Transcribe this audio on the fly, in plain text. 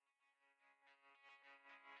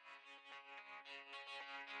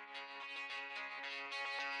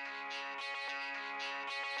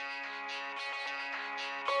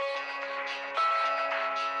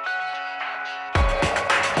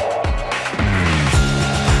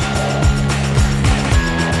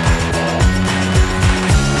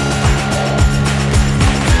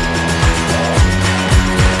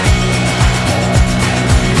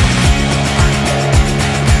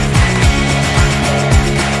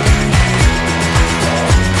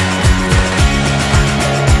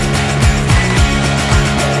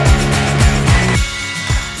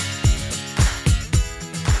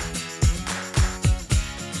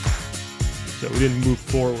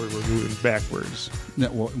backwards.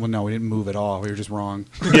 No, no, we didn't move at all. We were just wrong.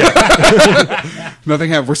 Yeah. Nothing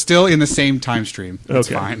happened. We're still in the same time stream. That's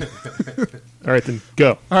Okay. fine. All right, then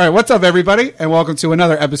go. All right, what's up, everybody, and welcome to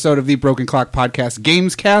another episode of the Broken Clock Podcast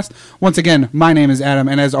Gamescast. Once again, my name is Adam,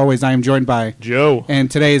 and as always, I am joined by Joe. And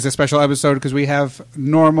today is a special episode because we have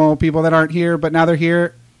normal people that aren't here, but now they're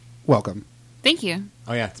here. Welcome. Thank you.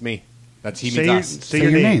 Oh yeah, it's me. That's he Say means your- us. say Say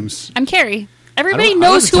your your name. names. I'm Carrie. Everybody I don't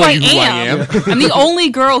knows have to who tell I you who I am. am. I'm the only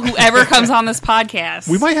girl who ever comes on this podcast.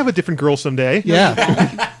 We might have a different girl someday.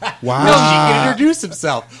 Yeah. Wow. No, she can introduce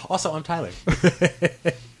himself. Also, I'm Tyler.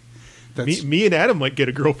 That's- Me and Adam might get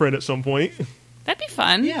a girlfriend at some point That'd be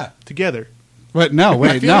fun. Yeah. together. But no, I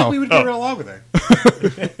wait, feel no. like we would get right along with her.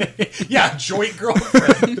 Yeah, joint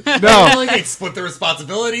girlfriend. No. Like, hey, split the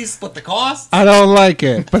responsibilities, split the costs. I don't like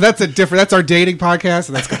it. But that's our dating podcast,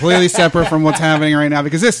 and that's completely separate from what's happening right now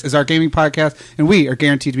because this is our gaming podcast, and we are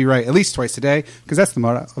guaranteed to be right at least twice a day because that's the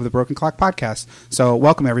motto of the Broken Clock Podcast. So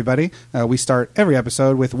welcome, everybody. We start every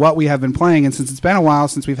episode with what we have been playing, and since it's been a while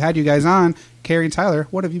since we've had you guys on, Carrie and Tyler,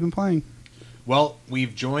 what have you been playing? Well,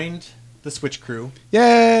 we've joined the Switch crew,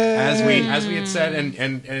 Yay! as we had said,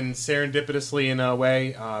 and serendipitously in a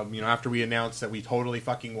way, after we announced that we totally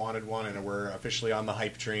fucking wanted one, and we're officially on the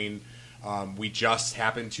hype train. We just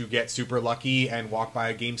happened to get super lucky and walk by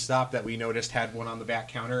a GameStop that we noticed had one on the back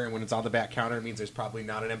counter, and when it's on the back counter, it means there's probably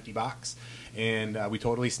not an empty box. And we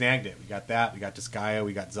totally snagged it. We got that. We got Disgaea.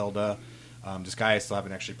 We got Zelda. Disgaea I still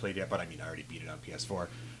haven't actually played yet, but I already beat it on PS4.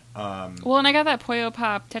 Well, and I got that Puyo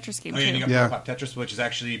Pop Tetris game Oh, yeah, and you too. got Yeah. Pop Tetris, which has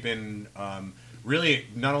actually been really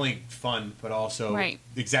not only fun, but also Right.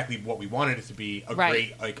 exactly what we wanted it to be. A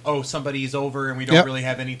Right. great, somebody's over and we don't Yep. really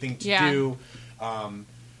have anything to Yeah. do.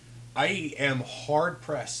 I am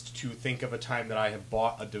hard-pressed to think of a time that I have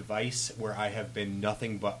bought a device where I have been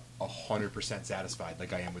nothing but 100% satisfied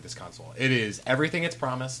like I am with this console. It is everything it's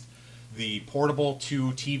promised. The portable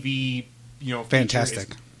to TV, feature Fantastic.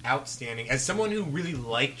 is outstanding. As someone who really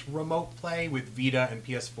liked remote play with Vita and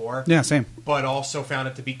PS4, Yeah, same. but also found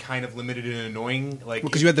it to be kind of limited and annoying. Like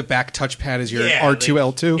Because you had the back touchpad as your yeah, R2,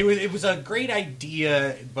 like, L2. It was a great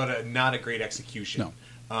idea, but not a great execution.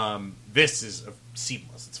 No. This is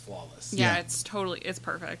seamless. It's flawless. Yeah, Yeah. it's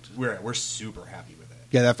perfect. We're super happy with it.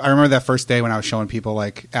 Yeah, I remember that first day when I was showing people,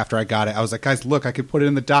 like, after I got it, I was like, guys, look, I could put it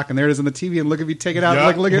in the dock, and there it is on the TV, and look at me take it out. Yeah.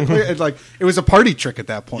 Like, look at it. Like, it was a party trick at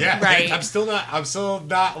that point. Yeah, Right. I'm still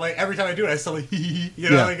not like every time I do it, I still like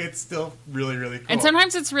Yeah. like it's still really really cool. And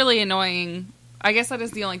sometimes it's really annoying. I guess that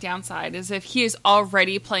is the only downside, is if he is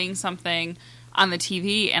already playing something on the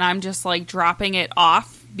TV and I'm just like dropping it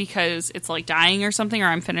off because it's like dying or something, or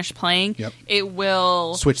I'm finished playing, Yep. it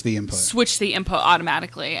will Switch the input. switch the input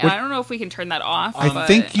automatically. And I don't know if we can turn that off. I but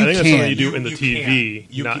think you I think that's can. something you do in the TV,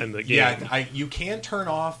 can. not can- in the game. Yeah, you can turn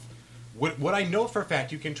off. What I know for a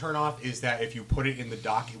fact you can turn off is that if you put it in the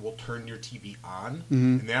dock, it will turn your TV on.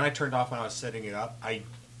 Mm-hmm. And then I turned off when I was setting it up.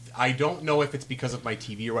 I don't know if it's because of my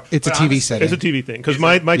TV or what. It's but a TV honestly- setting. It's a TV thing because Is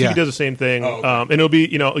my it? TV Yeah. does the same thing, Oh, okay. and it'll be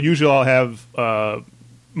usually I'll have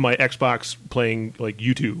my Xbox playing like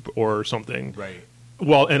YouTube or something. Right.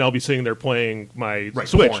 Well, and I'll be sitting there playing my Right.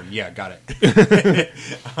 Switch, Porn. Yeah, got it.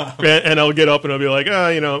 and I'll get up and I'll be like,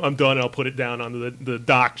 I'm done. And I'll put it down onto the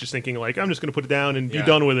dock, just thinking like I'm just going to put it down and Yeah. be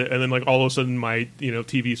done with it. And then like all of a sudden my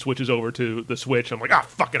TV switches over to the Switch. I'm like,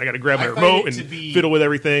 fuck it, I got to grab my I find remote it and to be- fiddle with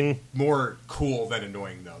everything. More cool than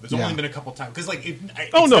annoying though. There's Yeah. only been a couple times because like it's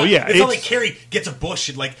Oh, no, not, yeah, it's not it's- like Carrie gets a bush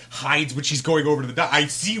and like hides when she's going over to the dock. I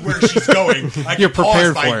see where she's going. I You're can pause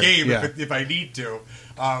prepared my for it, game yeah. if I need to.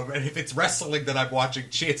 And if it's wrestling that I'm watching,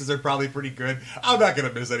 chances are probably pretty good. I'm not going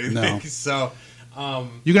to miss anything. No. So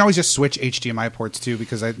You can always just switch HDMI ports too,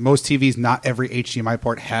 because most TVs, not every HDMI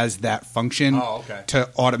port has that function Oh, okay. to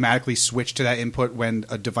automatically switch to that input when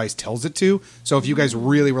a device tells it to. So if you guys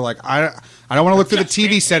really were like, I don't want to look through the just TV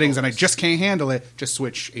can't settings handle and I just can't handle it, just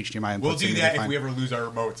switch HDMI inputs. we'll and do you'll be that if fine. we ever lose our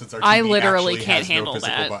remote since our TV I literally actually can't has handle no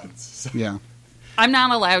physical that. buttons. So. Yeah. I'm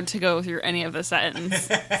not allowed to go through any of the settings.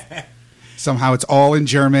 Somehow it's all in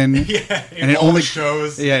German. Yeah, And it all only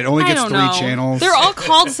shows. Yeah, it only I gets don't 3 know. channels. They're all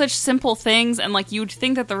called such simple things, and like you'd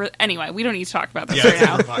think that anyway, we don't need to talk about this Yeah, right it's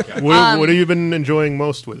now. a different podcast. What have you been enjoying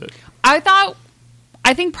most with it?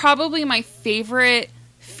 I think probably my favorite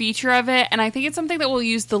feature of it, and I think it's something that we'll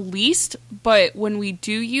use the least, but when we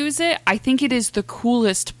do use it, I think it is the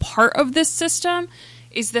coolest part of this system,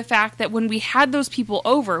 is the fact that when we had those people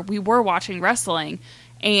over, we were watching wrestling,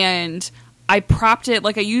 and I propped it,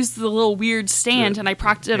 like I used the little weird stand, and I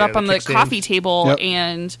propped it up the on the kickstand. coffee table, Yep.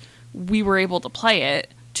 and we were able to play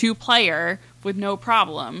it 2-player with no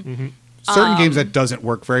problem. certain games that doesn't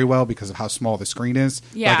work very well because of how small the screen is.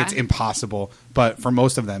 Yeah. Like, it's impossible. But for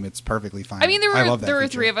most of them, it's perfectly fine. I mean, I love that there were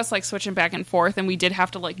feature. three of us like switching back and forth, and we did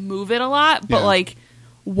have to like move it a lot. But Yeah. like,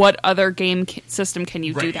 what other game system can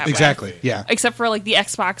you do Right. that with? Exactly. Yeah. Except for like the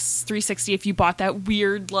Xbox 360, if you bought that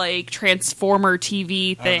weird like Transformer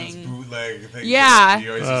TV Those thing. bootleg things Yeah. that you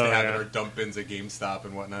always used to have yeah. in our dump bins at GameStop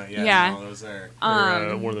and whatnot. Yeah, Yeah. no, those are.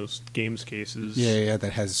 Or, one of those games cases. Yeah,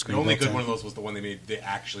 that has a The screen. only built good in. one of those was the one they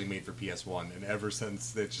actually made for PS1, and ever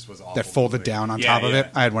since it just was awful. That folded down on Yeah, top of yeah.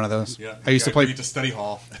 it. I had one of those. Yeah, I used to bring play. it to study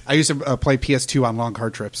hall. I used to play PS2 on long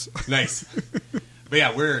car trips. Nice, but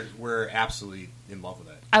yeah, we're absolutely in love with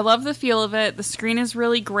it. I love the feel of it. The screen is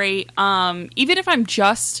really great. Even if I'm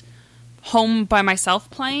just home by myself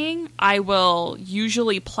playing, I will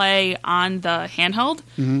usually play on the handheld.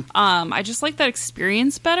 I just like that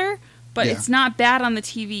experience better, but Yeah. it's not bad on the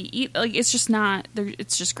TV. Like it's just not.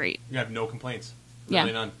 It's just great. You have no complaints. Yeah.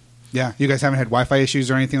 Really none. Yeah, you guys haven't had Wi-Fi issues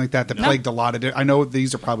or anything like that that No. plagued a lot of it. I know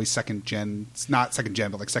these are probably second gen. It's not second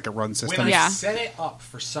gen, but like second run systems. When Yeah. I set it up,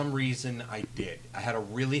 for some reason, I did. I had a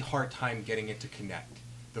really hard time getting it to connect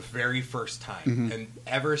the very first time, and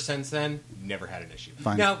ever since then, never had an issue.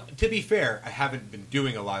 Fine. Now, to be fair, I haven't been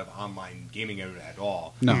doing a lot of online gaming at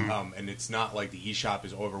all. No. And it's not like the eShop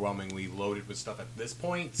is overwhelmingly loaded with stuff at this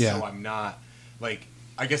point. Yeah. So I'm not like.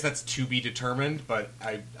 I guess that's to be determined, but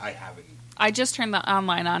I haven't. I just turned the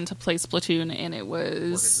online on to play Splatoon, and it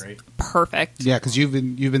was Working perfect. Yeah, because you've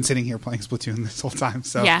been sitting here playing Splatoon this whole time.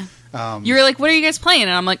 So Yeah. um, You were like, "What are you guys playing?"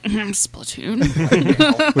 And I'm like,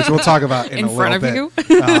 "Splatoon." which we'll talk about in In a front little of bit.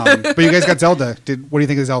 you. But you guys got Zelda. What do you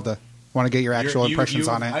think of Zelda? Want to get your actual You- impressions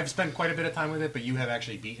on it? I've spent quite a bit of time with it, but you have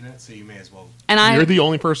actually beaten it, so you may as well. And You're I. the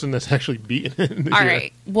only person that's actually beaten it. All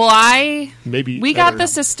right. Well, Maybe we I got don't the know.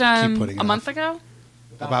 Keep system putting it a month off. ago.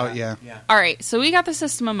 About yeah. All right, so we got the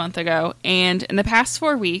system a month ago, and in the past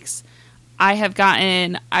 4 weeks, I have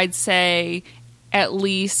gotten, I'd say, at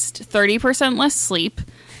least 30% less sleep,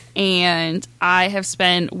 and I have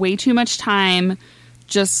spent way too much time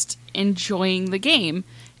just enjoying the game.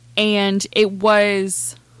 And it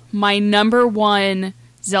was my number one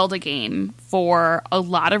Zelda game for a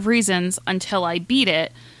lot of reasons until I beat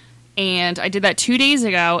it. And I did that 2 days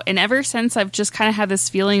ago, and ever since I've just kind of had this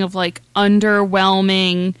feeling of like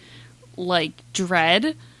underwhelming, like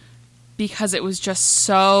dread, because it was just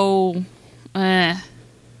so, Oh,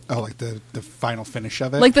 like the final finish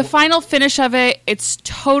of it. like the final finish of it. It's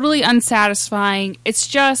totally unsatisfying. It's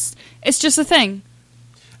just a thing.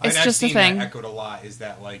 It's And I've just a seen thing. that echoed a lot. Is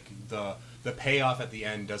that like the payoff at the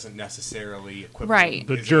end doesn't necessarily equivalent. Right.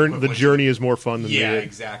 The is journey. The equivalent- journey is more fun than Yeah, the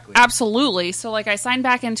exactly. Absolutely. So like I signed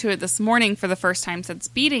back into it this morning for the first time since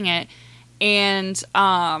beating it, and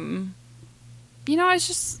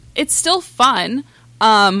it's still fun.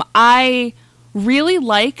 I really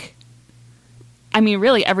like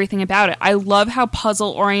really everything about it. I love how puzzle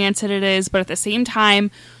oriented it is, but at the same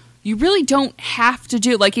time, you really don't have to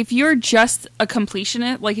do like if you're just a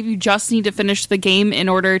completionist, like if you just need to finish the game in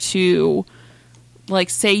order to like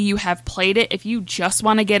say you have played it, if you just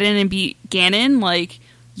want to get in and beat Ganon, like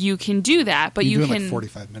you can do that, but You're you doing can like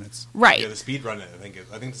 45 minutes. right. Yeah, the speed run. I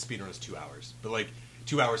think the speed run is 2 hours, but like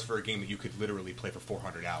 2 hours for a game that you could literally play for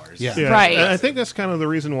 400 hours. Yeah. Yeah, Right. and I think that's kind of the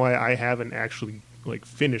reason why I haven't actually like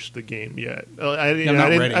finished the game yet. I I'm not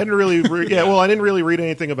ready. didn't really. I didn't really read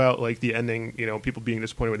anything about like the ending. You know, people being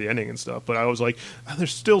disappointed with the ending and stuff. But I was like,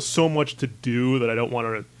 there's still so much to do that I don't want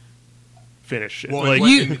to finish. Well, Like,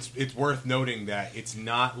 and it's worth noting that it's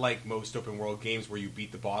not like most open world games where you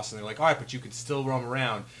beat the boss and they're like, all right, but you can still roam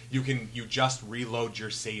around. You just reload your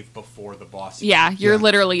save before the boss. Yeah, you're Yeah.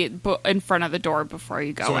 literally in front of the door before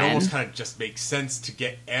you go So it in. almost kind of just makes sense to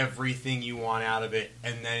get everything you want out of it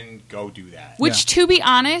and then go do that. Which, to be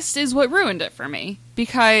honest, is what ruined it for me.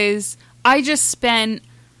 Because I just spent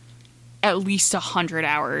at least 100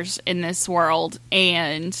 hours in this world,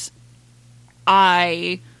 and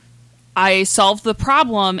I solved the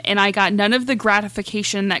problem, and I got none of the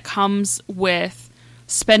gratification that comes with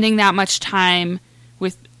spending that much time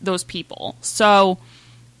with those people. So,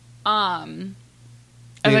 as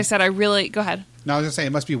Yeah. I said, I really... Go ahead. No, I was gonna say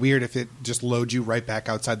it must be weird if it just loads you right back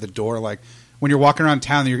outside the door. Like when you're walking around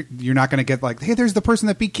town, you're not gonna get like, hey, there's the person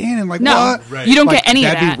that beat Ganon. Like No, what? Right. you don't Like, get any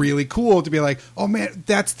of that'd that. be really cool to be like, oh man,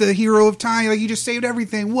 that's the hero of time. Like you just saved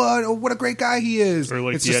everything. What? Oh, what a great guy he is. or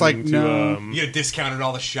like it's the just like ending no. to, You discounted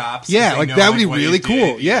all the shops. 'cause Yeah, they like know, that would be what you really did, cool.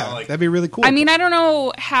 you Yeah, know, like- that'd be really cool. I mean, I don't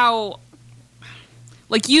know how.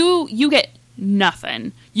 Like you get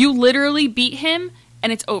nothing. You literally beat him,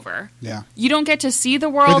 and it's over. yeah. You don't get to see the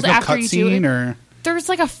Wait, world there's no after you do it. cutscene or There's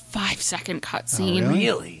like a 5-second cutscene. Oh, really?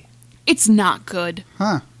 Really? It's not good.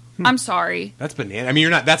 huh? I'm sorry. That's banana. I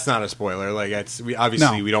mean, that's not a spoiler. Like,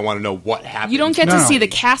 obviously we don't want to know what happened. You don't get No. to see the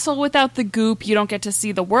castle without the goop. You don't get to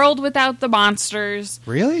see the world without the monsters.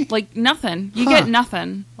 Really? Like, nothing. You get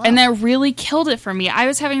nothing. Wow. And that really killed it for me. I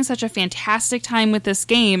was having such a fantastic time with this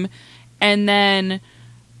game, and then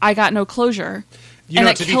I got no closure. And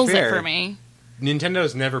that to be kills fair, it for me.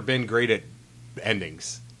 Nintendo's never been great at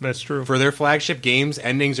endings. That's true. For their flagship games,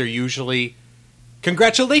 endings are usually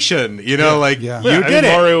congratulations. You know, like Yeah. you I did mean,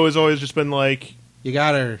 it. Mario has always just been like, You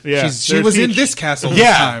got her. Yeah, She there's was in Peach. this castle this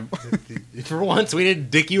Yeah. time. For once, we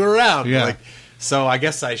didn't dick you around. Yeah. Like, so I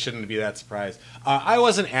guess I shouldn't be that surprised. I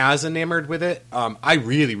wasn't as enamored with it. I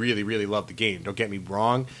really, really, really love the game. Don't get me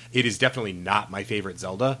wrong. It is definitely not my favorite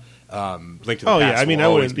Zelda. Link to the oh Past yeah, I mean, will I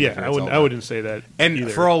always wouldn't, be my yeah, favorite I wouldn't, Zelda. I wouldn't say that. And either.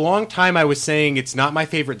 for a long time, I was saying it's not my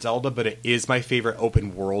favorite Zelda, but it is my favorite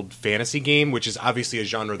open world fantasy game, which is obviously a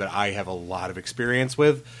genre that I have a lot of experience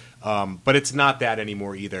with. But it's not that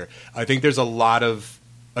anymore either. I think there's a lot of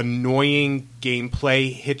annoying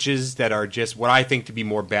gameplay hitches that are just what I think to be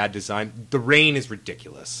more bad design. The rain is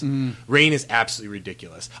ridiculous. Rain is absolutely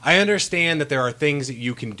ridiculous. I understand that there are things that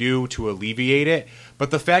you can do to alleviate it,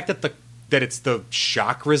 but the fact that that it's the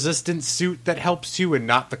shock resistant suit that helps you and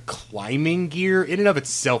not the climbing gear in and of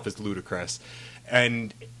itself is ludicrous.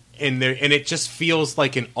 And it just feels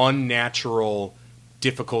like an unnatural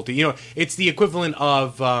difficulty. You know, it's the equivalent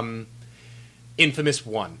of Infamous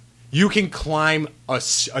 1. You can climb a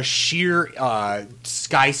sheer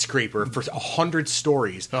skyscraper for 100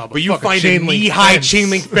 stories, but you fuck a find a chain link knee-high fence. chain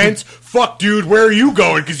link fence. Fuck, dude, where are you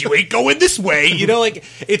going? Because you ain't going this way. You know, like,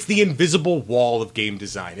 it's the invisible wall of game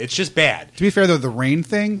design. It's just bad. To be fair, though, the rain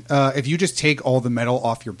thing, if you just take all the metal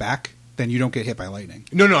off your back, then you don't get hit by lightning.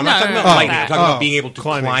 No, I'm not talking no, about no, lightning. I'm talking about oh. being able to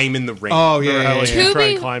Climbing. climb in the rain. Oh, Remember how, like, yeah. you To try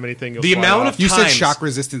be- and climb anything, you'll The fly amount off. of You said times-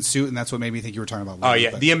 shock-resistant suit, and that's what made me think you were talking about Oh lightning,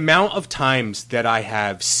 yeah, but- the amount of times that I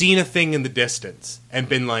have seen a thing in the distance and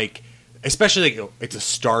been like, especially like it's a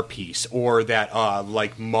star piece or that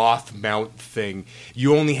like moth mount thing.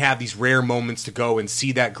 You only have these rare moments to go and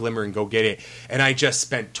see that glimmer and go get it. And I just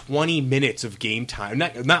spent 20 minutes of game time,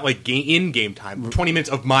 not like in-game time, 20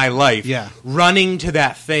 minutes of my life Yeah. running to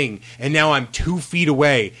that thing. And now I'm 2 feet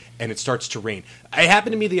away and it starts to rain. It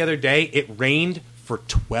happened to me the other day. It rained for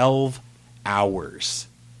 12 hours.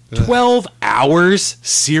 12 hours?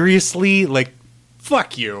 Seriously? Like,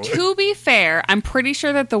 fuck you. To be fair, I'm pretty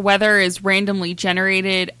sure that the weather is randomly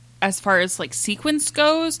generated as far as like sequence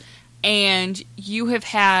goes, and you have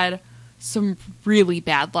had some really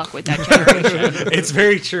bad luck with that generation. It's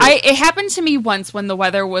very true. It happened to me once when the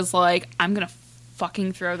weather was like, I'm gonna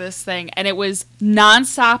fucking throw this thing, and it was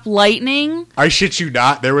nonstop lightning. I shit you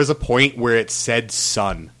not. There was a point where it said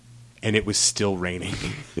sun, and it was still raining.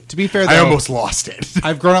 To be fair, though, I almost lost it.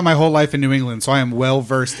 I've grown up my whole life in New England, so I am well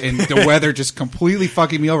versed in the weather just completely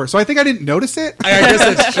fucking me over. So I think I didn't notice it. I guess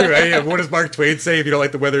that's true. What does Mark Twain say? If you don't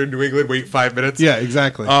like the weather in New England, wait 5 minutes. Yeah,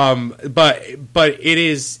 exactly. But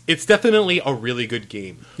it's definitely a really good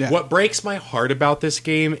game. Yeah. What breaks my heart about this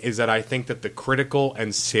game is that I think that the critical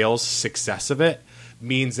and sales success of it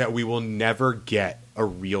means that we will never get a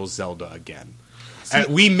real Zelda again.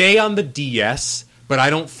 We may on the DS, but I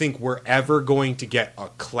don't think we're ever going to get a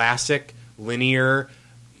classic linear,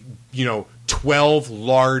 12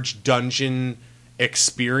 large dungeon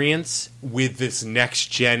experience with this next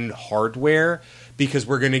gen hardware, because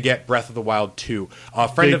we're going to get Breath of the Wild 2. A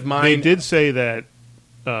friend of mine They did say that.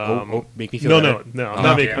 make me feel No, better. I'm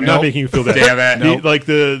not Nope. making you feel bad. Damn it. The- Nope. Like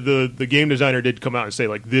the game designer did come out and say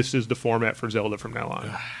like this is the format for Zelda from now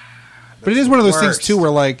on. But it is one of those things worst. too,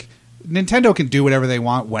 where like Nintendo can do whatever they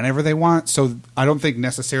want whenever they want. So I don't think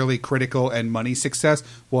necessarily critical and money success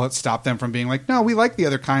will stop them from being like, no, we like the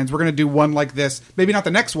other kinds. We're going to do one like this. Maybe not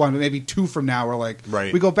the next one, but maybe 2 from now. We're like,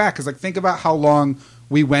 Right. we go back because like think about how long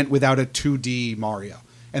we went without a 2D Mario.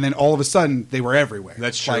 And then all of a sudden, they were everywhere.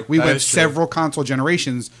 That's true. Like we That went is true. several console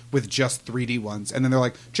generations with just 3D ones, and then they're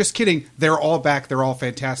like, "Just kidding, they're all back. They're all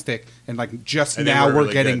fantastic." And like just And they now, were we're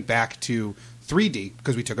really getting good. back to 3D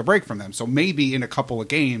because we took a break from them. So maybe in a couple of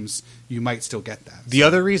games, you might still get that. The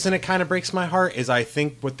other reason it kind of breaks my heart is I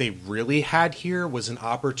think what they really had here was an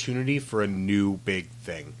opportunity for a new big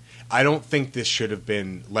thing. I don't think this should have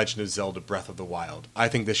been Legend of Zelda Breath of the Wild. I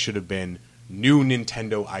think this should have been new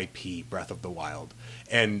Nintendo IP Breath of the Wild,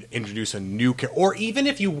 and introduce a new character. Or even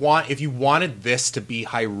if you wanted this to be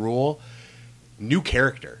Hyrule, new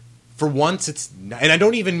character. For once, and I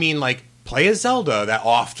don't even mean like play as Zelda, that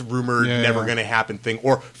oft rumored Yeah. never going to happen thing,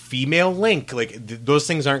 or female Link. Like those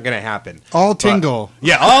things aren't going to happen. All But- Tingle.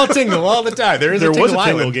 yeah, all Tingle all the time. There There a was a Tingle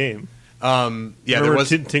Tingle Island. game. there Remember was.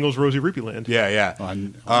 Tingle's Rosy Rupee Land. Yeah. Oh,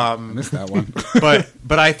 I missed that one.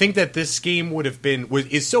 but I think that this game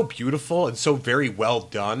is so beautiful and so very well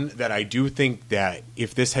done that I do think that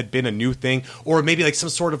if this had been a new thing, or maybe like some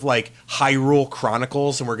sort of like Hyrule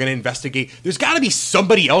Chronicles, and we're going to investigate, there's got to be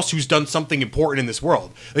somebody else who's done something important in this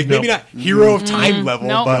world. Like maybe not Hero of Time level,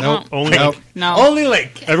 Nope. but Nope. Only Nope. Link. No. only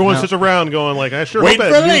Link. Everyone sits around going like, I sure Wait hope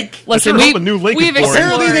for that Link. I Listen, sure hope a new Link we've is born.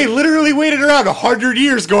 explored- Apparently, they literally waited around 100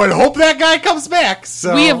 years going, hope that guy comes back.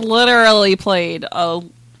 So We have literally played a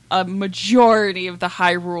majority of the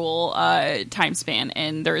Hyrule time span,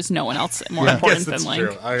 and there is no one else more Yeah. important Yes, than it's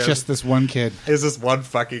Link. true. Just this one kid. Is this one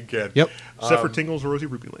fucking kid? Yep. Except for Tingle's Rosy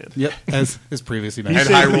Rupee Land. Yep. As previously He,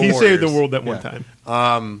 mentioned. And saved, Hyrule he saved the Warriors. world that one Yeah. time.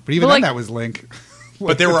 But even But, then, like- that was Link.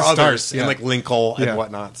 But there At were the start, others, and like Linkle and Yeah.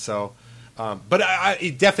 whatnot. So, but I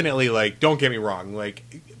it definitely, like, don't get me wrong. Like,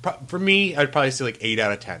 for me, I'd probably say like 8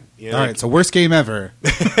 out of 10. You know, All like, right, so worst game ever.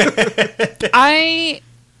 I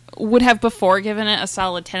would have before given it a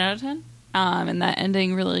solid 10 out of 10, and that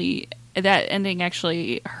ending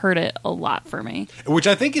actually hurt it a lot for me. which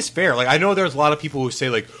I think is fair. Like, I know there's a lot of people who say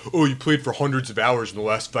like, "Oh, you played for hundreds of hours in the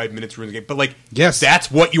last 5 minutes ruined the game," but like, Yes.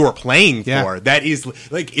 that's what you are playing Yeah. for. That is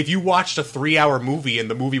like, if you watched a 3-hour movie and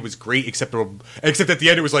the movie was great, except at the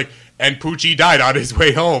end it was like, and Poochie died on his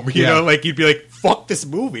way home. You Yeah. know, like you'd be like, "Fuck this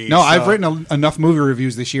movie." No, So- I've written enough movie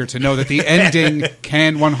reviews this year to know that the ending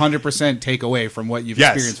can 100% take away from what you've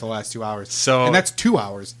Yes. experienced for the last 2 hours. So- and that's 2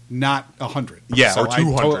 hours, not 100. Yeah, so or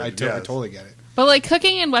 200, I yes. totally get it. But like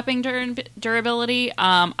cooking and weapon durability,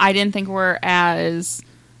 I didn't think were as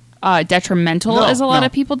detrimental No, as a lot no.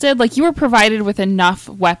 of people did. Like you were provided with enough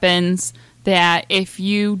weapons that if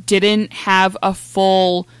you didn't have a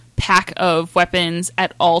full pack of weapons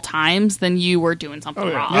at all times, then you were doing something Oh,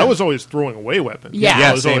 yeah. wrong. I was always throwing away weapons. Yeah.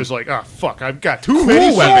 I was same. always like, oh, fuck, I've got Cool too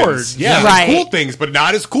many weapons. swords. Yeah, Right. cool things, but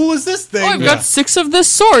not as cool as this thing. Oh, I've got 6 of this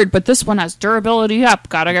sword, but this one has durability up.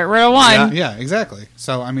 Gotta get rid of one. Yeah, exactly.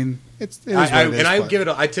 So, I mean, it is what I it is, but- give it.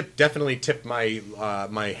 I definitely tip my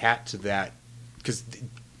my hat to that, because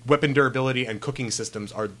weapon durability and cooking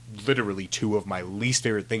systems are literally 2 of my least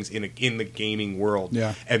favorite things in the gaming world.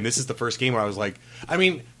 Yeah. And this is the first game where I was like, I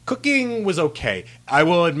mean, cooking was okay. I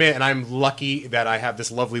will admit, and I'm lucky that I have this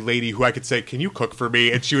lovely lady who I could say, "Can you cook for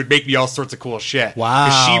me?" and she would make me all sorts of cool shit. Wow.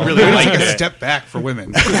 'Cause she really Way to liked take a it. step back for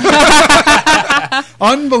women.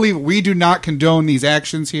 Unbelievable. We do not condone these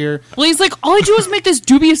actions here. Well, he's like, all I do is make this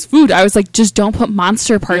dubious food. I was like, just don't put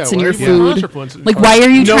monster parts Yeah, in why your are you putting food. monster parts in- Like, why are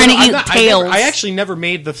you trying to I'm eat not- tails? I actually never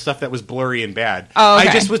made the stuff that was blurry and bad. Oh, okay.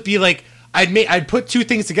 I just would be like, I'd put 2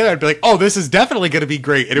 things together. I'd be like, oh, this is definitely going to be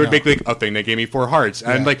great, and it would No. make me like a thing that gave me 4 hearts,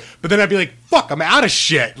 and Yeah. like, but then I'd be like, fuck, I'm out of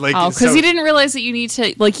shit. Like, Oh, because so- you didn't realize that you need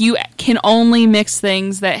to, like, you can only mix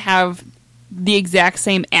things that have the exact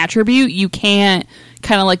same attribute. You can't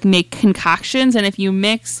kind of like make concoctions, and if you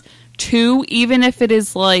mix 2, even if it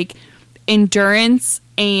is like endurance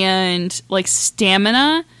and like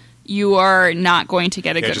stamina, you are not going to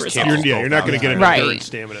get a Yeah, good just result. can't- You're not going to get an Right. endurance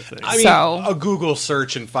stamina thing. I mean, So- a Google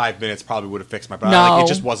search in 5 minutes probably would have fixed my problem. No. Like, it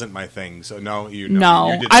just wasn't my thing. So no, you know,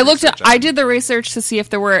 No, you did the I looked at. research on I it. did the research to see if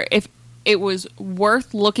it was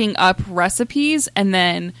worth looking up recipes and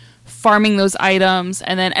then farming those items,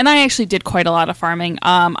 and I actually did quite a lot of farming.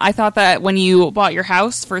 I thought that when you bought your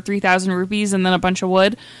house for 3,000 rupees and then a bunch of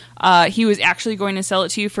wood, he was actually going to sell it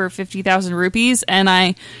to you for 50,000 rupees, and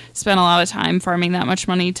I spent a lot of time farming that much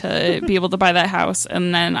money to be able to buy that house,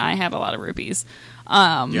 and then I had a lot of rupees.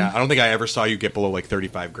 Yeah, I don't think I ever saw you get below like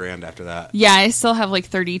 35 grand after that. Yeah, I still have like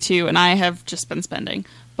 32, and I have just been spending.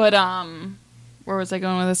 But where was I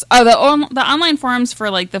going with this? Oh, the online forums for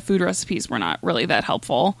like the food recipes were not really that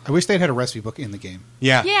helpful. I wish they'd had a recipe book in the game.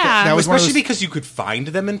 Yeah, Yeah. That was one of especially those- because you could find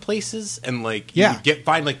them in places, and like Yeah. you would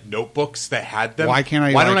find like notebooks that had them. Why can't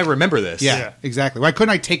I, Why don't I like- remember this? Yeah, Yeah. exactly. Why couldn't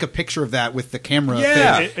I take a picture of that with the camera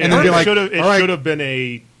Yeah. thing, It, and then be like, it all right, should have been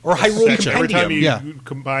a Or Hyrule section. Every time you Compendium.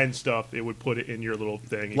 combine stuff, it would put it in your little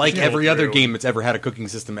thing. You Like could scroll every other through. game that's ever had a cooking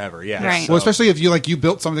system ever. Yeah, Right. Well, especially if you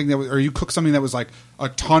built something that was, or you cooked something that was like a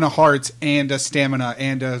ton of hearts and a stamina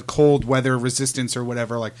and a cold weather resistance or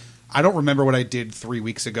whatever. Like, I don't remember what I did 3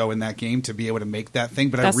 weeks ago in that game to be able to make that thing,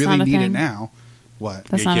 but That's I really not a need it thing. now. What?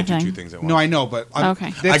 That's you not can't a do thing. 2 things at once. No, I know, but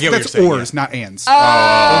Okay. that's, I get what that's you're saying, ors, yeah. not ands.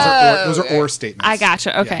 Those are or statements. I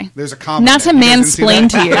gotcha. Okay. Yeah, there's a comma. Not to in there. You guys didn't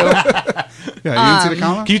mansplain see to you. that? Yeah, you didn't see the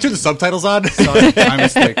comma? Can you turn the subtitles on? Sorry, my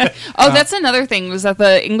mistake. Oh, that's another thing, was that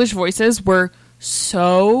the English voices were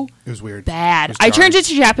so It was weird. bad. It was I turned jarring. it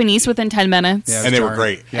to Japanese within 10 minutes. Yeah, it was And they were jarring.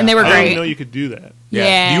 great. Yeah. And they were I didn't great. even know you could do that.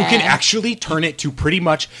 Yeah. You can actually turn it to pretty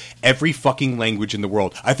much every fucking language in the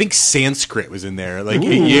world. I think Sanskrit was in there. Like,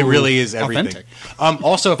 it really is everything. Authentic.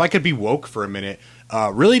 Also, if I could be woke for a minute,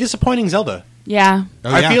 Really disappointing Zelda. Yeah. Oh,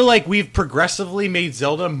 I yeah. feel like we've progressively made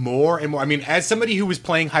Zelda more and more. I mean, as somebody who was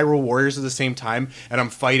playing Hyrule Warriors at the same time, and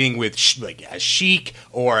I'm fighting with as Sheik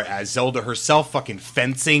or as Zelda herself, fucking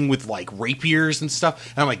fencing with like rapiers and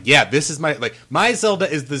stuff. And I'm like, yeah, this is my Zelda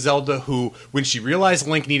is the Zelda who, when she realized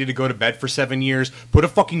Link needed to go to bed for 7 years, put a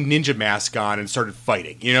fucking ninja mask on and started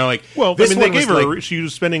fighting. You know, like Well, this I mean, they one was gave her. like- She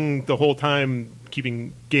was spending the whole time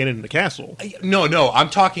keeping Ganon in the castle. No, I'm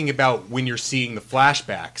talking about when you're seeing the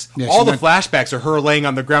flashbacks. Yeah, All she the flashbacks are her laying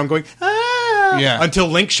on the ground going, ah, Yeah. until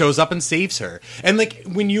Link shows up and saves her. And like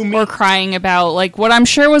when you meet, Or crying about like what I'm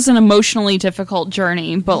sure was an emotionally difficult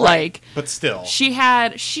journey, but like but still, she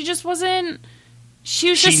just wasn't. She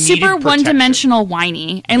was She just needed super protection. one-dimensional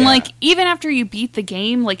whiny, and Yeah. like even after you beat the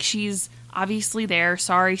game, like she's obviously there.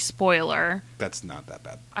 Sorry, spoiler. that's not that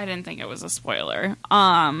bad. I didn't think it was a spoiler.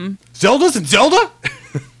 Zelda's in Zelda?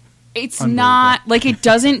 It's not like it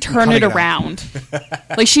doesn't turn Cutting it it out. around.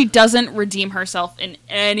 Like she doesn't redeem herself in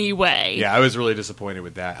any way. Yeah, I was really disappointed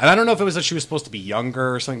with that. And I don't know if it was that she was supposed to be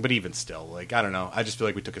younger or something, but even still, like, I don't know. I just feel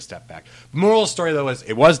like we took a step back. Moral of the story, though, is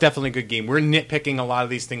it was definitely a good game. We're nitpicking a lot of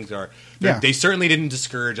these things. Yeah. They certainly didn't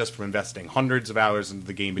discourage us from investing hundreds of hours into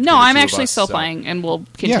the game. between No, the I'm two of actually us, still so playing and will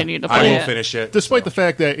continue to I play will it. finish it. Despite so. the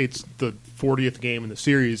fact that it's the 40th game in the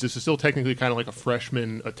series, this is still technically kind of like a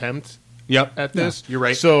freshman attempt Yep. at this. You're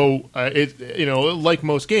right. So like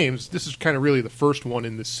most games, this is kind of really the first one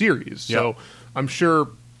in the series. So Yep. I'm sure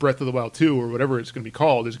Breath of the Wild 2 or whatever it's going to be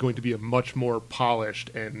called is going to be a much more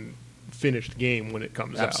polished and finished game when it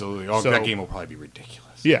comes Absolutely. out. Oh, So, that game will probably be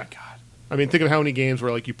ridiculous. Yeah. God. I mean, think of how many games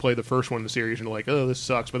where like you play the first one in the series and you're like, oh, this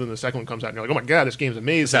sucks, but then the second one comes out and you're like, oh my god, this game's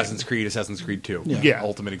amazing. Assassin's Creed 2. Yeah.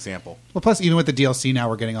 Ultimate example. Well, plus, even with the DLC now,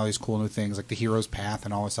 we're getting all these cool new things like the Hero's Path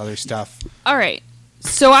and all this other stuff. All right.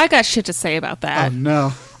 So I got shit to say about that. Oh,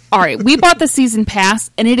 no. All right, we bought the season pass,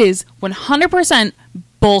 and it is 100%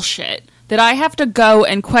 bullshit that I have to go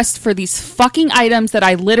and quest for these fucking items that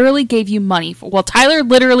I literally gave you money for. Well, Tyler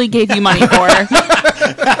literally gave you money for.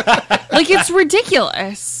 Like, it's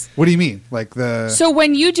ridiculous. What do you mean? Like the... So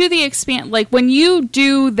when you do the when you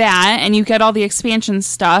do that and you get all the expansion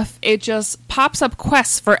stuff, it just pops up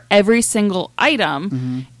quests for every single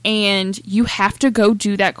item, and you have to go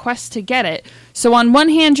do that quest to get it. So on one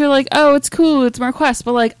hand, you're like, oh, it's cool, it's more quests,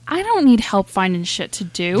 but like, I don't need help finding shit to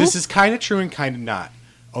do. This is kind of true and kind of not.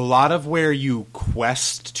 A lot of where you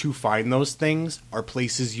quest to find those things are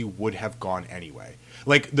places you would have gone anyway.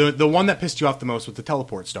 Like the one that pissed you off the most was the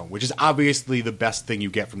teleport stone, which is obviously the best thing you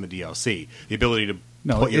get from the DLC. The ability to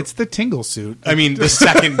No, put your, it's the Tingle suit. I mean, the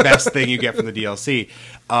second best thing you get from the DLC.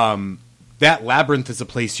 That labyrinth is a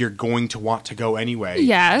place you're going to want to go anyway.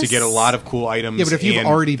 Yes. To get a lot of cool items. Yeah, but if you've and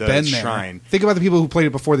already the been there, shrine. think about the people who played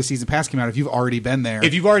it before the season pass came out. If you've already been there,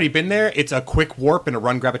 If you've already been there, it's a quick warp and a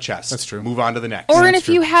run grab a chest. That's true. Move on to the next. or that's if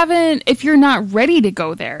true. you haven't, if you're not ready to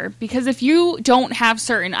go there, because if you don't have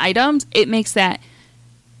certain items, it makes that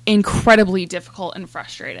incredibly difficult and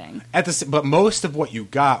frustrating. But most of what you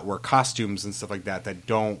got were costumes and stuff like that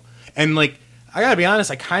don't. And like, I gotta be honest,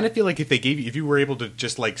 I kind of feel like if you were able to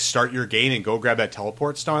just like start your game and go grab that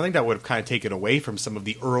teleport stone, I think that would have kind of taken away from some of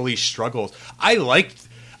the early struggles. I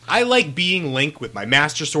like being Link with my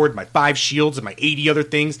Master Sword, my 5 shields, and my 80 other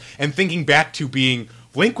things, and thinking back to being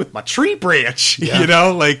Link with my tree branch. You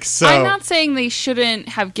know, like so. I'm not saying they shouldn't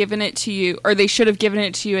have given it to you, or they should have given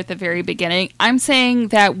it to you at the very beginning. I'm saying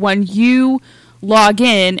that when you log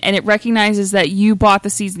in and it recognizes that you bought the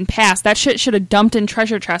season pass, that shit should have dumped in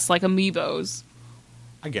treasure chests like amiibos.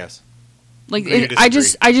 I guess. Like, Agree to I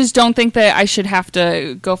disagree. just don't think that I should have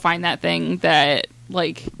to go find that thing that,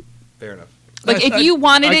 like, Fair enough. if you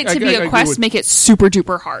wanted it to be I a agree quest, with- make it super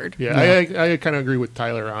duper hard. Yeah, I kind of agree with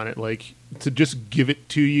Tyler on it. Like, to just give it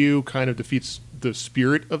to you kind of defeats the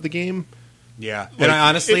spirit of the game. Yeah, Like, and I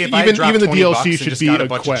honestly, if I even- had dropped even the 20 DLC bucks and should just be got a a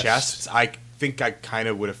bunch quest. of chests, I think I kind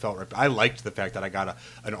of would have felt right. I liked the fact that I got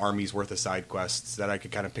an army's worth of side quests that I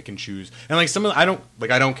could kind of pick and choose. And like some of I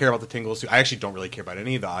don't care about the tingles suit. I actually don't really care about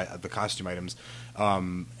any of the costume items.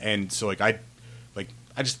 And so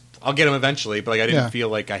I'll get them eventually, but like I didn't Yeah. feel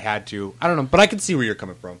like I had to. I don't know, but I can see where you're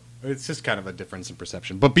coming from. It's just kind of a difference in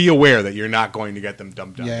perception. But be aware that you're not going to get them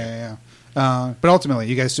dumped on you. yeah. But ultimately,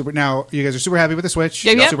 you guys are super happy with the Switch.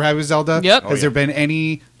 Yep, yep. Super happy with Zelda. Yep. Has there been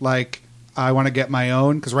any like I want to get my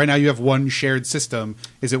own? Because right now you have one shared system.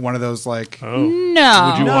 Is it one of those like? Oh,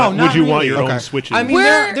 No. would you No, want? not Would you want really. your Okay. own Switches? I mean,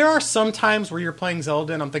 Where- there are some times where you're playing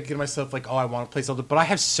Zelda, and I'm thinking to myself, like, oh, I want to play Zelda, but I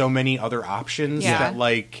have so many other options Yeah. that,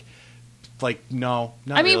 like, no,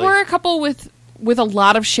 not I mean, really. we're a couple with a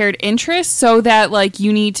lot of shared interests, so that like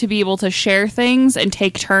you need to be able to share things and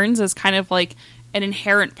take turns as kind of like an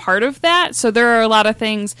inherent part of that. So there are a lot of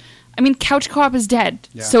things. I mean, couch co-op is dead.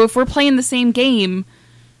 Yeah. So if we're playing the same game,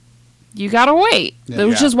 you gotta wait. Yeah.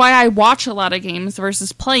 Which Yeah. is why I watch a lot of games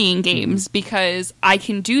versus playing games, because I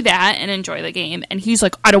can do that and enjoy the game. And he's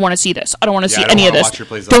like, I don't want to see this. I don't want to Yeah, see I don't any of wanna this. watch you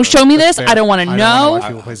play Zelda. Don't show me this. Fair. I don't want to I don't know. wanna watch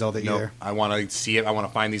people play Zelda No, either. I want to see it. I want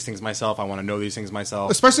to find these things myself. I want to know these things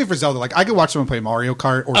myself. Especially for Zelda, like I could watch someone play Mario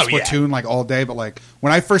Kart or Oh, yeah. Splatoon like all day, but like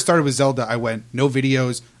when I first started with Zelda, I went no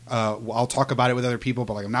videos. I'll talk about it with other people,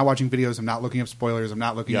 but like I'm not watching videos. I'm not looking up spoilers. I'm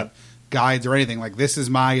not looking Yeah. up guides or anything. Like this is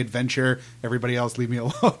my adventure. Everybody else, leave me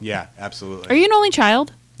alone. Yeah, absolutely. Are you an only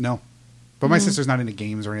child? No, but my sister's not into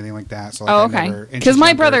games or anything like that. So like, Oh, I okay. never- and Because she's my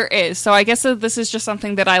younger. brother is. So I guess that this is just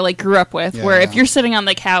something that I like grew up with. Yeah, where if yeah. you're sitting on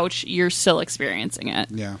the couch, you're still experiencing it.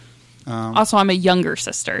 Yeah. Also, I'm a younger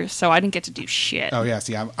sister, so I didn't get to do shit. Oh yeah.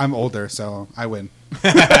 See, I'm older, so I win.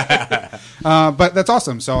 But that's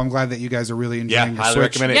awesome. So I'm glad that you guys are really Yeah, enjoying your highly Switch.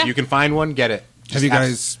 recommend it. Yeah. You can find one, get it. Have Just you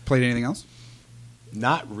guys played anything else?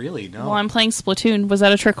 Not really. No. Well, I'm playing Splatoon. Was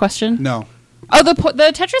that a trick question? No. Oh, the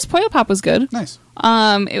Tetris Puyo Pop was good. Nice.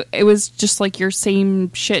 It was just like your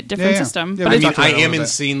same shit, different Yeah, yeah. system. Yeah, but we I it's mean, talked about I it a am little bit.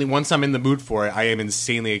 insanely. Once I'm in the mood for it, I am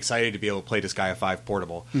insanely excited to be able to play Disgaea 5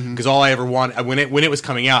 portable. Mm-hmm. Because all I ever want when it was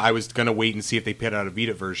coming out, I was gonna wait and see if they put out a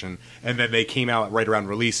Vita version, and then they came out right around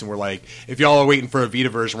release, and we're like, if y'all are waiting for a Vita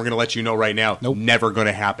version, we're gonna let you know right now. Nope. Never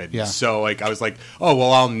gonna happen. Yeah. So like, I was like, oh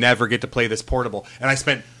well, I'll never get to play this portable, and I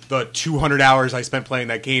spent the 200 hours I spent playing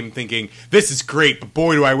that game thinking this is great, but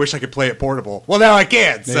boy, do I wish I could play it portable. Well, now I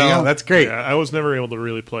can. There you So go. that's great. Yeah, I was never able to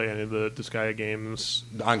really play any of the Disgaea games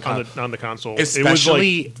On on the console.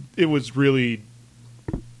 Especially- it was really.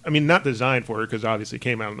 I mean, not designed for it because obviously it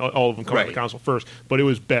came out. All of them come on the Right. console first, but it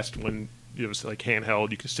was best when it was like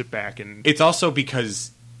handheld. You could sit back and It's also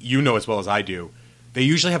because you know as well as I do, they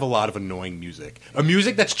usually have a lot of annoying music. A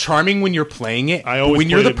music that's charming when you're playing it, I but always when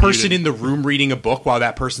you're played the it person muted. in the room reading a book while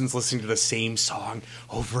that person's listening to the same song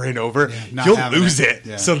over and over, not you'll having lose it. it.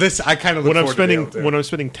 Yeah. So this, I kind of look when I'm forward to being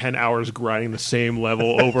spending able to. 10 hours grinding the same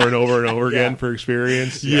level over and over and over again Yeah. for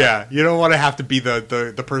experience. Yeah, you don't want to have to be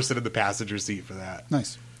the person in the passenger seat for that.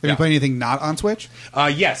 Nice. Have Yeah. you played anything not on Switch?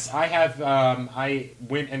 Yes, I have. I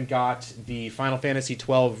went and got the Final Fantasy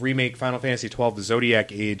XII remake, Final Fantasy XII: The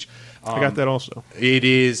Zodiac Age. I got that also. It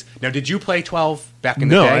is now. Did you play 12 back in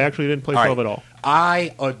the No, day? I actually didn't play 12 at all.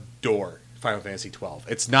 I adore Final Fantasy 12.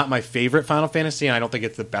 It's not my favorite Final Fantasy, and I don't think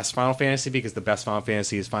it's the best Final Fantasy because the best Final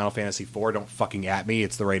Fantasy is Final Fantasy 4. Don't fucking at me;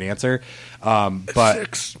 it's the right answer. But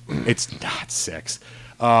 6. It's not 6.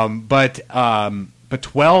 But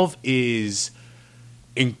 12 is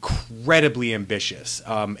incredibly ambitious.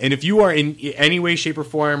 And if you are in any way, shape, or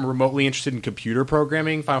form remotely interested in computer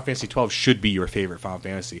programming, Final Fantasy XII should be your favorite Final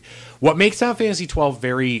Fantasy. What makes Final Fantasy XII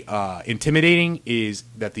very intimidating is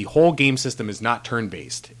that the whole game system is not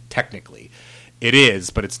turn-based, technically. It is,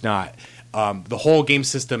 but it's not. The whole game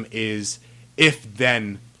system is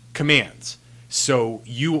if-then commands. So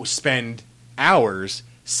you spend hours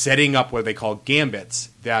setting up what they call gambits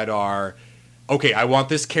that are, okay, I want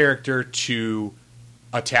this character to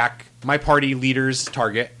attack my party leader's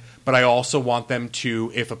target, but I also want them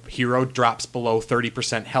to, if a hero drops below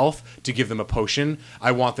 30% health, to give them a potion.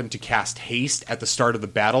 I want them to cast haste at the start of the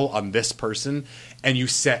battle on this person, and you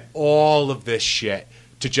set all of this shit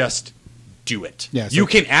to just do it. Yeah, so- you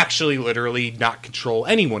can actually literally not control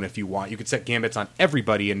anyone if you want. You could set gambits on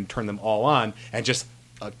everybody and turn them all on and just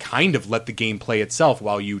kind of let the game play itself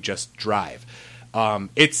while you just drive. On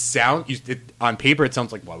paper it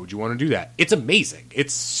sounds like, why would you want to do that? It's amazing.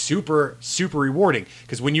 It's super, super rewarding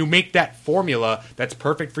because when you make that formula that's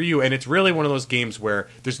perfect for you, and it's really one of those games where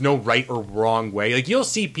there's no right or wrong way. Like you'll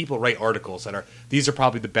see people write articles that are, these are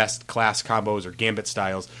probably the best class combos or gambit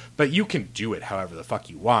styles, but you can do it however the fuck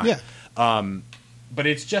you want. Yeah. But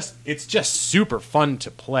it's just super fun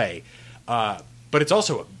to play. But it's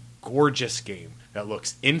also a gorgeous game that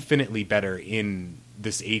looks infinitely better in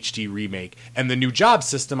this HD remake. And the new job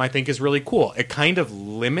system, I think, is really cool. It kind of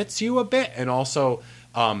limits you a bit and also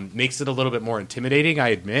makes it a little bit more intimidating, I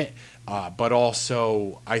admit. But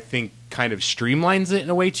also, I think, kind of streamlines it in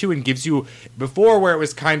a way, too, and gives you... Before, where it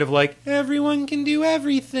was kind of like, everyone can do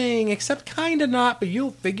everything, except kind of not, but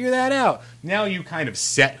you'll figure that out. Now you kind of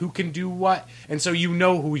set who can do what, and so you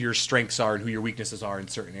know who your strengths are and who your weaknesses are in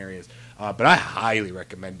certain areas. But I highly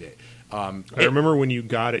recommend it. I remember when you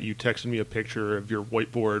got it, you texted me a picture of your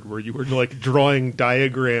whiteboard where you were like drawing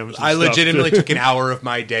diagrams. And I stuff. legitimately took an hour of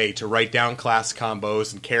my day to write down class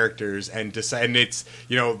combos and characters and decide. And it's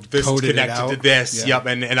this Coded it connected to out. this. Yeah. Yep.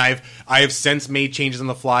 And I have since made changes on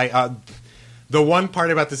the fly. The one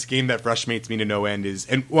part about this game that frustrates me to no end is,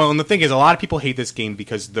 and the thing is, a lot of people hate this game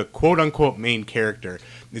because the quote unquote main character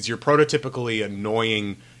is your prototypically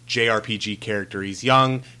annoying JRPG character. He's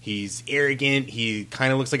young, he's arrogant, he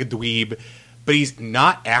kind of looks like a dweeb, but he's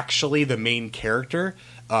not actually the main character.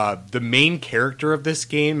 The main character of this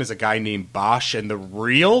game is a guy named Bosch, and the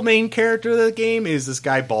real main character of the game is this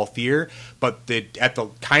guy Balthier. But at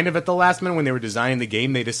the last minute when they were designing the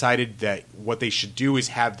game, they decided that what they should do is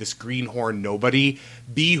have this greenhorn nobody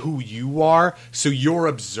be who you are, so you're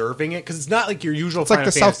observing it, because it's not like your usual. It's like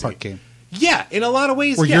Final the Fantasy. South Park game. Yeah, in a lot of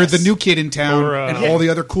ways, Where yes. you're the new kid in town, Or, and yeah. all the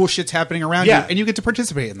other cool shit's happening around Yeah. you, and you get to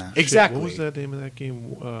participate in that. Exactly. What was that name of that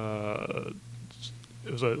game?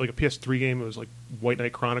 It was like a PS3 game. It was like White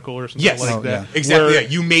Knight Chronicle or something Yes, like Oh, that. yeah. exactly. Where Yeah.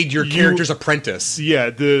 You made your character's apprentice. Yeah,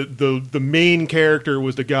 the main character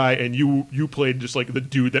was the guy, and you played just like the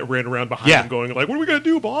dude that ran around behind Yeah. him, going like, "What are we gonna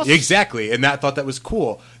do, boss?" Exactly, and I thought that was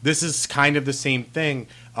cool. This is kind of the same thing.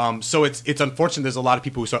 So it's unfortunate. There's a lot of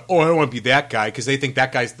people who say, "Oh, I don't want to be that guy," because they think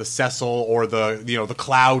that guy's the Cecil or the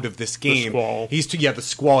Cloud of this game. Squall. The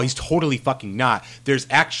Squall. He's totally fucking not. There's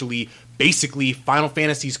actually basically Final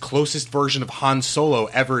Fantasy's closest version of Han Solo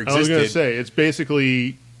ever I was existed. gonna say it's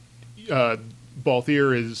basically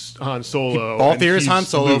Balthier is Han Solo. Balthier and is Han he's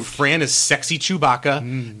Solo. Luke. Fran is sexy Chewbacca,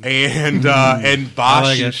 and Bosch.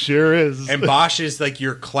 like He it. sure is. And Bosch is like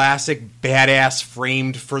your classic badass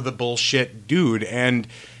framed for the bullshit dude, and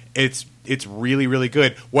it's really, really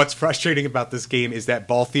good. What's frustrating about this game is that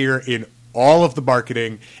Balthier, in all of the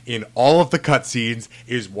marketing, in all of the cutscenes,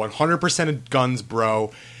 is 100% a guns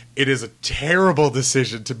bro. It is a terrible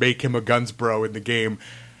decision to make him a guns bro in the game,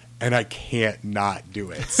 and I can't not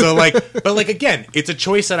do it. So but again, it's a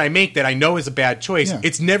choice that I make that I know is a bad choice. Yeah.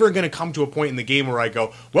 It's never going to come to a point in the game where I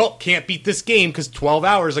go, well, can't beat this game because 12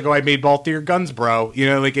 hours ago I made Balthier guns bro.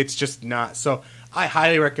 It's just not. So I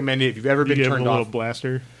highly recommend it if you've ever you been give him turned a little off.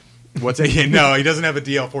 blaster. What's that? Yeah, no, he doesn't have a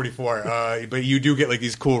DL-44, but you do get like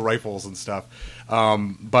these cool rifles and stuff.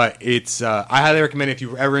 But it's I highly recommend it if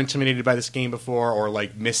you were ever intimidated by this game before or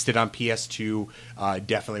like missed it on PS2.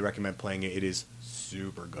 Definitely recommend playing it. It is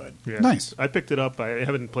super good. Yeah. Nice. I picked it up. I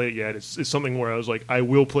haven't played it yet. It's something where I was like, I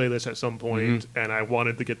will play this at some point, Mm-hmm. and I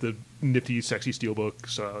wanted to get the nifty, sexy steelbook.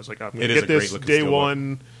 So I was like, I'm going It to is get a great this looking day steelbook.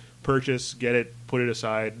 one purchase, get it, put it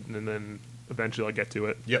aside, and then eventually I'll get to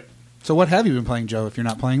it. Yep. So what have you been playing, Joe, if you're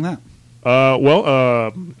not playing that? I It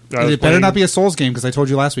was better playing- not be a Souls game, because I told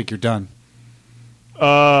you last week you're done.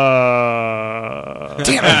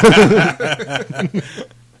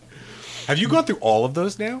 Have you gone through all of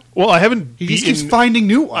those now? Well, I haven't He just beaten. keeps finding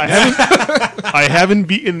new ones. I haven't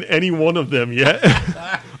beaten any one of them yet.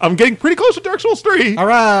 I'm getting pretty close to Dark Souls 3. All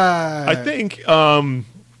right. I think. So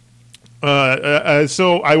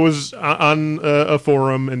I was on a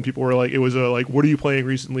forum, and people were like, "It was like, what are you playing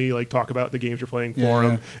recently? Like, talk about the games you're playing."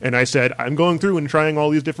 Forum, and I said, "I'm going through and trying all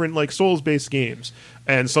these different like Souls-based games."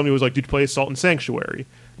 And somebody was like, "Did you play Assault and Sanctuary?"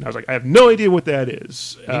 And I was like, "I have no idea what that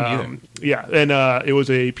is." neither. Yeah, and it was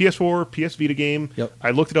a PS4, PS Vita game. Yep. I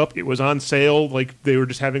looked it up; it was on sale. Like they were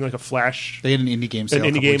just having like a flash. They had an indie game sale An indie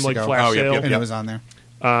a couple game, weeks like, ago. flash sale. And it was on there.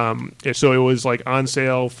 So it was like on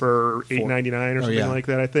sale for $8.99 or something yeah. like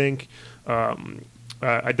that, I think.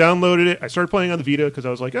 I downloaded it. I started playing on the Vita because I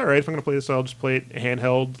was like, all right, if I'm going to play this, I'll just play it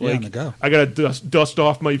handheld. Yeah, Like, on the go. I got to dust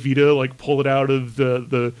off my Vita, like pull it out of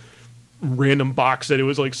the random box that it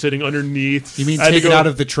was like sitting underneath. You mean I had to take it go- out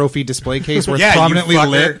of the trophy display case where it's Yeah, prominently you fucker.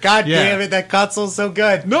 lit? God Yeah. damn it, that console's so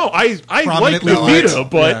good. No, I like the Prominently lit. Vita,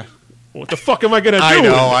 but Yeah. what the fuck am I going to do?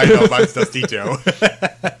 I know, mine's dusty too.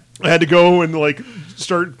 I had to go and like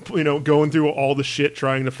start, going through all the shit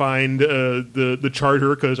trying to find the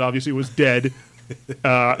charger because obviously it was dead.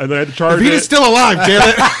 And then I had to charge Vita's it. still alive, damn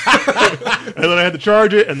it. And then I had to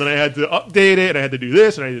charge it, and then I had to update it, and I had to do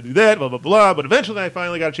this, and I had to do that, blah blah blah. But eventually, I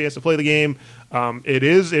finally got a chance to play the game. It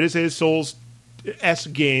is a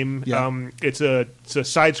Souls-esque game. Yeah. It's a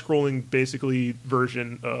side-scrolling, basically,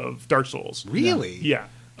 version of Dark Souls. Really? Yeah.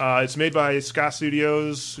 It's made by Ska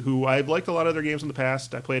Studios, who I've liked a lot of their games in the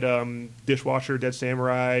past. I played Dishwasher, Dead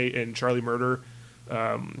Samurai, and Charlie Murder,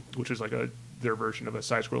 which is like their version of a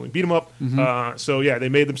side-scrolling beat 'em up. So yeah, they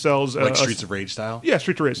made themselves Like Streets of Rage style? Yeah,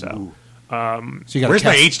 Streets of Rage style. So you got Where's a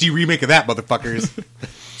my HD remake of that, motherfuckers?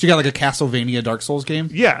 So you got like a Castlevania Dark Souls game?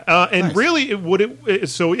 Yeah, and Nice. really,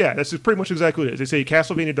 so yeah, that's pretty much exactly what it is. It's a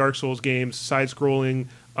Castlevania Dark Souls game, side-scrolling.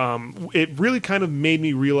 It really kind of made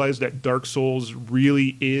me realize that Dark Souls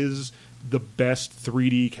really is the best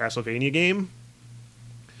 3D Castlevania game.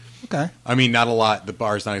 Okay. I mean, not a lot. The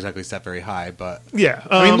bar's not exactly set very high, but Yeah,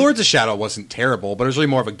 I mean, Lords of Shadow wasn't terrible, but it was really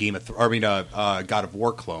more of a God of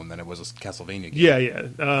War clone than it was a Castlevania game.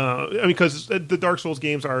 Yeah. I mean, because the Dark Souls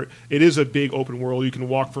games it is a big open world. You can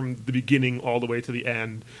walk from the beginning all the way to the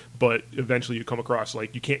end, but eventually you come across,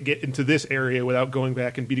 like, you can't get into this area without going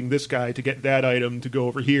back and beating this guy to get that item, to go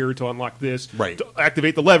over here to unlock this, Right. to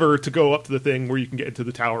activate the lever to go up to the thing where you can get into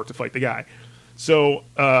the tower to fight the guy. So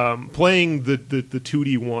playing the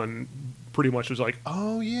 2D one pretty much was like,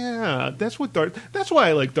 oh yeah, that's why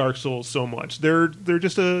I like Dark Souls so much. They're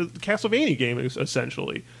just a Castlevania game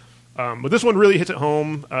essentially. But this one really hits it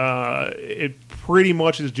home. It pretty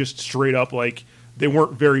much is just straight up, like, they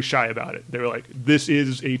weren't very shy about it. They were like, this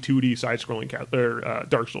is a 2D side-scrolling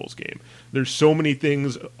Dark Souls game. There's so many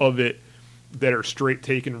things of it that are straight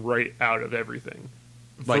taken right out of everything.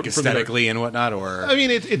 Like aesthetically and whatnot, or I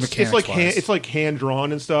mean, it's like Mechanics-wise. hand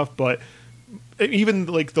drawn and stuff, but even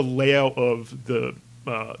like the layout of the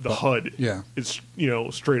HUD, yeah. is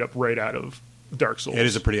straight up right out of Dark Souls. it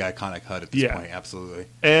is a pretty iconic HUD at this Yeah. point. Absolutely,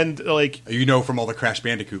 and like from all the Crash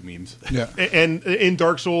Bandicoot memes. Yeah. and in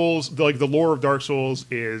Dark Souls, the lore of Dark Souls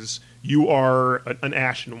is you are an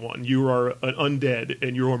ashen one, you are an undead,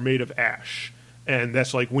 and you are made of ash. And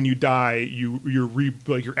that's like when you die,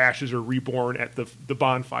 your ashes are reborn at the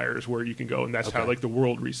bonfires where you can go, and that's how like the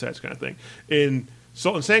world resets, kind of thing. In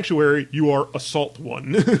Salt and Sanctuary, you are a salt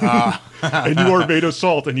one, and you are made of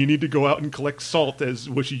salt, and you need to go out and collect salt as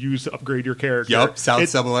what you use to upgrade your character. Yep, sounds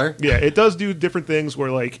similar. Yeah, it does do different things. Where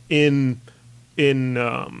like in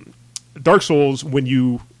Dark Souls, when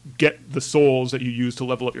you get the souls that you use to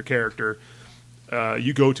level up your character.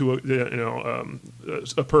 You go to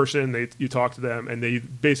a person, you talk to them, and they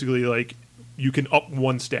basically, like, you can up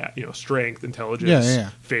one stat, strength,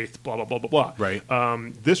 intelligence, faith, blah blah blah blah blah. Right.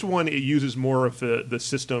 This one, it uses more of the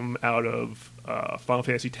system out of Final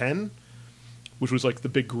Fantasy X, which was like the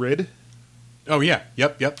big grid. Oh yeah,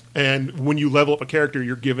 yep. And when you level up a character,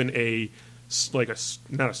 you're given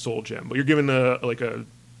not a soul gem, but you're given a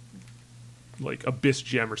Abyss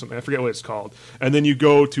Gem or something. I forget what it's called. And then you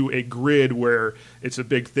go to a grid where it's a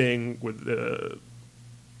big thing with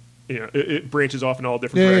it branches off in all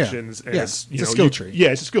different directions. And it's a skill tree. Yeah,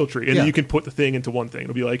 it's a skill tree. And Yeah. then you can put the thing into one thing.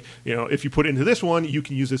 It'll be like, if you put it into this one, you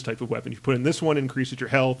can use this type of weapon. If you put in this one, it increases your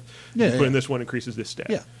health. If you put in this one, it increases this stat.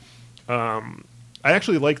 Yeah. I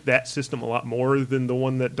actually like that system a lot more than the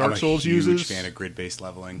one that Dark Souls uses. I'm a huge fan of grid-based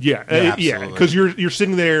leveling. Yeah, absolutely. because you're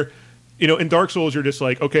sitting there. In Dark Souls, you're just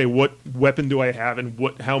like, okay, what weapon do I have, and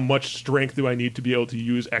how much strength do I need to be able to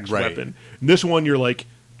use X Right. weapon? In this one, you're like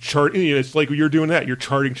charting. It's like you're doing that. You're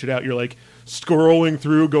charting shit out. You're like scrolling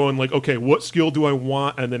through, going like, okay, what skill do I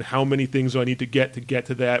want, and then how many things do I need to get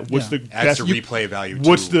to that? What's the Adds best the replay value?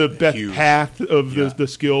 What's to the best huge. path of the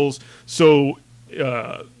skills? So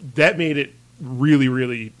that made it really,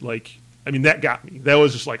 really like. I mean, that got me. That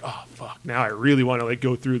was just like, oh fuck! Now I really want to like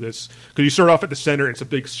go through this, because you start off at the center and it's a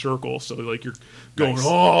big circle, so like you're going Nice.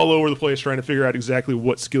 all over the place trying to figure out exactly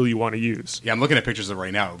what skill you want to use. Yeah, I'm looking at pictures of it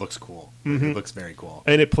right now. It looks cool. It looks very cool.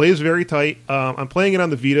 And it plays very tight. I'm playing it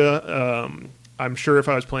on the Vita. I'm sure if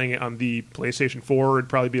I was playing it on the PlayStation 4, it'd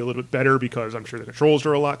probably be a little bit better, because I'm sure the controls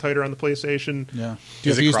are a lot tighter on the PlayStation. Yeah.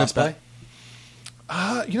 Is it use the crossplay?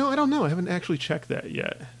 I don't know. I haven't actually checked that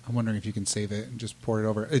yet. I'm wondering if you can save it and just port it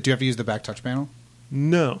over. Do you have to use the back touch panel?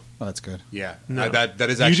 No. Oh, that's good. Yeah, No. that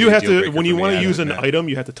is actually You do have a deal to, breaker when you for me, want I to use an admit. item,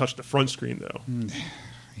 you have to touch the front screen, though.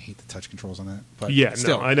 I hate the touch controls on that. But Yeah,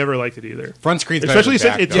 still. no, I never liked it either. Front screen's Especially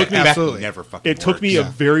better than since it back, took though. me Back absolutely. never fucking It took me Yeah.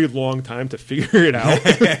 a very long time to figure it out.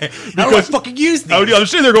 How do I because fucking use these? I was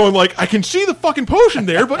sitting there going like, I can see the fucking potion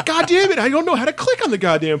there, but god damn it, I don't know how to click on the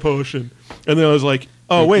goddamn potion. And then I was like,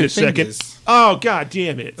 oh, wait Your a second. fingers. Oh, god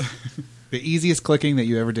damn it. The easiest clicking that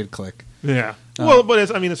you ever did click. Yeah. Well, but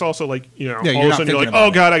it's also like, Yeah, all you're of a not sudden you're like, thinking about oh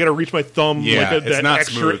it. god, I got to reach my thumb Yeah, like it's that not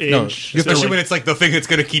extra smooth. No, inch. you have to, Especially Like- when it's like the thing that's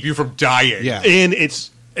going to keep you from dying. Yeah. and it's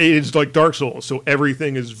like Dark Souls, so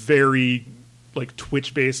everything is very like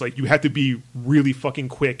Twitch based. Like you have to be really fucking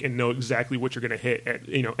quick and know exactly what you're going to hit at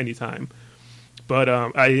any time. But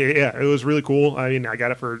it was really cool. I mean, I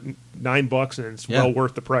got it for $9 and it's Yeah. well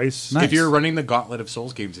worth the price. Nice. If you're running the gauntlet of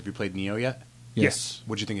Souls games, have you played Neo yet? Yes,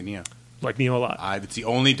 What'd you think of Neo? like Neo a lot. It's the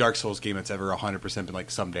only Dark Souls game that's ever 100% been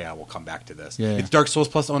like, someday I will come back to this. Yeah. It's Dark Souls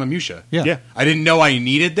plus Onimusha. Yeah. Yeah. I didn't know I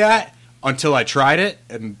needed that until I tried it,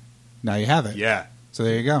 and Now you have it. yeah. So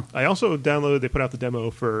there you go. I also downloaded. They put out the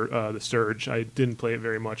demo for the Surge. I didn't play it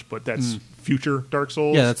very much, but that's future Dark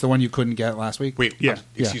Souls. Yeah, that's the one you couldn't get last week. Wait, Yeah.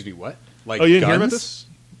 excuse me, what? Like Oh, you didn't hear guns?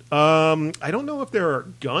 about this? I don't know if there are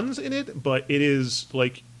guns in it, but it is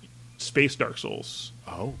like space Dark Souls.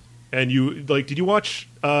 Oh. And you like? Did you watch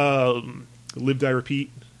Live Die Repeat?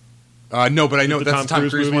 No, but I know The that's the Tom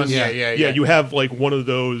Cruise one. movies? Yeah. You have like one of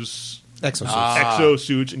those Exosuits.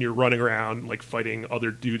 exosuits, and you're running around like fighting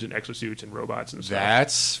other dudes in exosuits and robots and stuff.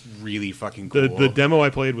 That's really fucking cool. The demo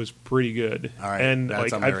I played was pretty good. All right, and that's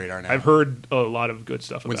like on my I've, radar now. I've heard a lot of good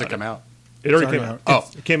stuff. When's about it come out? It already It's came already out.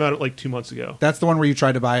 out. It came out like 2 months ago. That's the one where you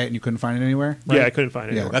tried to buy it and you couldn't find it anywhere. Right? Yeah, I couldn't find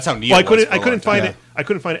it. Yeah. anywhere. That's how neat Well, it was for I a couldn't long find time. it. I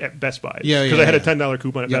couldn't find it at Best Buy. Yeah, because yeah, I had a yeah. $10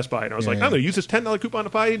 coupon at Yep. Best Buy, and I was Yeah, like, yeah. I'm going to use this $10 coupon to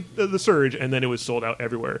buy the Surge, and then it was sold out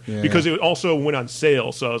everywhere Yeah, because yeah. it also went on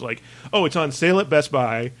sale. So I was like, oh, it's on sale at Best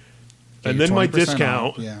Buy. And your then my 20%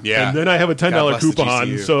 discount, off. Yeah. Yeah. and then I have a $10 God bless the coupon.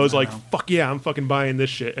 GCU. So I was like, know. "Fuck yeah, I'm fucking buying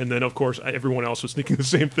this shit." And then, of course, everyone else was thinking the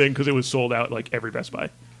same thing because it was sold out like every Best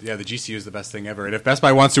Buy. Yeah, the GCU is the best thing ever. And if Best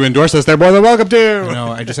Buy wants to endorse us, they're more than welcome to.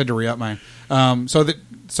 No, I just had to re-up mine.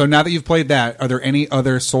 So now that you've played that, are there any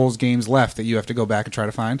other Souls games left that you have to go back and try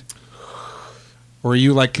to find? Or are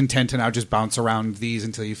you like content to now just bounce around these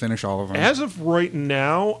until you finish all of them? As of right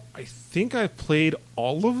now, I think I've played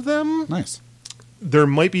all of them. Nice. There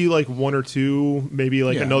might be like one or two, maybe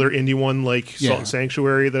like Yeah. another indie one like Yeah. Salt and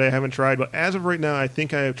Sanctuary that I haven't tried. But as of right now, I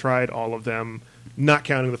think I have tried all of them, not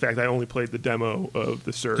counting the fact that I only played the demo of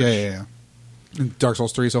the Surge. Yeah. And Dark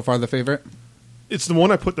Souls 3 so far the favorite? It's the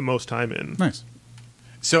one I put the most time in. Nice.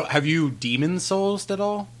 So, have you Demon Souls at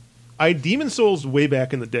all? I Demon Souls way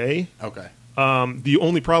back in the day. Okay. The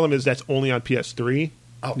only problem is that's only on PS3.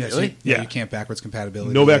 Oh, Yeah, so really? you can't backwards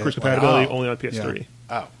compatibility. No backwards Yeah. compatibility, Wow. only on PS3.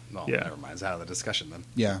 Oh, well, Yeah. never mind. It's out of the discussion then.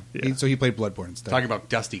 Yeah. Yeah. So he played Bloodborne instead. Talking about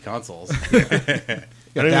dusty consoles. Yeah, I that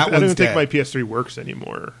don't even one's think dead. my PS3 works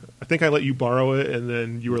anymore. I think I let you borrow it, and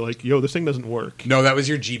then you were like, "Yo, this thing doesn't work." No, that was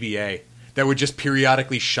your GBA. That would just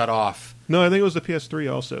periodically shut off. No, I think it was the PS3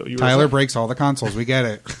 also. You were Tyler like, breaks all the consoles. We get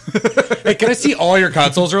it. Hey, can I see all your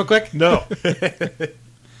consoles real quick? No.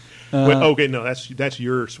 Wait, okay, no, that's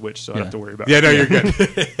your Switch, so I don't have to worry about Yeah, it. no, you're good.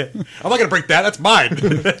 I'm not going to break that. That's mine.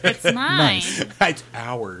 It's mine. It's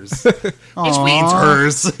ours. Aw. Which means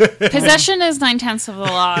hers. Possession is 9/10 of the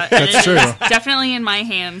law. That's It true. is definitely in my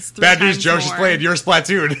hands. Bad news, times Joe. She's more. playing your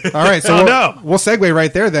Splatoon. All right, so Oh, we'll, no. we'll segue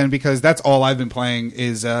right there then, because that's all I've been playing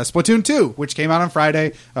is Splatoon 2, which came out on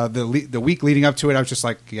Friday. The week leading up to it, I was just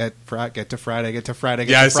like, get to Friday, get to Friday,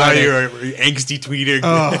 get Yeah, I to saw Friday. you angsty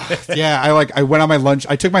tweeting. Yeah, I went on my lunch.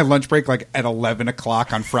 I took my lunch break like at 11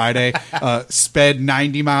 o'clock on Friday. Sped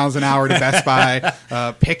 90 miles an hour to Best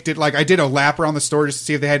Buy. Picked it like I did a lap around the store just to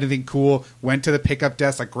see if they had anything cool. Went to the pickup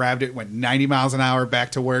desk, like grabbed it, went 90 miles an hour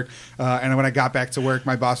back to work. And when I got back to work,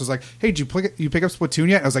 my boss was like, "Hey, did you pick up Splatoon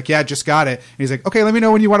yet?" And I was like, "Yeah, just got it." And he's like, "Okay, let me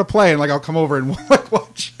know when you want to play, and like I'll come over and like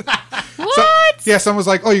watch." What? Yeah, someone was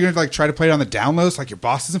like, "Oh, you're gonna like try to play it on the downloads, like your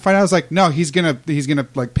boss doesn't find out." I was like, "No, he's gonna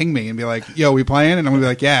like ping me and be like, yo, we playing?" And I'm gonna be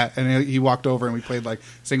like, "Yeah." And he walked over and we played like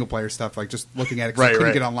single player stuff, like just looking at it because I Right, couldn't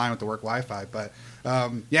right. get online with the work Wi-Fi. But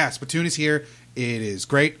yeah, Splatoon is here. It is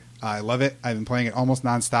great. I love it. I've been playing it almost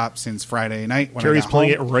nonstop since Friday night. When I Carrie's got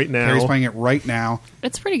playing home. it right now. Carrie's playing it right now.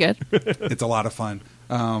 It's pretty good. It's a lot of fun.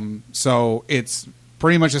 So it's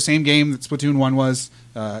pretty much the same game that Splatoon 1 was.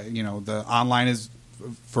 The online is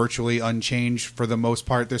virtually unchanged for the most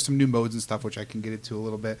part. There's some new modes and stuff which I can get into a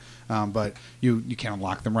little bit, but you can't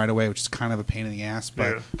unlock them right away, which is kind of a pain in the ass.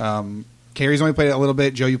 But Carrie's only played it a little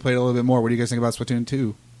bit. Joe, you played it a little bit more. What do you guys think about Splatoon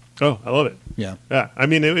 2? Oh, I love it. Yeah. Yeah, I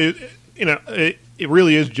mean, it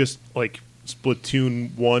really is just like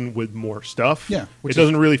Splatoon 1 with more stuff. Yeah, which it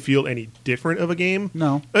doesn't really feel any different of a game.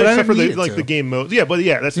 No, but I except for didn't need the it to. the game modes. Yeah, but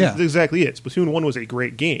yeah, that's Yeah. exactly it. Splatoon 1 was a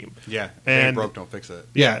great game. Yeah, And- and broke, don't fix it.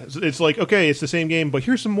 Yeah, it's like okay, it's the same game, but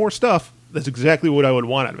here's some more stuff. That's exactly what I would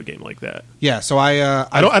want out of a game like that. Yeah. So I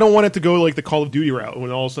don't want it to go like the Call of Duty route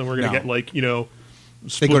when all of a sudden we're going to No. get like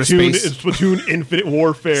They go to space. Splatoon Infinite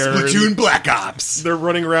Warfare. Splatoon Black Ops. They're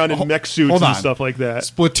running around in mech suits hold and on. stuff like that.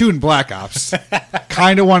 Splatoon Black Ops.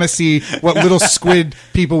 Kind of want to see what little squid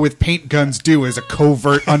people with paint guns do as a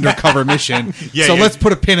covert undercover mission. Yeah, so yeah. let's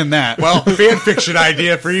put a pin in that. Well, fan fiction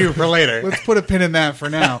idea for you for later. Let's put a pin in that for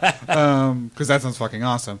now, because that sounds fucking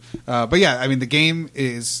awesome. But yeah, I mean, the game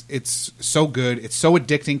it's so good. It's so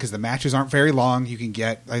addicting because the matches aren't very long. You can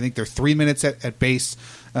get, I think they're 3 minutes at base.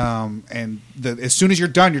 And as soon as you're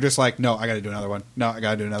done, you're just like, no, I got to do another one. No, I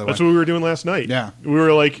got to do another That's one. what we were doing last night. Yeah. We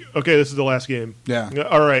were like, okay, this is the last game. Yeah.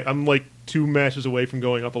 All right, I'm like 2 matches away from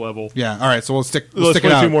going up a level. Yeah. All right. So we'll stick Let's it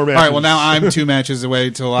play out. 2 more All right. matches. Well, now I'm 2 matches away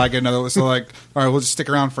till I get another. So like, all right, we'll just stick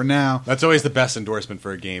around for now. That's always the best endorsement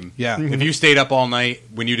for a game. Yeah. If you stayed up all night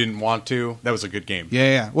when you didn't want to, that was a good game.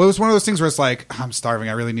 Yeah. Well, it was one of those things where it's like, I'm starving.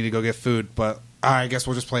 I really need to go get food, but I guess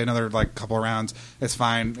we'll just play another like couple of rounds. It's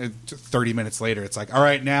fine. 30 minutes later, it's like, all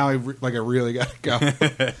right, now I really gotta go.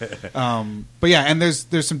 But yeah, and there's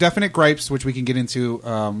some definite gripes which we can get into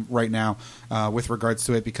right now with regards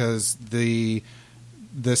to it, because the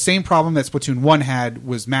the same problem that Splatoon 1 had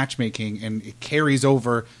was matchmaking, and it carries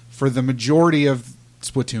over for the majority of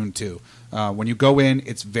Splatoon 2. When you go in,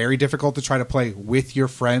 it's very difficult to try to play with your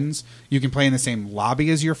friends. You can play in the same lobby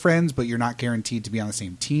as your friends, but you're not guaranteed to be on the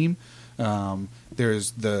same team.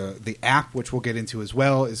 There's the app, which we'll get into as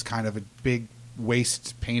well, is kind of a big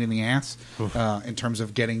waste pain in the ass in terms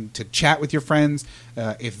of getting to chat with your friends.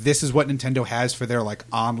 If this is what Nintendo has for their like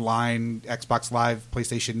online Xbox Live,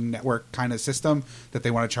 PlayStation Network kind of system that they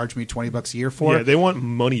want to charge me $20 a year for, Yeah, they want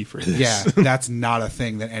money for this. yeah, that's not a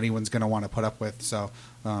thing that anyone's going to want to put up with. So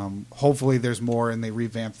hopefully there's more and they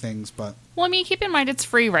revamp things, but Well, I mean, keep in mind it's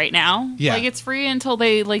free right now. Yeah. Like, it's free until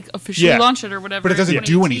they like officially Yeah. launch it or whatever. but it doesn't in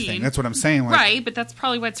do 2018. anything. That's what I'm saying. Like, Right, but that's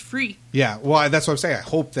probably why it's free. Yeah, well, that's what I'm saying. I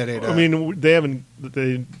hope that it I mean, they haven't.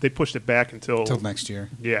 They pushed it back until until next year.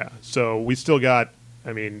 Yeah, so we still got.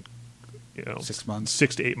 I mean, 6 months.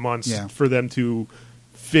 6 to 8 months Yeah. for them to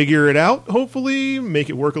figure it out. Hopefully, make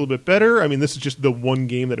it work a little bit better. I mean, this is just the one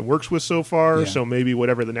game that it works with so far. Yeah. So maybe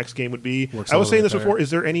whatever the next game would be. Works I a was little saying bit this before. better. Is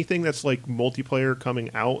there anything that's like multiplayer coming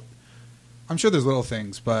out? I'm sure there's little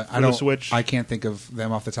things, but I the don't. Switch? I can't think of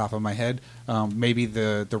them off the top of my head. Maybe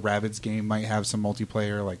the Rabbids game might have some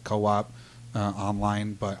multiplayer, like co-op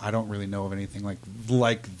online, but I don't really know of anything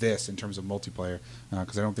like this in terms of multiplayer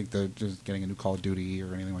because I don't think they're just getting a new Call of Duty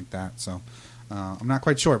or anything like that. So I'm not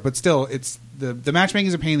quite sure, but still, it's the matchmaking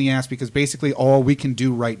is a pain in the ass because basically all we can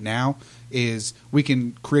do right now is we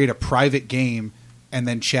can create a private game and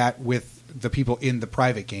then chat with the people in the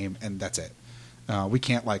private game, and that's it. We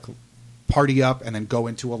can't like party up and then go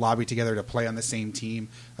into a lobby together to play on the same team.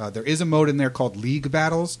 There is a mode in there called League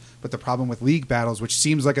Battles, but the problem with League Battles, which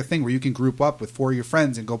seems like a thing where you can group up with 4 of your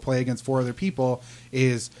friends and go play against 4 other people,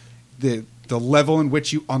 is the level in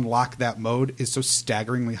which you unlock that mode is so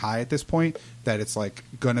staggeringly high at this point that it's like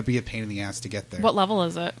going to be a pain in the ass to get there. What level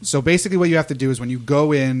is it? So basically what you have to do is when you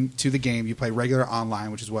go into the game, you play regular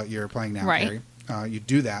online, which is what you're playing now, Right. Carrie. You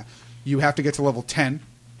do that. You have to get to level 10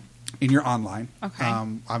 in your online. Okay.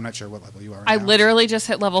 I'm not sure what level you are right I now. literally just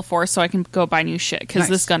hit level 4 so I can go buy new shit because Nice.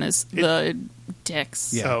 this gun is the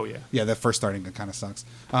dicks. Yeah. Oh, yeah. Yeah, that first starting gun kind of sucks.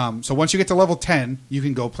 So once you get to level 10, you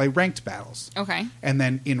can go play ranked battles. Okay. And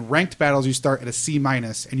then in ranked battles, you start at a C-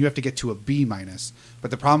 and you have to get to a B-. But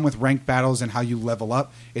the problem with ranked battles and how you level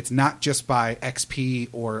up, it's not just by XP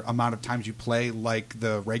or amount of times you play like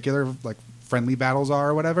the regular, like friendly battles are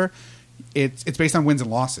or whatever. It's based on wins and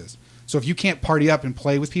losses. So if you can't party up and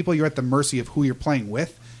play with people, you're at the mercy of who you're playing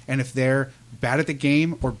with. And if they're bad at the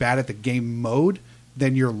game or bad at the game mode,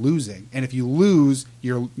 then you're losing. And if you lose,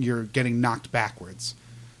 you're getting knocked backwards.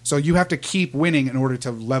 So you have to keep winning in order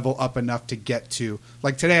to level up enough to get to,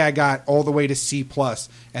 like today I got all the way to C+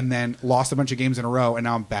 and then lost a bunch of games in a row and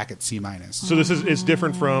now I'm back at C-. So this is it's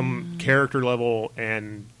different from character level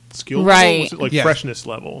and skill Right. level. Is it like Yeah. freshness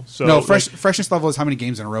level? So No, like, freshness level is how many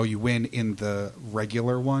games in a row you win in the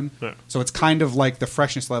regular one. Yeah. So it's kind of like the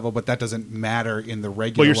freshness level, but that doesn't matter in the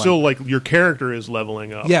regular but you're one. still like your character is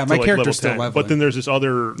leveling up. Yeah, to, my like, character's level still 10. leveling. But then there's this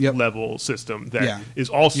other Yep. level system that Yeah. is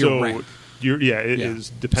also Your rank. It Yeah. is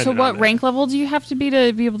dependent. So what on that. rank level do you have to be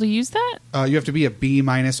able to use that? You have to be a B-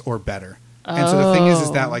 or better. And so the thing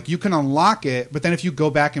is that like you can unlock it, but then if you go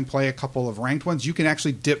back and play a couple of ranked ones, you can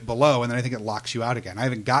actually dip below, and then I think it locks you out again. I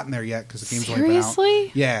haven't gotten there yet because the game's only been out.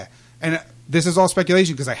 Seriously? Yeah, and this is all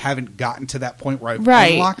speculation because I haven't gotten to that point where I've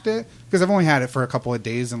Right. unlocked it because I've only had it for a couple of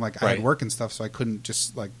days and like I Right. had work and stuff, so I couldn't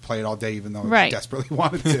just like play it all day even though I Right. desperately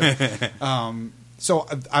wanted to. So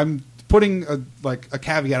I'm putting a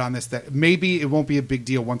caveat on this that maybe it won't be a big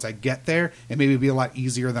deal once I get there, and maybe it'll be a lot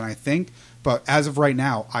easier than I think. But as of right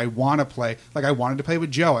now, I want to play. Like I wanted to play with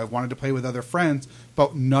Joe, I wanted to play with other friends,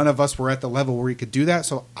 but none of us were at the level where we could do that.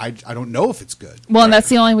 So I don't know if it's good. Well, and that's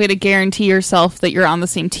the only way to guarantee yourself that you're on the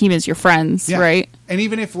same team as your friends, Yeah. right? And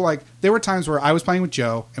even if like there were times where I was playing with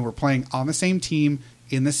Joe and we're playing on the same team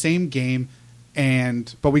in the same game,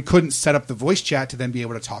 but we couldn't set up the voice chat to then be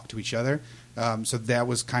able to talk to each other. So that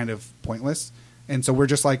was kind of pointless. And so we're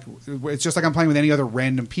just like, it's just like I'm playing with any other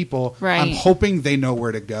random people. Right. I'm hoping they know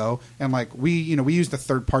where to go. And like we use the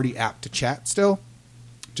third party app to chat still,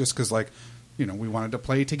 just because like, we wanted to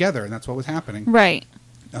play together and that's what was happening. Right.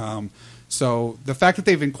 So the fact that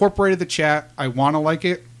they've incorporated the chat, I want to like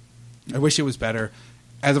it. I wish it was better.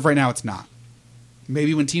 As of right now, it's not.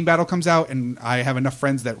 Maybe when Team Battle comes out and I have enough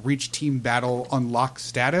friends that reach Team Battle unlock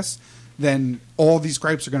status, then all these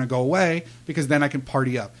gripes are going to go away because then I can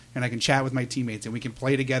party up and I can chat with my teammates and we can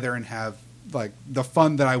play together and have like the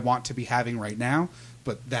fun that I want to be having right now.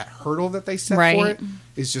 But that hurdle that they set Right. for it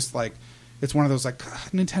is just like, it's one of those like, "God,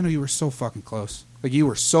 Nintendo, you were so fucking close. Like you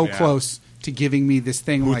were so Yeah. close to giving me this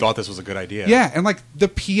thing. Who like, thought this was a good idea? yeah, and like the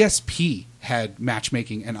PSP had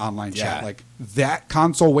matchmaking and online chat. Yeah. Like that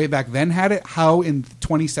console way back then had it. How in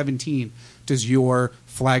 2017 does your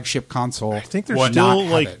flagship console? I think they're not still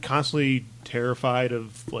have like it? constantly terrified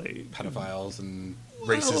of like Pedophiles and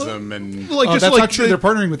racism and like Oh, just that's like not true. the- They're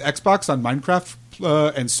partnering with Xbox on Minecraft,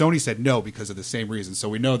 and Sony said no because of the same reason. So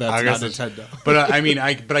we know that's I not guess Nintendo. But I mean,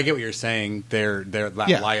 I get what you're saying. They're that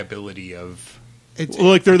Yeah. liability of. It's, Well,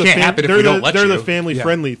 like they're the can't happen if they're we the, don't let they're you. the family Yeah.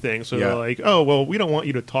 friendly thing. So Yeah. they're like, oh well, we don't want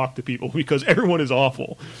you to talk to people because everyone is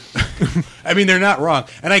awful. I mean, they're not wrong,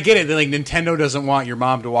 and I get it. Like Nintendo doesn't want your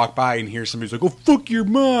mom to walk by and hear somebody's like, "Oh, fuck your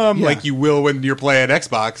mom," Yeah. like you will when you're playing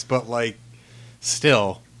Xbox. But like,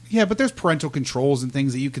 still, yeah, but there's parental controls and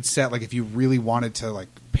things that you could set. Like if you really wanted to like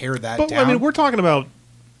pare that But down. I mean, we're talking about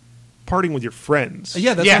partying with your friends.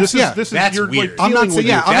 Yeah, that's Yeah, what- this yeah. is this is That's you're weird. like I'm not dealing saying with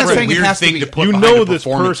yeah. your I'm not That's a saying it weird has to thing be. to put you behind know a this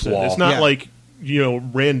performance person. wall. It's not Yeah. like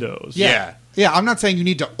randos. Yeah. Yeah, I'm not saying you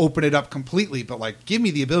need to open it up completely, but like give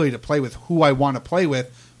me the ability to play with who I want to play with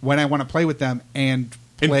when I want to play with them and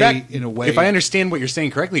In play fact, in a way. if I understand what you're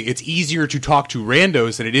saying correctly, it's easier to talk to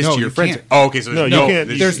randos than it is No, to your you friends. can't. Oh, okay. So No, there's you no, can't.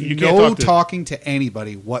 there's you can't no talk to- talking to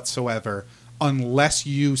anybody whatsoever unless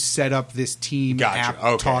you set up this team Gotcha. app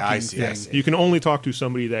Okay, talking I see, I thing. see. You can only talk to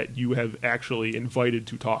somebody that you have actually invited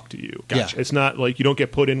to talk to you. Gotcha. It's not like you don't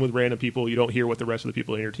get put in with random people. You don't hear what the rest of the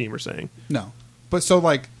people in your team are saying. No, but so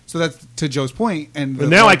that's to Joe's point, and But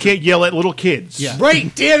now I can't yell at little kids. Yeah.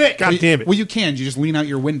 Right, damn it! God damn it. Well, you can. You just lean out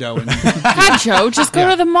your window and God, Joe, just go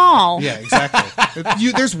to the mall. yeah,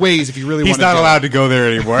 exactly. There's ways if you really He's want. not to allowed to go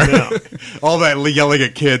there anymore. No. All that yelling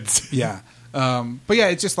at kids. Yeah, but yeah,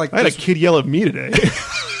 it's just like I had a this- kid yell at me today.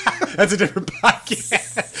 That's a different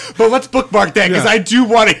podcast. But let's bookmark that because Yeah. I do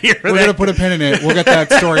want to hear we're that. gonna put a pin in it. We'll get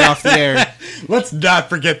that story off the air. Let's not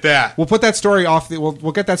forget that. We'll put that story off the.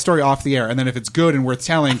 We'll get that story off the air, and then if it's good and worth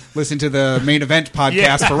telling, listen to the main event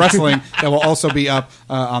podcast for wrestling that will also be up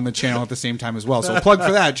on the channel at the same time as well. So plug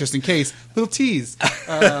for that just in case. Little tease.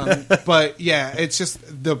 But yeah, it's just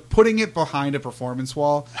the putting it behind a performance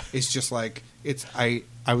wall is just like it's.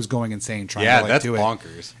 I was going insane trying Yeah, to like that's do it.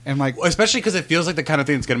 bonkers. And like Well, especially because it feels like the kind of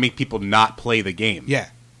thing that's going to make people not play the game. yeah,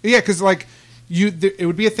 because like it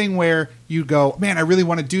would be a thing where you go, man, I really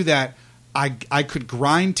want to do that. I could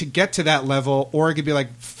grind to get to that level, or I could be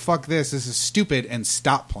like, fuck this is stupid, and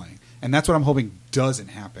stop playing. And that's what I'm hoping doesn't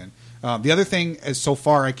happen. The other thing is, so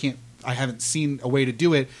far, I haven't seen a way to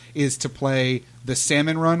do it, is to play the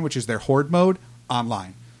Salmon Run, which is their Horde mode,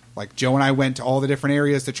 online. Like Joe and I went to all the different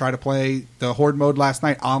areas to try to play the Horde mode last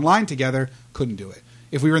night online together. Couldn't do it.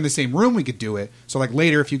 If we were in the same room, we could do it. So like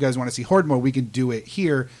later, if you guys want to see Horde mode, we can do it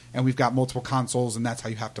here, and we've got multiple consoles, and that's how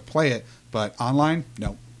you have to play it. But online,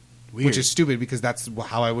 no. Weird. Which is stupid because that's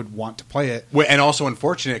how I would want to play it. Well, and also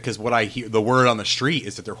unfortunate because what I hear, the word on the street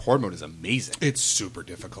is that their horde mode is amazing. It's super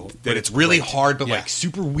difficult. That but it's really great. hard, but Yeah. like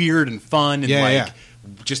super weird and fun and Yeah, like yeah.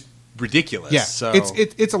 just ridiculous. Yeah, So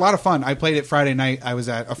it's a lot of fun. I played it Friday night. I was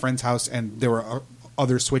at a friend's house, and there were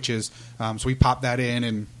other Switches, so we popped that in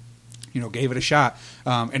and gave it a shot.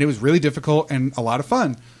 And it was really difficult and a lot of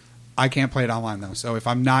fun. I can't play it online though, so if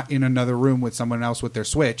I'm not in another room with someone else with their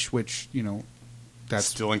Switch, which that's that's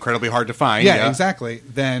still incredibly hard to find. yeah, exactly.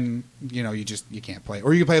 Then you can't play it,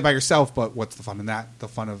 or you can play it by yourself. But what's the fun in that? The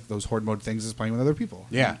fun of those horde mode things is playing with other people.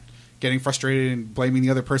 Yeah. Getting frustrated and blaming the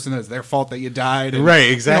other person that it's their fault that you died. And, Right,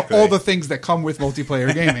 exactly. all the things that come with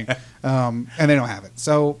multiplayer gaming, and they don't have it.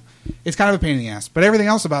 So it's kind of a pain in the ass. But everything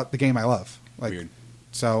else about the game I love. Like, Weird.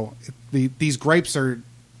 So these gripes are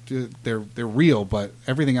they're real, but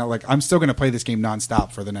everything else, like I'm still going to play this game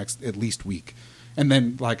nonstop for the next at least week. And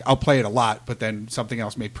then, like, I'll play it a lot, but then something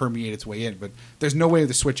else may permeate its way in. But there's no way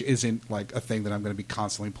the Switch isn't, like, a thing that I'm going to be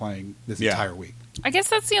constantly playing this entire week. I guess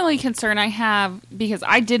that's the only concern I have because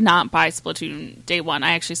I did not buy Splatoon day one.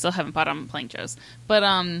 I actually still haven't bought it. I'm playing Joe's. But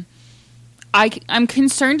I'm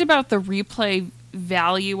concerned about the replay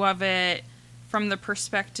value of it from the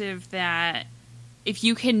perspective that if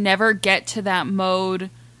you can never get to that mode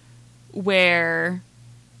where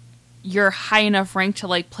you're high enough rank to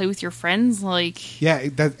like play with your friends, like Yeah,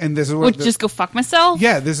 and this is would what just go fuck myself.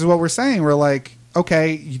 yeah, this is what we're saying. We're like,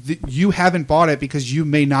 okay, you haven't bought it because you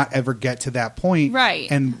may not ever get to that point, Right.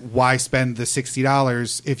 And why spend the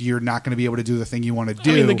 $60 if you're not going to be able to do the thing you want to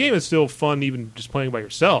do? I mean, the game is still fun, even just playing by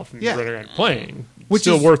yourself and Yeah. running around playing. Which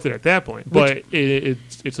Still is- worth it at that point, but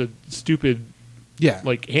it's a stupid yeah,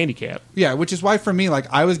 like handicap. yeah, which is why for me, like,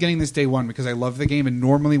 I was getting this day one because I love the game, and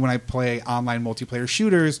normally when I play online multiplayer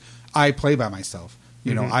shooters, I play by myself.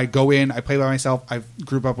 You know, I go in, I play by myself, I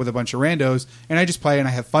group up with a bunch of randos, and I just play and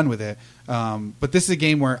I have fun with it. But this is a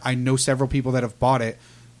game where I know several people that have bought it.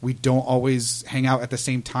 We don't always hang out at the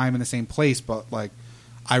same time in the same place, but like,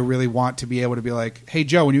 I really want to be able to be like, hey,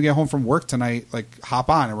 Joe, when you get home from work tonight, like, hop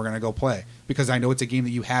on and we're going to go play. Because I know it's a game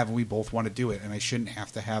that you have and we both want to do it. And I shouldn't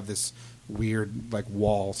have to have this weird, like,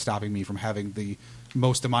 wall stopping me from having the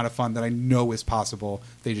most amount of fun that I know is possible.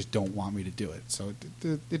 They just don't want me to do it. So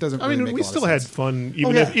it doesn't really make a we lot of still had sense. fun,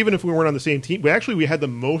 even if we weren't on the same team. We had the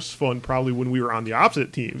most fun probably when we were on the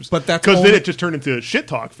opposite teams. But that's because then only- it just turned into a shit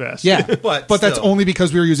talk fest. Yeah, But but that's still. only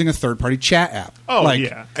because we were using a third-party chat app. Oh, like,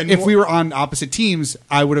 yeah. And if more- we were on opposite teams,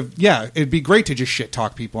 I would have. Yeah, it'd be great to just shit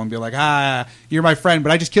talk people and be like, you're my friend,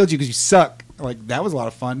 but I just killed you because you suck. Like, that was a lot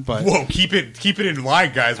of fun. But Whoa, keep it in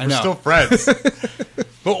line, guys. I We're know. still friends.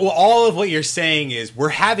 But all of what you're saying is we're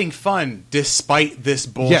having fun despite this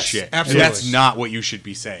bullshit. absolutely. And that's not what you should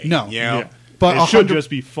be saying. No. You know? Yeah. But it should 100 just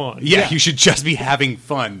be fun. Yeah, you should just be having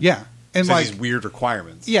fun. yeah, and Instead of like these weird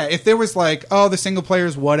requirements. yeah, if there was like, oh, the single player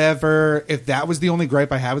is whatever. If that was the only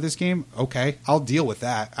gripe I had with this game, okay, I'll deal with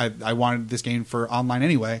that. I wanted this game for online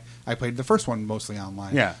anyway. I played the first one mostly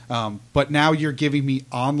online. Yeah. But now you're giving me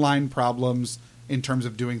online problems in terms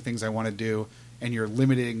of doing things I want to do, and you're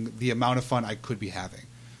limiting the amount of fun I could be having.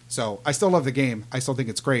 So I still love the game. I still think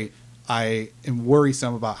it's great. I am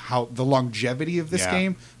worrisome about how the longevity of this Yeah.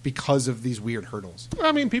 game because of these weird hurdles.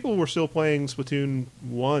 I mean, people were still playing Splatoon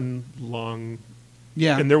 1 long,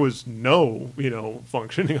 Yeah. and there was no,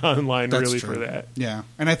 functioning online That's really true. for that. Yeah,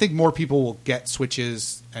 and I think more people will get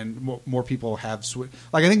Switches, and more people have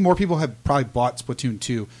I think more people have probably bought Splatoon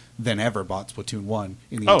 2 than ever bought Splatoon 1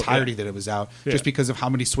 in the Oh, entirety yeah. that it was out, Yeah. just because of how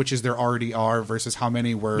many Switches there already are versus how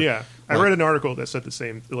many were. Yeah, I like- read an article that said the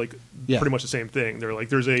same, Yeah. pretty much the same thing. They're like,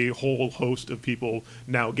 there's a whole host of people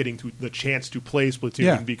now getting to the chance to play Splatoon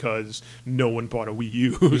Yeah. because no one bought a Wii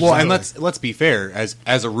U. Well, and let's be fair.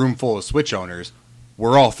 As a room full of Switch owners,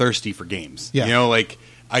 we're all thirsty for games. Yeah. You know, like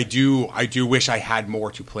I do wish I had more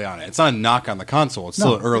to play on it. It's not a knock on the console. It's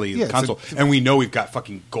still No. an early Yeah, it's console, and we know we've got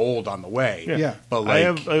fucking gold on the way. Yeah. But I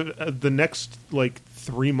like, have the next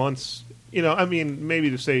 3 months. I mean, maybe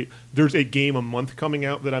to say there's a game a month coming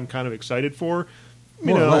out that I'm kind of excited for.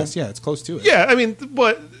 more or less. Yeah, it's close to it. Yeah, I mean,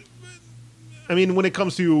 but when it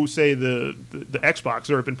comes to say the Xbox,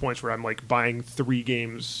 there have been points where I'm like buying 3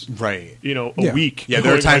 games, right? a Yeah. week. Yeah,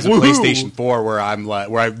 there are Going times like, in "Woohoo!" PlayStation 4 where I'm like,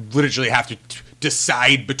 where I literally have to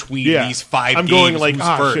decide between Yeah, these 5 I'm games. going like, who's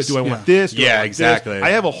shit, first. do I Yeah. want this? Do I Yeah, want this? exactly. I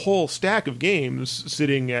have a whole stack of games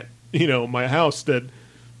sitting at my house that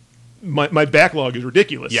my backlog is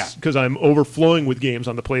ridiculous. Yeah. because I'm overflowing with games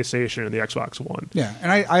on the PlayStation and the Xbox One. Yeah,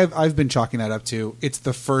 and I've been chalking that up to it's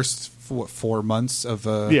the first 4 months of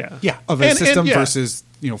a Yeah. of a And- system yeah. versus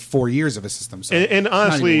 4 years of a system. So And I'm not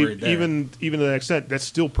honestly, worried there. even to that extent, that's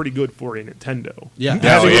still pretty good for a Nintendo. Yeah.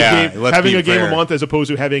 having Oh, yeah. a game, Let's having be a game fair. a month as opposed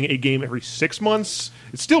to having a game every 6 months,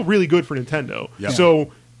 it's still really good for Nintendo. Yeah.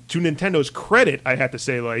 So, to Nintendo's credit, I have to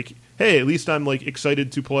say, hey, at least I'm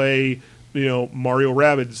excited to play, Mario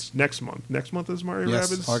Rabbids next month. Next month is Mario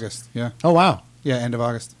yes, Rabbids. August. Yeah, Oh wow, yeah, end of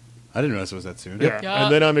August. I didn't realize it was that soon. Yeah. Yeah.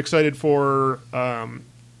 And then I'm excited for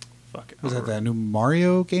Was that new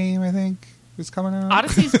Mario game? I think is coming out.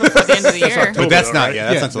 Odyssey's before the end of the year. October. But that's though, not. right? Yeah,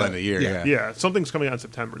 that's Yeah, not until the no, end of the year. yeah. Yeah. Yeah, something's coming out in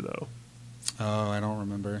September though. Oh, I don't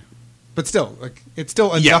remember. But still, it's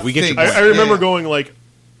still enough. Yeah, we get your things. point. I remember Yeah. going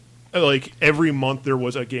every month there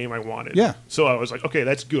was a game I wanted. Yeah. So I was like, okay,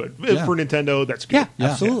 that's good Yeah. for Nintendo. That's good. Yeah.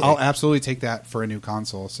 Yeah, Absolutely. I'll absolutely take that for a new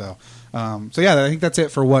console. So yeah, I think that's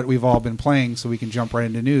it for what we've all been playing. So we can jump right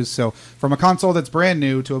into news. So from a console that's brand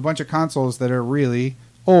new to a bunch of consoles that are really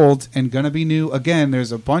old and gonna be new again,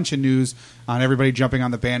 there's a bunch of news on everybody jumping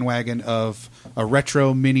on the bandwagon of a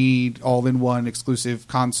retro mini all-in-one exclusive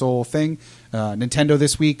console thing. Nintendo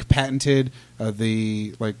this week patented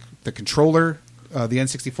the controller. The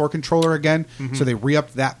N64 controller again, so they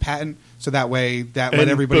re-upped that patent, so that way let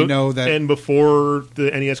everybody know that. And before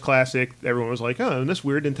the NES Classic, everyone was like, "Oh, and this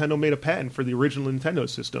weird Nintendo made a patent for the original Nintendo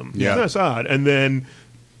system. Yeah. That's odd." And then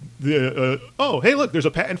hey, look, there's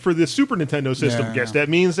a patent for the Super Nintendo system. Yeah. Guess that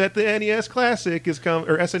means that the NES Classic is coming,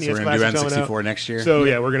 or SNES So we're gonna Classic do coming out N64 next year? So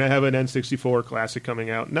yeah, we're gonna have an N64 Classic coming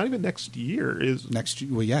out. Not even next year is. next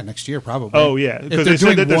year probably. Oh yeah, If because they're they said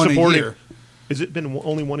doing that they're one a supporting. year. Has it been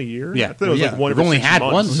only one a year? Yeah. I thought it was Yeah. one. We've every only 6 had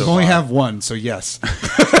months. one We so only far. have one, so yes.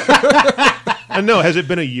 No, has it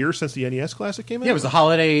been a year since the NES Classic came out? Yeah, it was the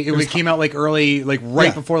holiday. It came out early, right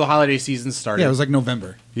Yeah. before the holiday season started. Yeah, it was like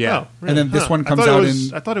November. Yeah. Oh, And then this one I comes thought it out was-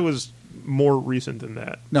 in- I thought it was more recent than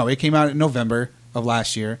that. No, it came out in November of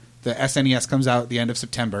last year. The SNES comes out at the end of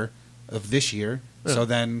September of this year. So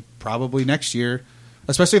then probably next year,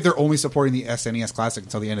 especially if they're only supporting the SNES Classic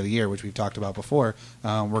until the end of the year, which we've talked about before,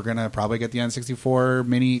 we're going to probably get the N64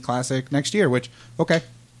 Mini Classic next year, which, okay.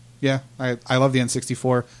 Yeah, I love the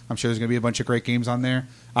N64. I'm sure there's going to be a bunch of great games on there.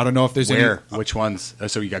 I don't know if there's Where? any. Which ones?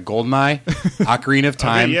 So you got GoldenEye, Ocarina of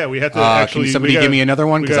Time. Okay, yeah, we have to actually. Can somebody give me another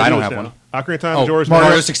one? Because I don't have one. Ocarina of Time, Oh, Majora's Mario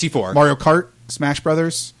Mask. 64. Mario Kart, Smash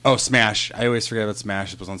Brothers. Oh, Smash. I always forget about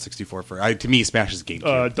Smash. It was on 64 to me, Smash is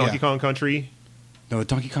GameCube. Donkey Yeah. Kong Country. No, the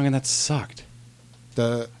Donkey Kong and that sucked.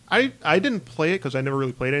 I didn't play it because I never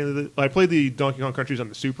really played any of the. I played the Donkey Kong Countries on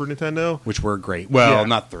the Super Nintendo. Which were great. Well, Yeah.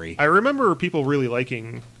 not 3. I remember people really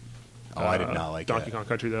liking. I did not like Donkey it. Kong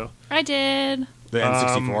Country though. I did. The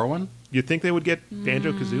N64 one? You'd think they would get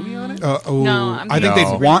Banjo Kazooie on it. No, I think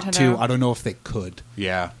thinking they'd want Nintendo. to. I don't know if they could.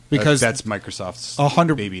 Yeah. Because that's Microsoft's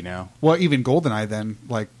 100 baby now. Well, even GoldenEye then,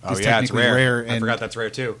 like, Oh, is yeah, it's technically rare. and I forgot that's rare,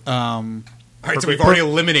 too. um, All right, so Perfect- we've already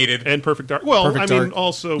eliminated. And Perfect Dark. Well, Perfect I mean, Dark.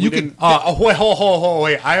 also You we can- didn't.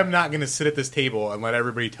 Wait. I am not going to sit at this table and let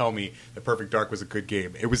everybody tell me that Perfect Dark was a good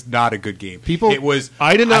game. It was not a good game. It was.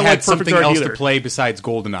 I did not had like Perfect something Dark else either. to play besides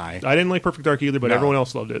GoldenEye. I didn't like Perfect Dark either, but No. everyone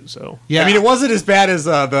else loved it. So yeah. I mean, it wasn't as bad as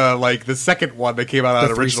the second one that came out on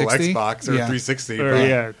The the original 360? Xbox or Yeah. 360. Or, but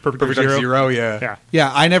yeah, Perfect Dark Dark Zero. Zero, yeah. yeah.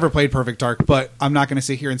 Yeah, I never played Perfect Dark, but I'm not going to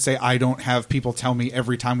sit here and say I don't have people tell me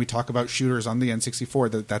every time we talk about shooters on the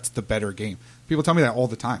N64 that that's the better game. People tell me that all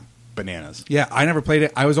the time. Bananas. Yeah, I never played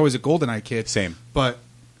it. I was always a GoldenEye kid. Same. But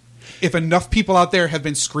if enough people out there have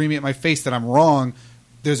been screaming at my face that I'm wrong,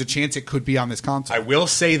 there's a chance it could be on this console. I will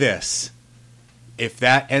say this. If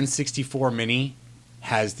that N64 Mini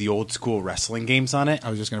has the old school wrestling games on it, I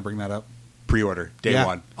was just going to bring that up. pre-order day Yeah.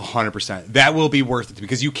 one, 100%. That will be worth it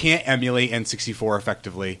because you can't emulate N64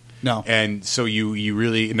 effectively. No. And so you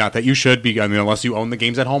really, not that you should be, I mean, unless you own the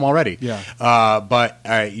games at home already. Yeah. But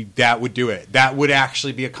that would do it. That would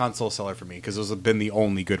actually be a console seller for me because those have been the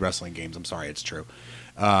only good wrestling games. I'm sorry, it's true.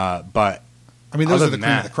 But I mean, those other are the than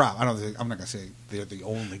cream of that- the crop. I'm not going to say they're the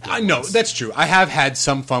only good I know ones. that's true. I have had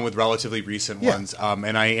some fun with relatively recent Yeah. ones,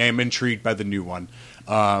 and I am intrigued by the new one.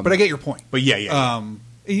 But I get your point. But yeah.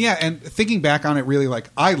 Yeah, and thinking back on it, really, like,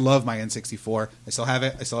 I love my N64. I still have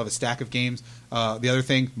it. I still have a stack of games. The other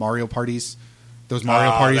thing, Mario parties. Those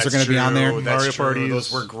Mario parties are that's going to be on there. true. Mario That's true. parties.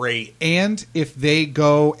 Those were great. And if they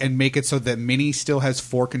go and make it so that Mini still has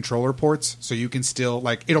 4 controller ports, so you can still,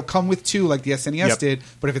 like, it'll come with 2 like the SNES Yep. did,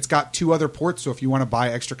 but if it's got 2 other ports, so if you want to buy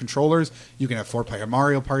extra controllers, you can have 4-player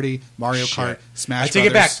Mario Party, Mario Kart, Shit. Smash I take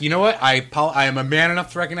it Brothers. back. You know what? I am a man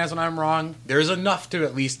enough to recognize when I'm wrong. There's enough to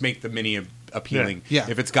at least make the Mini appealing. Yeah.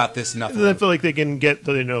 If it's got this enough. I feel like they can get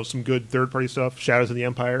some good third party stuff. Shadows of the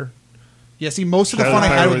Empire. Yeah, see, most of the Shadow fun I of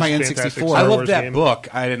the had Empire with my was fantastic. N64... I Star love Wars that game. book.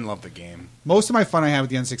 I didn't love the game. Most of my fun I had with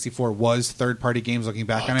the N64 was third-party games. Looking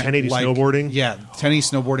back on it, 1080 snowboarding? Yeah, 1080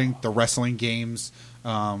 snowboarding, the wrestling games,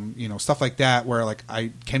 stuff like that. Where like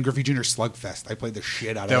Ken Griffey Jr. Slugfest, I played the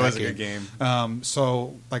shit out of that. That was a good game.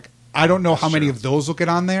 So like, I don't know how many true. of those will get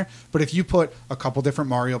on there, but if you put a couple different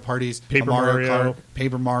Mario parties, Paper a Mario Mario. Kart,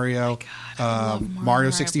 Paper Mario, I love Mario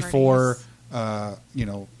 64,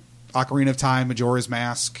 Ocarina of Time, Majora's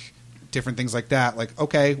Mask. Different things like that. Like,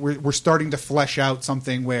 okay, we're starting to flesh out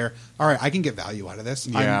something where, all right, I can get value out of this.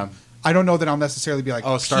 Yeah. I don't know that I'll necessarily be like,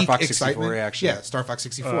 Oh, Star peak Fox 64 excitement. reaction. Yeah, Star Fox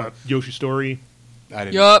 64. Yoshi Story. I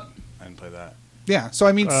didn't. Yup. I didn't play that. Yeah, so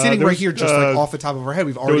I mean, sitting there right was, here, just like off the top of our head,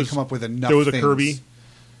 we've already come up with enough. There was a things. Kirby.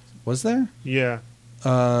 Was there? Yeah.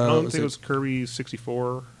 I don't was think it- it was Kirby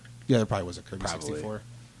 64. Yeah, there probably was a Kirby Probably. 64.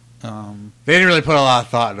 They didn't really put a lot of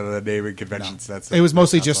thought into the naming conventions. No. That's It was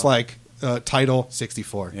mostly that's just all. like title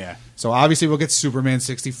 64. Yeah. So obviously we'll get Superman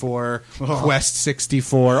 64, Quest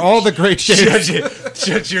 64, all the great games.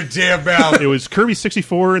 Shut your damn mouth. It was Kirby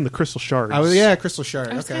 64 and the Crystal Shards. Crystal Shard.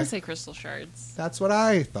 I was Okay, going to say crystal shards. that's what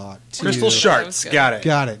I thought. Too. Crystal That Shards. was good. Got it.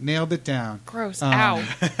 Got it. Nailed it down. Gross. Um, Ow.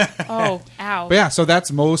 Oh, ow. But yeah, so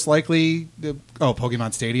that's most likely.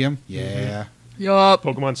 Pokemon Stadium. Yeah. Yup.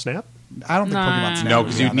 Pokemon Snap. I don't think Nah. Pokemon Snap. No, would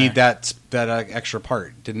because be you'd on need there. that extra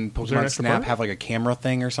part. Didn't there an Pokemon extra Snap part? have like a camera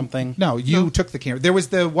thing or something? No, you took the camera. There was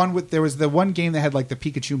the one game that had like the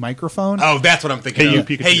Pikachu microphone. Oh, that's what I'm thinking. Hey, of.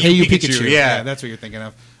 you Pikachu. Hey, Hey you You Pikachu. Yeah. that's what you're thinking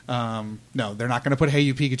of. No, they're not going to put Hey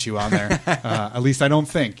You Pikachu on there. At least I don't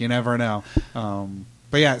think. You never know.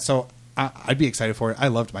 But yeah, so I'd be excited for it. I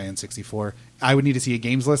loved my N64. I would need to see a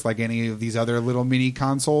games list like any of these other little mini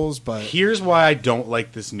consoles, but Here's why I don't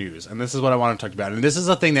like this news, and this is what I want to talk about. And this is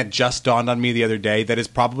a thing that just dawned on me the other day. That is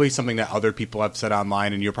probably something that other people have said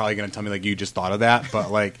online, and you're probably going to tell me like you just thought of that,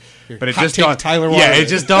 but like, but it Hot just take dawned. Tyler Yeah, Wilder. it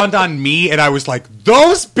just dawned on me, and I was like,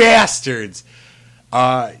 those bastards.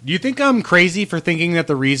 Do you think I'm crazy for thinking that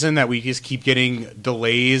the reason that we just keep getting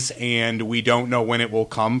delays and we don't know when it will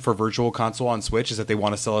come for Virtual Console on Switch is that they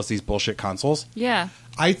want to sell us these bullshit consoles? Yeah.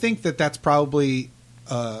 I think that that's probably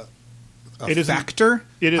a factor.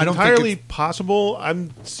 It is I don't think entirely it's- possible.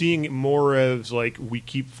 I'm seeing it more as like we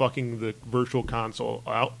keep fucking the virtual console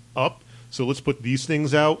up. So let's put these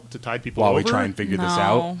things out to tide people While over. we try and figure this No.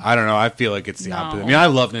 out. I don't know. I feel like it's the No. opposite. I mean, I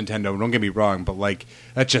love Nintendo. Don't get me wrong, but like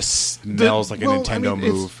that just smells like a Nintendo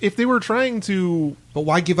move. If they were trying to, But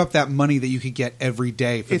why give up that money that you could get every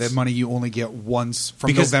day for the It's- money you only get once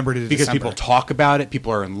from November to because December? people talk about it,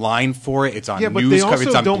 people are in line for it. It's on but news they cover. also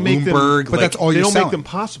It's on don't make them. Bloomberg. But that's all they you're don't selling. make them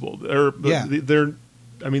possible. They're Yeah. they're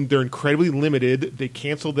incredibly limited. They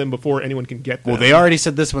canceled them before anyone can get them. Well, they already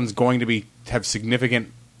said this one's going to have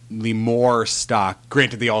significantly more stock.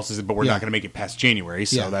 Granted, they also said, but we're Yeah. not going to make it past January.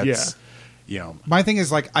 So Yeah. that's you know. My thing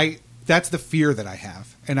is like that's the fear that I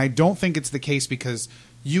have, and I don't think it's the case because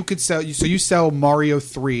you could you sell Mario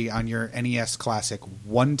 3 on your NES Classic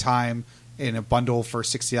one time in a bundle for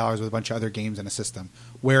 $60 with a bunch of other games in a system.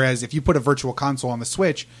 Whereas if you put a virtual console on the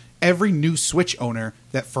Switch, every new Switch owner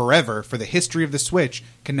that forever for the history of the Switch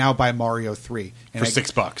can now buy Mario 3 For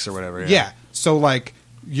 $6 or whatever. Yeah. So like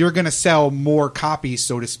you're going to sell more copies,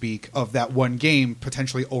 so to speak, of that one game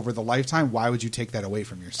potentially over the lifetime. Why would you take that away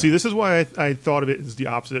from yourself? See, this is why I thought of it as the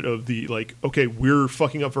opposite of the like. Okay, we're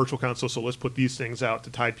fucking up virtual console, so let's put these things out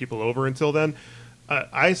to tide people over until then.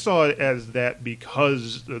 I saw it as that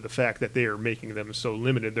because of the fact that they are making them so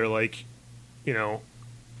limited. They're like,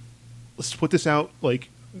 let's put this out like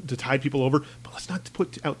to tide people over, but let's not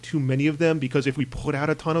put out too many of them because if we put out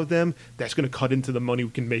a ton of them, that's going to cut into the money we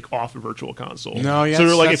can make off a virtual console. No, yeah, so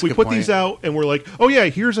they're like, that's if we a good put point. these out and we're like, oh yeah,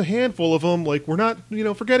 here's a handful of them, like we're not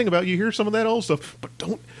forgetting about you. Here's some of that old stuff, but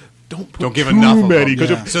don't put give too enough of many them.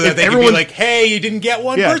 because So that they can be like, hey, you didn't get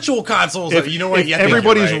one virtual console. So you know what? If Yeah, I think you're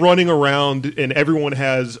everybody's right. running around and everyone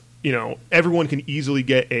has, everyone can easily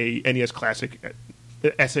get a NES Classic,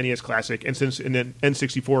 SNES Classic, and then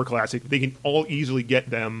N64 Classic, they can all easily get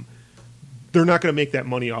them. They're not going to make that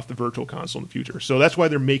money off the virtual console in the future. So that's why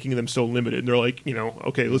they're making them so limited. And they're like,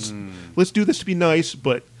 okay, let's do this to be nice,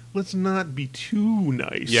 but let's not be too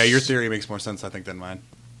nice. Yeah, your theory makes more sense, I think, than mine.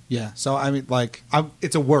 Yeah, so I mean, like,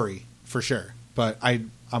 it's a worry for sure, but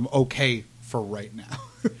I'm okay for right now.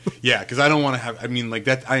 Yeah, because I don't want to have. I mean, like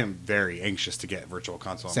that. I am very anxious to get Virtual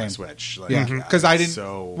Console on my Same. Switch. Like, Yeah, because I didn't.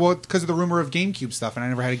 So Well, because of the rumor of GameCube stuff, and I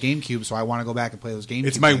never had a GameCube, so I want to go back and play those GameCube.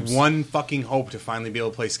 it's my games. one fucking hope to finally be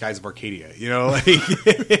able to play Skies of Arcadia.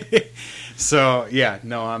 Like, so yeah,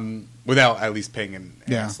 no, I'm without at least paying an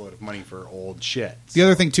assload of money for old shit. The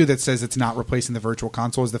other thing too that says it's not replacing the virtual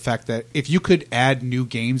console is the fact that if you could add new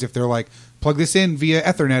games, if they're like plug this in via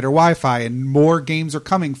Ethernet or Wi-Fi, and more games are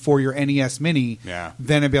coming for your NES Mini,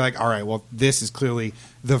 then it'd be like, all right, well, this is clearly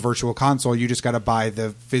the virtual console. You just got to buy the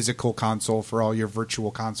physical console for all your virtual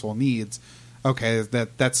console needs. Okay,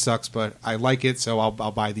 that sucks, but I like it, so I'll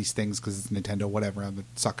buy these things because it's Nintendo. Whatever, I'm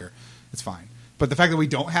a sucker. It's fine. But the fact that we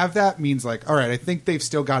don't have that means like, all right, I think they've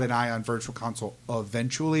still got an eye on virtual console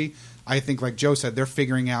eventually. I think, like Joe said, they're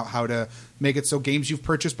figuring out how to make it so games you've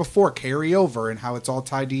purchased before carry over and how it's all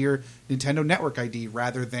tied to your Nintendo Network ID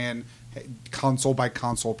rather than console by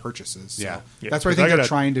console purchases. So that's what I think they're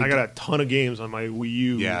trying to. I got a ton of games on my Wii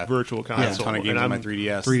U virtual console. A ton of games on my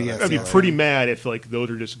 3DS. 3DS. I'd be pretty mad if like those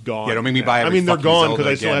are just gone. Yeah, don't make me buy. I mean, they're fucking gone Zelda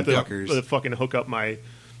because I still again, have to fuckers. fucking hook up my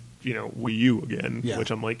Wii U again, Yeah. which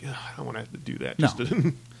I'm like, I don't want to have to do that. No. Just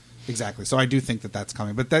to Exactly. So I do think that that's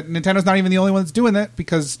coming. But that Nintendo's not even the only one that's doing that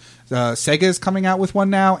because Sega is coming out with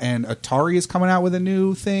one now and Atari is coming out with a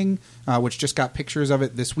new thing, which just got pictures of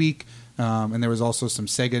it this week. And there was also some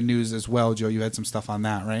Sega news as well. Joe, you had some stuff on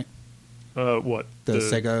that, right? What? The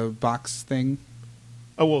Sega box thing?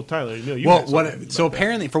 Oh, well, Tyler, you Well, had something so about that.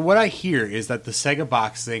 apparently, for what I hear, is that the Sega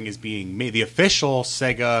box thing is being made. The official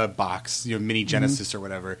Sega box, Mini Genesis or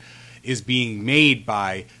whatever, is being made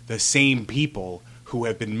by the same people who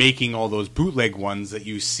have been making all those bootleg ones that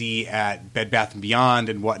you see at Bed Bath & Beyond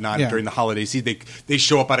and whatnot during the holiday season. They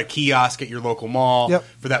show up at a kiosk at your local mall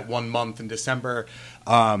for that 1 month in December.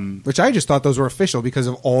 Which I just thought those were official because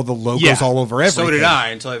of all the logos all over everything. So did I.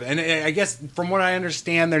 And I guess from what I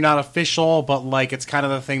understand, they're not official, but like it's kind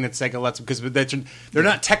of the thing that Sega lets because they're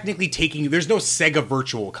not technically taking. There's no Sega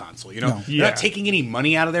Virtual Console. They're not taking any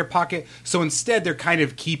money out of their pocket. So instead, they're kind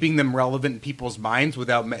of keeping them relevant in people's minds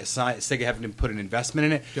without Sega having to put an investment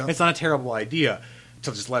in it. Yep. It's not a terrible idea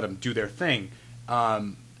to just let them do their thing.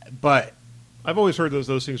 But I've always heard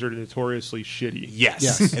those things are notoriously shitty.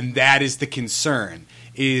 Yes. And that is the concern,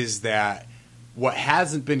 is that what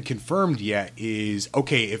hasn't been confirmed yet is,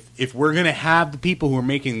 okay, if we're going to have the people who are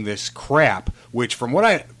making this crap, which from what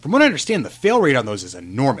I understand, the fail rate on those is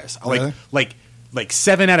enormous. Really? Like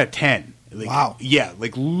 7 out of 10. Wow. Yeah,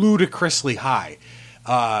 like ludicrously high.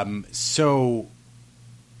 So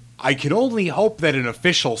I can only hope that an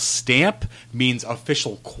official stamp means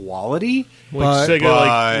official quality. Like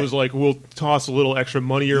Sega was like, we'll toss a little extra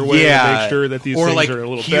money your way to make sure that these things are a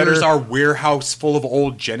little better. Here's our warehouse full of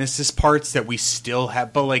old Genesis parts that we still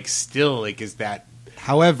have, but is that?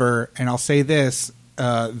 However, and I'll say this,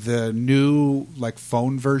 the new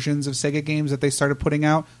phone versions of Sega games that they started putting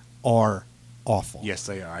out are awful. Yes,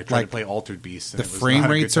 they are. I tried to play Altered Beast. And the frame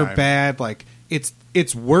rates are bad.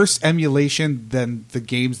 It's worse emulation than the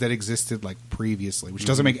games that existed previously, which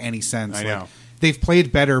doesn't make any sense. I know. They've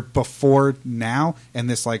played better before now, and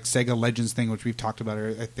this Sega Legends thing, which we've talked about,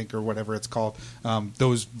 I think, or whatever it's called,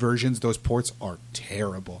 those versions, those ports are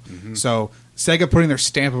terrible. Mm-hmm. So Sega putting their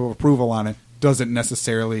stamp of approval on it doesn't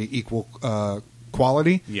necessarily equal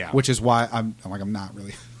quality. Yeah. Which is why I'm not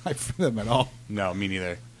really hyped for them at all. No, me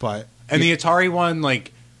neither. But the Atari one,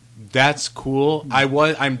 that's cool.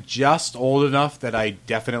 I'm just old enough that I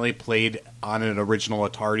definitely played on an original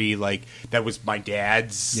Atari, that was my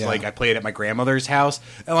dad's. Yeah. I played at my grandmother's house,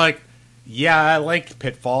 and I liked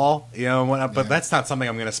Pitfall, but that's not something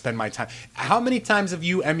I'm going to spend my time. How many times have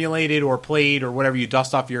you emulated or played or whatever? You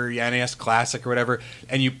dust off your NES Classic or whatever,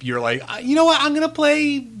 and you're like, you know what? I'm going to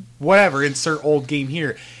play whatever. Insert old game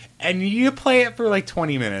here, and you play it for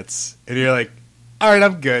 20 minutes, and you're like, all right,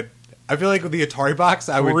 I'm good. I feel like with the Atari box,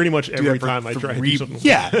 I would pretty much do every that for time I try to do something.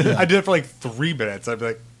 Yeah, I did it for 3 minutes. I'd be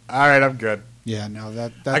like, all right, I'm good. yeah, no,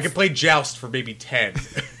 that's I can play Joust for maybe 10,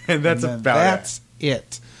 and that's and then about that's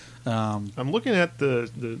it. I'm looking at the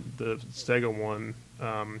Sega one,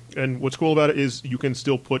 and what's cool about it is you can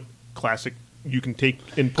still put classic. You can take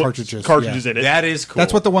and put Cartridges, in it. That is cool.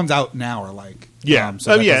 That's what the ones out now are like. Yeah,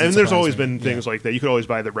 so that doesn't and there's surprise always me. been things like that. You could always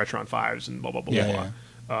buy the Retron 5s and blah blah blah. Yeah, blah. yeah.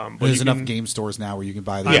 But There's you enough can- game stores now where you can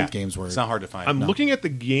buy the games where It's not hard to find. I'm looking at the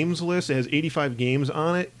games list. It has 85 games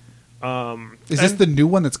on it. Is this the new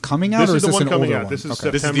one that's coming out, This or is is the this one an coming older out. one? This is Okay.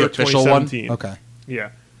 This is the September official one? 2017. Okay. Yeah.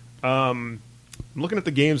 I'm looking at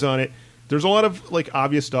the games on it. There's a lot of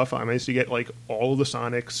obvious stuff. I managed to get all of the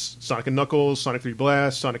Sonics: Sonic and Knuckles, Sonic 3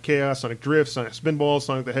 Blast, Sonic Chaos, Sonic Drift, Sonic Spinball,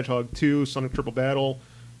 Sonic the Hedgehog 2, Sonic Triple Battle,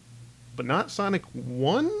 but not Sonic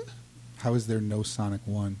 1. How is there no Sonic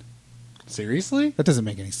 1? Seriously? That doesn't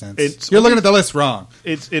make any sense. It's- You're looking at the list wrong.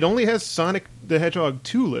 It only has Sonic the Hedgehog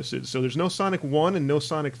 2 listed, so there's no Sonic 1 and no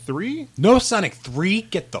Sonic 3, No Sonic 3?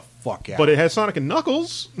 Get the fuck out. but it has Sonic and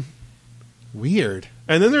Knuckles. Weird.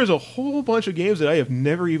 And then there's a whole bunch of games that I have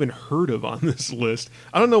never even heard of on this list.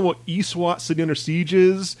 I don't know what eSWAT City Under Siege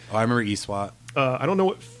is. Oh, I remember eSWAT. I don't know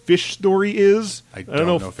what Fish Story is. I don't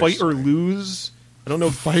know know Fish Fight or Story. Lose. I don't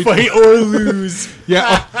know Fight or Lose.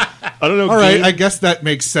 Yeah. I don't know. All right. Game- I guess that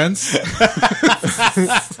makes sense.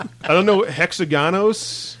 I don't know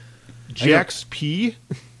Hexagonos. Jax P.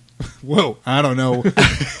 Whoa. I don't know.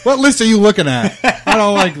 What list are you looking at? I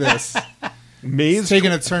don't like this. Maze It's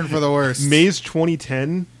taking a turn for the worse. Maze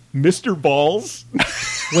 2010. Mr. Balls.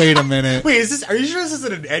 Wait a minute. Wait, are you sure this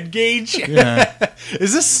isn't an Ed Gauge? Yeah.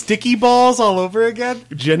 Is this sticky balls all over again?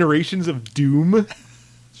 Generations of Doom.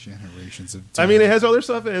 Generations of. I mean, it has other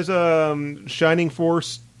stuff. It has Shining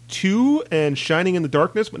Force 2 and Shining in the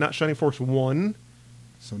Darkness, but not Shining Force 1.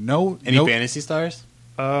 So no. Any no, Fantasy Stars?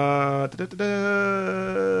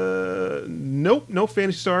 Nope, no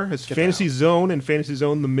Fantasy Star. It has Fantasy Zone and Fantasy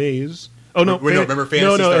Zone the Maze. Oh no, Wait, no, remember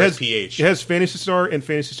Fantasy Star it is has PH. It has Fantasy Star and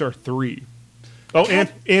Fantasy Star 3. Oh, and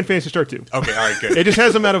Fantasy Star 2. Okay, all right, good. It just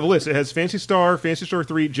has them out of a list. It has Fantasy Star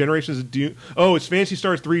 3, Generations of Doom. Oh, it's Fantasy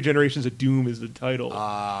Star 3, Generations of Doom is the title.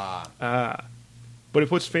 But it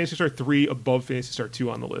puts Fantasy Star 3 above Fantasy Star 2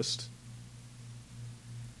 on the list.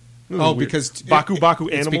 This is Oh, weird. because Baku Baku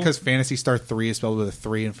It's Animal. because Fantasy Star 3 is spelled with a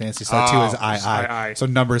 3 and Fantasy Star 2 is I. So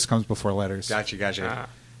numbers comes before letters. Gotcha.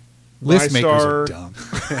 List makers are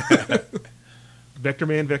Rystar, dumb. Vector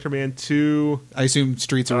Man 2, I assume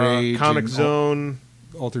Streets of Rage, Comic and Zone,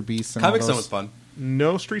 Altered Beasts, and Comic all Zone those. was fun.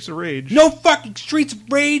 no Streets of Rage, No fucking Streets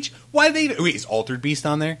of Rage. Why did they even... Wait, is Altered Beast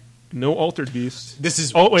on there? no Altered Beast. This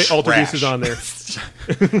is Oh wait, Altered trash. Beast is on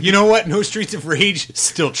there. You know what? No Streets of Rage,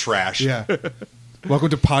 still trash. Yeah. Welcome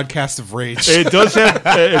to Podcast of Rage. It does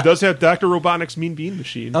have Dr. Robotnik's Mean Bean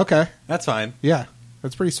Machine. Okay. That's fine. Yeah.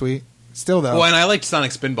 That's pretty sweet. Still, though. Well, and I liked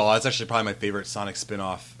Sonic Spinball. That's actually probably my favorite Sonic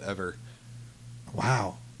spin-off ever.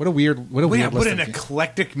 Wow. What a weird What list an of-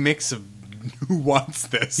 eclectic mix of who wants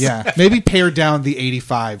this. Yeah. Maybe pare down the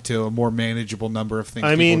 85 to a more manageable number of things.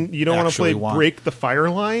 I mean, people you don't want to actually play want. Break the Fire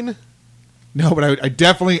Line? No, but I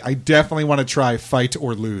definitely want to try Fight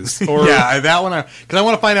or Lose. Or Yeah, that one, because I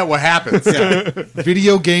want to find out what happens.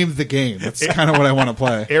 Video game the game. That's kind of what I want to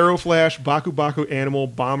play. Aero Flash, Baku Baku Animal,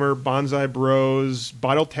 Bomber, Bonsai Bros,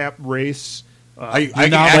 Bottle Tap Race, I can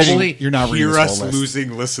not actually reading- you're not reading hear this us whole list.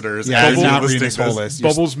 losing listeners. Yeah, as you're not we're reading listening this whole to list.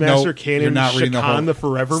 Bubbles, Master Nope, Cannon, you're not reading the whole. Shakan the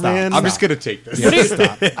Forever Stop. Man. I'm just gonna take this. Yeah,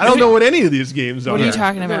 stop. I don't know what any of these games are. What are you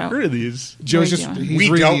talking I've never about? heard of these. Joe's What just are you he's We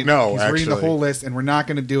reading, don't know, He's reading the actually. whole list, and we're not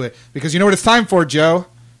going to do it because you know what it's time for, Joe,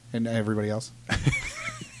 and everybody else.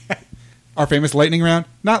 Our famous lightning round,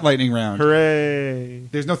 not lightning round. Hooray!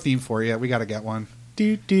 There's no theme for it yet. We got to get one.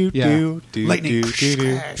 Do, do, Yeah, do, do, lightning, do, do,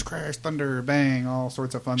 do. crash, crash, thunder, bang, all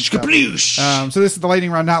sorts of fun stuff. So this is the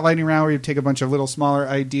lightning round, not lightning round, where you take a bunch of little smaller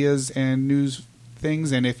ideas and news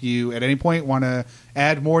things, and if you at any point want to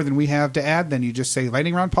add more than we have to add, then you just say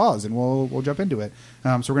lightning round pause, and we'll jump into it. So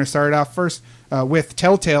we're going to start it off first with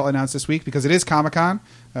Telltale announced this week because it is Comic-Con.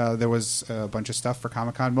 There was a bunch of stuff for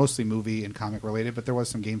Comic-Con, mostly movie and comic related, but there was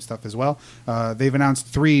some game stuff as well. They've announced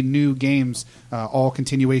 3 new games, all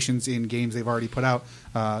continuations in games they've already put out.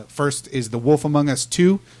 First is The Wolf Among Us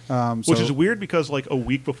 2. Which is weird because like a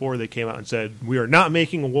week before they came out and said we are not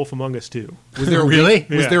making a Wolf Among Us 2. Was there a Really?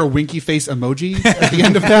 Was Yeah. there a winky face emoji at the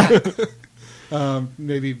end of that?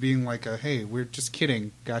 Maybe being like, "Hey, we're just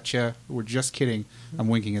kidding. Gotcha. We're just kidding." I'm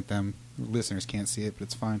winking at them. Listeners can't see it, but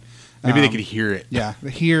it's fine. Maybe they could hear it. Yeah,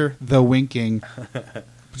 hear the winking.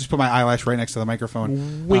 Just put my eyelash right next to the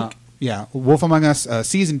microphone. Wink. Yeah, Wolf Among Us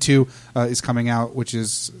season 2 is coming out, which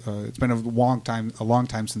is it's been a long time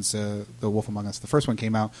since the Wolf Among Us the first one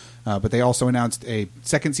came out. But they also announced a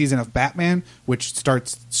second season of Batman, which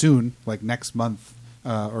starts soon, like next month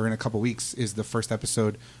or in a couple weeks. Is the first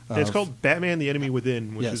episode. And it's called Batman: The Enemy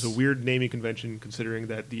Within, which Yes. is a weird naming convention considering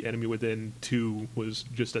that The Enemy Within 2 was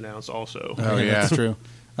just announced also. Oh, yeah. That's true.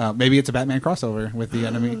 Maybe it's a Batman crossover with the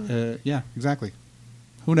enemy. Yeah, exactly.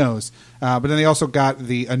 Who knows? But then they also got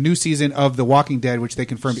a new season of The Walking Dead, which they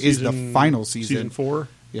confirmed is the final season. Season 4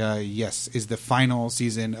 Yes, is the final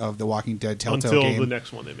season of The Walking Dead Telltale until game. the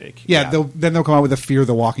next one they make. Yeah, then they'll come out with a Fear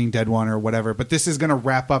the Walking Dead one or whatever. But this is going to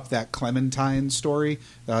wrap up that Clementine story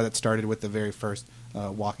that started with the very first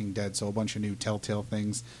Walking Dead. So a bunch of new Telltale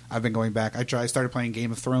things. I've been going back. I started playing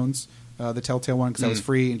Game of Thrones, the Telltale one, because that was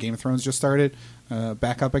free, and Game of Thrones just started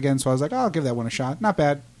back up again. So I was like, I'll give that one a shot. Not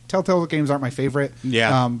bad. Telltale games aren't my favorite.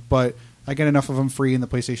 Yeah. But I get enough of them free in the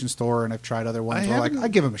PlayStation Store, and I've tried other ones where I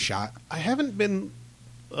give them a shot. I haven't been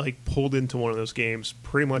like pulled into one of those games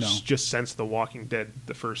pretty much No. just since The Walking Dead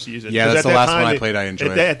the first season. Yeah, 'Cause that's at the that last one time I played I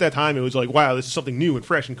enjoyed. At that time, it was like, wow, this is something new and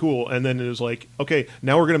fresh and cool. And then it was like, okay,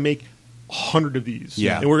 now we're going to make 100 of these.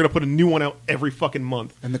 Yeah. And we're going to put a new one out every fucking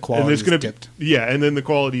month. And the quality there's is gonna dipped. Yeah, and then the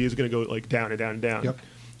quality is going to go like down and down and down. Yep.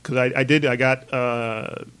 Because I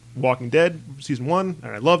got Walking Dead season 1,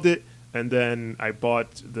 and I loved it. And then I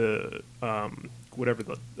bought the whatever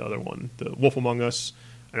the other one, the Wolf Among Us,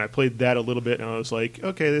 and I played that a little bit, and I was like,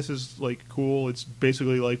 okay, this is like cool. It's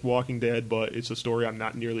basically like Walking Dead, but it's a story I'm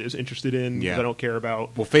not nearly as interested in. Yeah. I don't care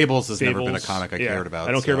about. Well, Fables has never been a Fables. comic I Yeah. cared about.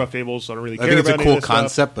 I don't care so. about Fables, so I don't really I care think it's about a any cool of this stuff.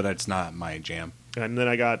 concept, but it's not my jam. And then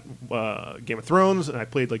I got Game of Thrones, and I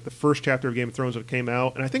played like the first chapter of Game of Thrones when it came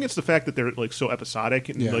out. And I think it's the fact that they're like so episodic,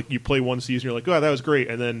 and Yeah. like you play one season, you're like, oh, that was great,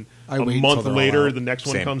 and then I a wait month till they're all later, out. the next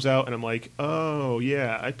one Same. comes out, and I'm like, oh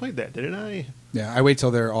yeah, I played that, didn't I? Yeah, I wait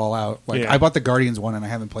till they're all out. Like Yeah. I bought the Guardians one, and I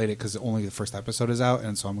haven't played it because only the first episode is out,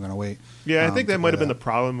 and so I'm going to wait. Yeah, I think to that play might have been the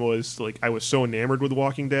problem. Was like I was so enamored with The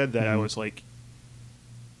Walking Dead that I was like,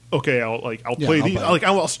 okay, I'll Yeah, play I'll these. play it.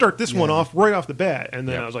 I'll start this one Yeah. off right off the bat, and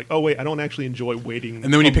then Yep. I was like, oh wait, I don't actually enjoy waiting. And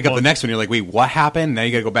then when you a pick up the month. next one, you're like, wait, what happened? Now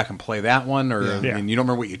you got to go back and play that one, or Yeah. and you don't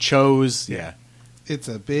remember what you chose. Yeah, It's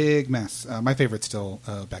a big mess. My favorite's still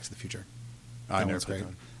Back to the Future. I That never one's played great. that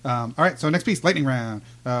one. All right, so next piece, lightning round.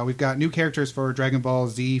 We've got new characters for Dragon Ball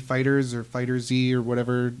Z Fighters or Fighter Z or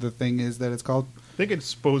whatever the thing is that it's called. I think it's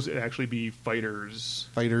supposed to actually be fighters.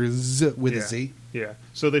 Fighters with a Yeah. Z. Yeah.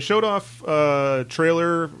 So they showed off a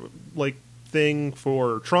trailer like thing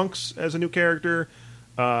for Trunks as a new character,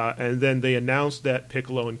 and then they announced that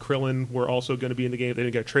Piccolo and Krillin were also going to be in the game. They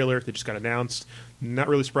didn't get a trailer; they just got announced. Not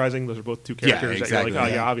really surprising. Those are both two characters that exactly, you're like,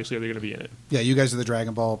 oh yeah. yeah, obviously they're going to be in it. Yeah, you guys are the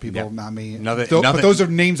Dragon Ball people, Yeah. not me. Nothing- But nothing- those are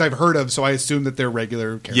names I've heard of, so I assume that they're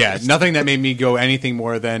regular characters. Yeah, nothing that made me go anything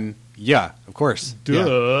more than yeah, of course.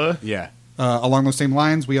 Duh. Yeah, Along those same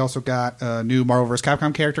lines, we also got new Marvel vs.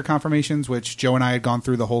 Capcom character confirmations, which Joe and I had gone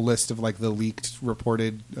through the whole list of like the leaked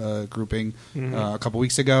reported grouping a couple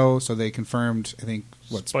weeks ago. So they confirmed, I think,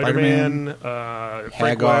 what Spider-Man, Frank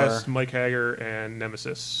Hagar. West, Mike Hager, and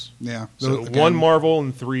Nemesis. Yeah, So those- again- one Marvel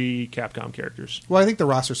and 3 Capcom characters. Well, I think the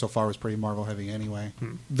roster so far was pretty Marvel heavy anyway.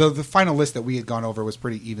 The final list that we had gone over was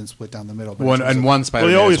pretty even split down the middle. But in one terms and of- one Well,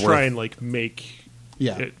 Spider-Man. they always is try worth, and like make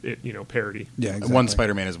Yeah. it parody. Yeah, exactly. one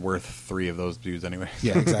Spider-Man is worth 3 of those dudes anyway.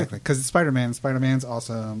 Yeah, exactly. Because it's Spider-Man. Spider-Man's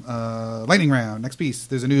awesome. Lightning round. Next piece.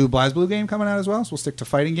 There's a new BlazBlue game coming out as well, so we'll stick to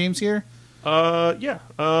fighting games here. Yeah.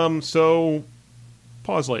 So,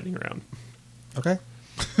 pause lightning round. Okay.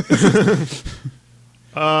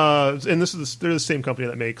 And they're the same company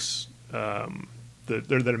that makes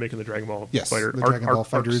they're making the Dragon Ball Yes, Fighter, the Dragon Ball Arc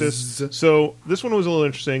Fighters. Sys. So this one was a little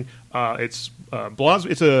interesting. It's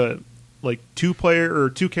it's a like 2-player or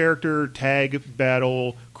 2-character tag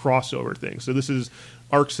battle crossover thing. So this is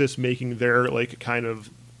ArcSys making their like kind of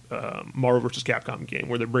Marvel vs. Capcom game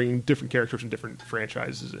where they're bringing different characters from different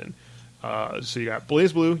franchises in. So you got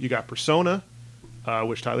BlazBlue, you got Persona,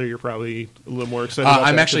 which Tyler, you're probably a little more excited about.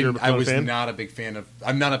 I'm that actually. 'cause you're a I Persona was fan. not a big fan of.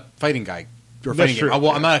 I'm not a fighting guy. Or That's fighting true. game.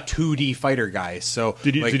 Well, I'm not a 2D fighter guy. So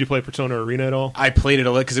Did you like, did you play Persona Arena at all? I played it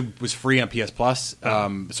a little because it was free on PS Plus.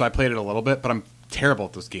 So I played it a little bit, but I'm terrible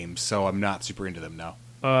at those games, so I'm not super into them now.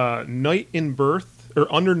 Night in Birth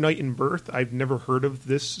or Under Night in Birth. I've never heard of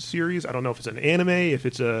this series. I don't know if it's an anime, if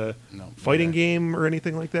it's a fighting game or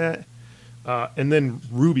anything like that. And then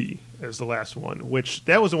Ruby as the last one, which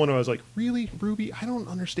that was the one where I was like, really, Ruby? I don't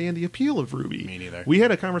understand the appeal of Ruby. Me neither. We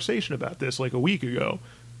had a conversation about this like a week ago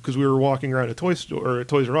because we were walking around a toy store or a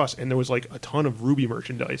Toys R Us, and there was like a ton of Ruby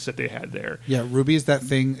merchandise that they had there. Yeah, Ruby is that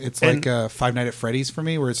thing. It's And- like Five Nights at Freddy's for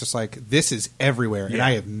me, where it's just like this is everywhere, and Yeah.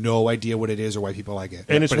 I have no idea what it is or why people like it.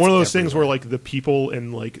 And it's But one of those things where everywhere. like the people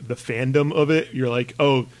and like the fandom of it, you're like,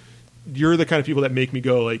 oh, you're the kind of people that make me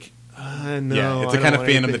go like, no. Yeah, it's I the kind don't of want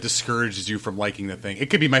fandom anything. that discourages you from liking the thing. It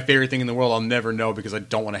could be my favorite thing in the world. I'll never know because I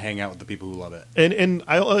don't want to hang out with the people who love it. And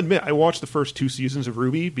I'll admit, I watched the first 2 seasons of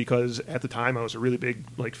Ruby because at the time I was a really big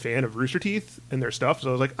like fan of Rooster Teeth and their stuff. So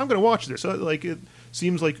I was like, I'm going to watch this. So, like, it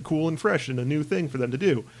seems like cool and fresh and a new thing for them to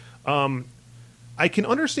do. I can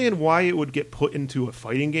understand why it would get put into a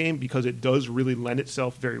fighting game because it does really lend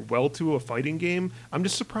itself very well to a fighting game. I'm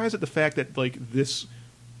just surprised at the fact that like this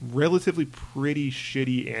relatively pretty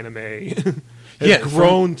shitty anime has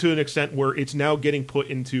grown to an extent where it's now getting put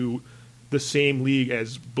into the same league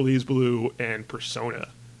as BlazBlue and Persona.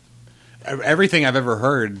 Everything I've ever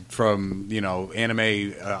heard from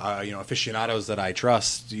anime aficionados that I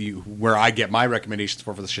trust, where I get my recommendations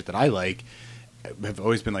for the shit that I like, have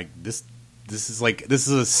always been like this. This is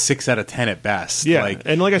a 6 out of 10 at best. Yeah,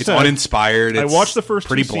 and like I it's said, uninspired. I It's watched the first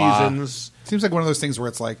 2 pretty blah. seasons. seems like one of those things where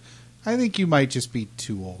it's like, I think you might just be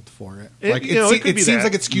too old for it. Like It could it be seems that.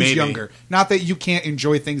 like it skews Maybe. younger. Not that you can't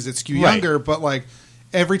enjoy things that skew Right. younger, but like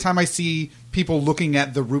every time I see people looking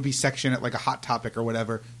at the Ruby section at like a Hot Topic or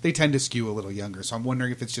whatever, they tend to skew a little younger. So I'm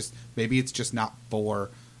wondering if maybe it's just not for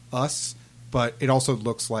us. But it also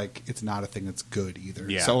looks like it's not a thing that's good either.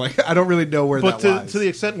 Yeah. So like I don't really know where But that lies. to the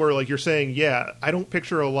extent where like you're saying, yeah, I don't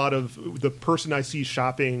picture a lot of the person I see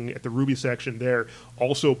shopping at the Ruby section there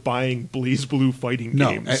also buying BlazBlue fighting no,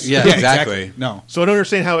 games. Yeah, exactly. No. So I don't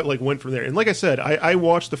understand how it like went from there. And like I said, I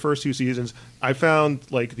watched the first 2 seasons. I found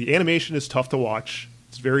like the animation is tough to watch.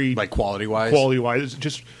 It's very Like quality wise. It's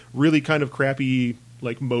just really kind of crappy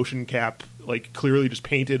like motion cap, like clearly just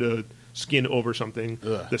painted a skin over something.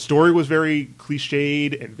 Ugh. The story was very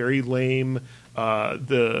cliched and very lame.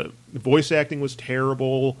 The voice acting was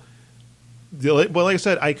terrible. But like I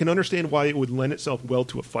said, I can understand why it would lend itself well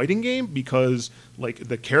to a fighting game because like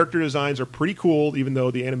the character designs are pretty cool, even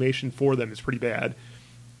though the animation for them is pretty bad.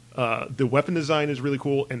 The weapon design is really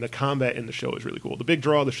cool, and the combat in the show is really cool. The big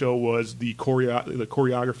draw of the show was the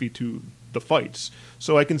choreography to the fights.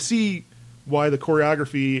 So I can see why the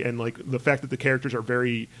choreography and like the fact that the characters are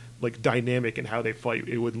very like dynamic in how they fight,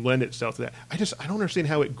 it would lend itself to that. I don't understand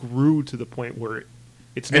how it grew to the point where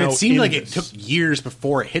it's now. And it seemed in like this. it took years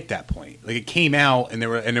before it hit that point. Like it came out and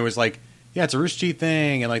there was like, yeah, it's a Rooster Teeth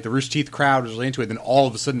thing, and like the Rooster Teeth crowd was really into it. Then all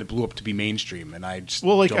of a sudden it blew up to be mainstream, and I just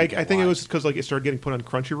Well, like don't I get think why. it was because like it started getting put on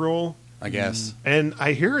Crunchyroll, I guess and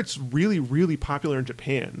I hear it's really really popular in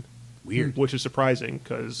Japan. weird. Which is surprising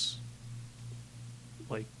because,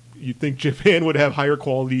 like, you'd think Japan would have higher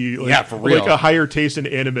quality, like, Yeah, for real. like a higher taste in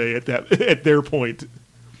anime at at their point.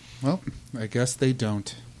 Well, I guess they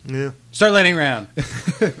don't. Yeah, Start lightning round.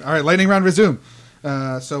 All right, lightning round resume.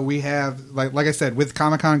 So we have, like I said, with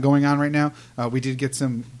Comic-Con going on right now, we did get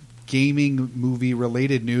some gaming movie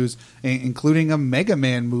related news, including a Mega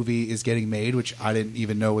Man movie is getting made, which I didn't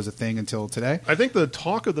even know was a thing until today. I think the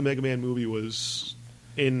talk of the Mega Man movie was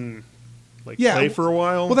in like Yeah, play for a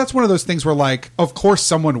while. Well, that's one of those things where, like, of course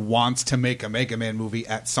someone wants to make a Mega Man movie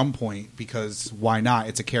at some point, because why not?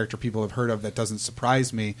 It's a character people have heard of that doesn't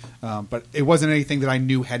surprise me. But it wasn't anything that I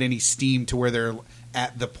knew had any steam to where they're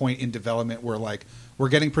at the point in development where, like, we're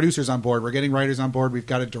getting producers on board, we're getting writers on board, we've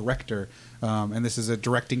got a director. And this is a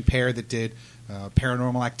directing pair that did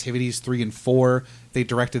Paranormal Activities 3 and 4. They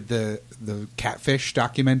directed the Catfish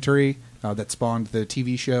documentary that spawned the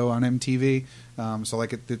TV show on MTV. So,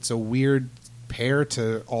 like, it's a weird pair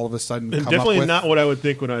to all of a sudden And come definitely up with. not what I would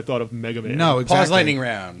think when I thought of Mega Man. No, exactly. Pause lightning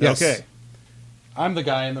round. Yes. Okay. I'm the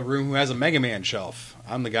guy in the room who has a Mega Man shelf.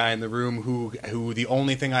 I'm the guy in the room who the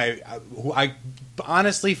only thing who I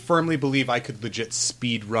honestly firmly believe I could legit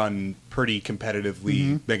speed run pretty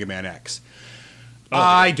competitively Mega Man X.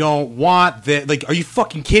 I don't want that. Like, are you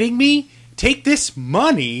fucking kidding me? Take this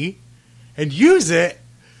money and use it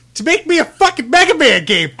to make me a fucking Mega Man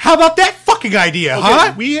game. How about that fucking idea,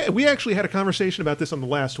 huh? We actually had a conversation about this on the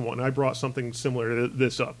last one. I brought something similar to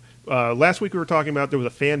this up. Last week we were talking about there was a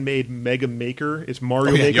fan-made Mega Maker. It's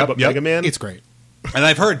Mario Maker, Yep, but yep. Mega Man. It's great. And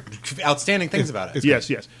I've heard outstanding things about it. Yes.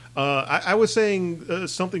 I was saying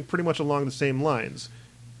something pretty much along the same lines.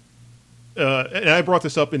 And I brought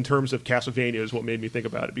this up in terms of Castlevania is what made me think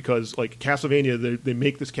about it, because like Castlevania, they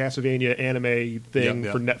make this Castlevania anime thing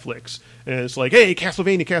Yep. for Netflix, and it's like, hey,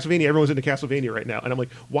 Castlevania, everyone's into Castlevania right now, and I'm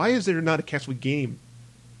like, why is there not a Castlevania game?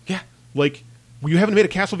 Yeah. Like, you haven't made a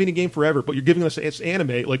Castlevania game forever, but you're giving us it's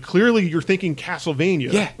anime. Like, clearly you're thinking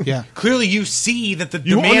Castlevania. Yeah. Yeah. Clearly you see that the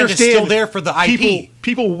You demand is understand still there for the IP.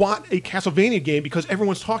 People want a Castlevania game because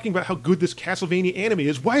everyone's talking about how good this Castlevania anime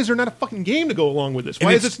is. Why is there not a fucking game to go along with this? And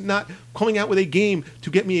Why is it's- this not coming out with a game to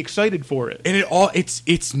get me excited for it? And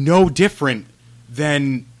it's no different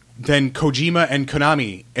than Kojima and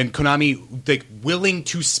Konami like willing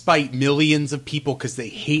to spite millions of people because they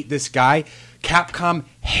hate this guy. Capcom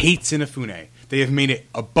hates Inafune. They have made it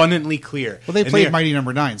abundantly clear. Well, they And played are- Mighty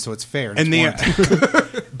Number 9, so it's fair. and they are,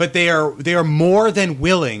 but they are more than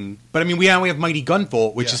willing. But I mean, we now have Mighty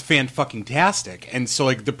Gunvolt, which Yeah. is fan-fucking-tastic, and so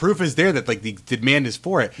like the proof is there that like the demand is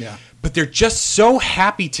for it. Yeah. But they're just so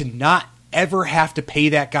happy to not ever have to pay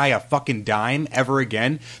that guy a fucking dime ever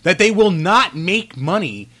again that they will not make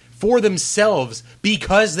money for themselves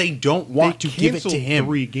because they don't want They to give it to canceled him.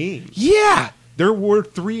 3 games. Yeah. There were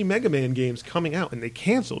 3 Mega Man games coming out, and they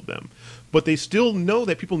canceled them. But they still know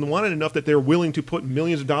that people want it enough that they're willing to put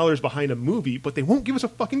millions of dollars behind a movie, but they won't give us a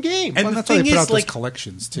fucking game. And Well, the that's why thing they put is, out like, those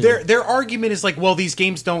collections, too. Their argument is like, well, these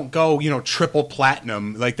games don't go, triple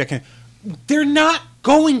platinum like that kind. They're not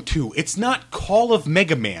going to. It's not Call of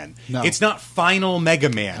Mega Man. No. It's not Final Mega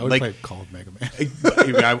Man. I would like, play Call of Mega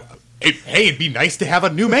Man. hey, it'd be nice to have a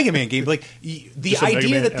new Mega Man game. Like the Just a Mega idea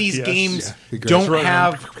Man that these FPS. games Yeah, be great. don't Just run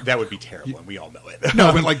have that would be terrible, and we all know it.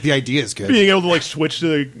 No, but like the idea is good. Being able to like switch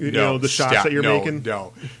to the shots stop. that you're No, making.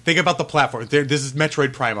 No, think about the platform. This is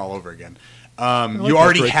Metroid Prime all over again. like You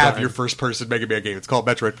already Metroid have Prime. your first-person Mega Man game. It's called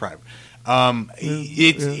Metroid Prime.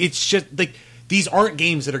 It's just like these aren't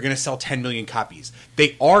games that are going to sell 10 million copies.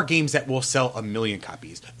 They are games that will sell 1 million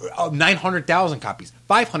copies, 900,000 copies,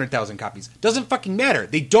 500,000 copies. Doesn't fucking matter.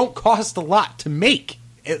 They don't cost a lot to make.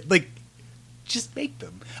 Just make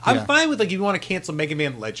them. I'm Yeah. fine with like if you want to cancel Mega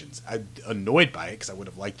Man Legends. I'm annoyed by it because I would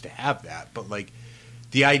have liked to have that, but like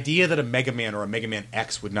the idea that a Mega Man or a Mega Man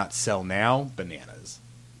X would not sell now, bananas.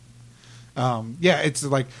 Yeah, it's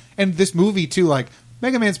like, and this movie too. Like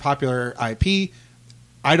Mega Man's popular IP.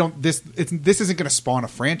 This isn't going to spawn a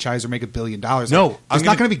franchise or make $1 billion. No, it's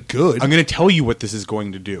not going to be good. I'm going to tell you what this is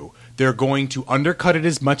going to do. They're going to undercut it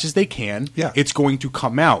as much as they can. Yeah. It's going to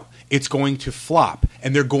come out. It's going to flop,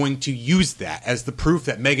 and they're going to use that as the proof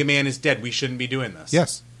that Mega Man is dead. We shouldn't be doing this.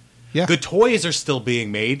 Yes. Yeah. The toys are still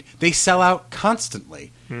being made. They sell out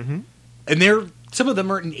constantly. Mm-hmm. And some of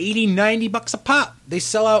them are $80-$90 a pop. They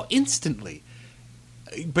sell out instantly.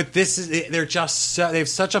 But they have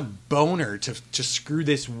such a boner to screw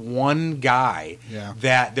this one guy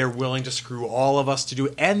that they're willing to screw all of us to do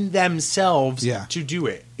it and themselves to do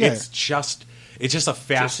it. Yeah. It's just a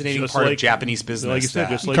fascinating Just part like- of Japanese business. Like you said, that-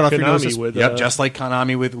 just like Cut off your noses. Konami with just like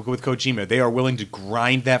Konami with Kojima, they are willing to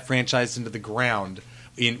grind that franchise into the ground.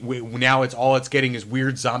 Now it's getting is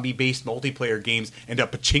weird zombie-based multiplayer games and a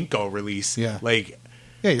pachinko release. Yeah.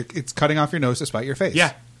 Yeah, it's cutting off your nose to spite your face.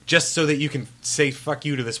 yeah, just so that you can say fuck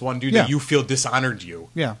you to this one dude Yeah. that you feel dishonored you.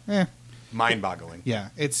 Yeah. Mind-boggling. Yeah.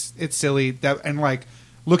 It's silly that, and like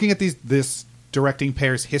looking at this directing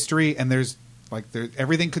pair's history, and there's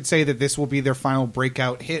everything could say that this will be their final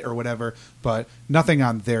breakout hit or whatever, but nothing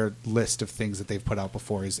on their list of things that they've put out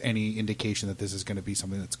before is any indication that this is going to be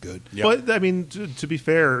something that's good. Yep. But I mean, to be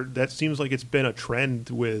fair, that seems like it's been a trend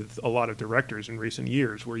with a lot of directors in recent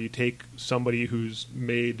years, where you take somebody who's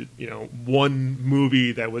made one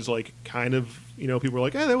movie that was like kind of people were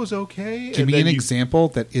like, that was okay. Give and me then an you- example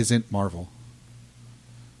that isn't Marvel.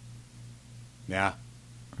 Yeah.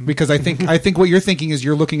 Because I think what you're thinking is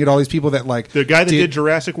you're looking at all these people that like The guy that did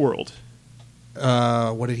Jurassic World.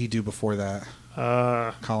 what did he do before that?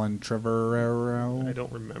 Colin Trevorrow. I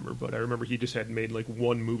don't remember, but I remember he just had made like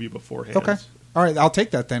one movie beforehand. Okay. All right, I'll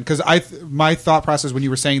take that then, because my thought process when you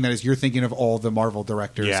were saying that is you're thinking of all the Marvel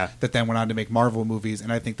directors that then went on to make Marvel movies,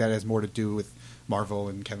 and I think that has more to do with Marvel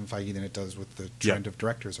and Kevin Feige than it does with the trend of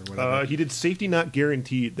directors or whatever. He did Safety Not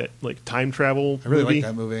Guaranteed, that like time travel. I really movie. like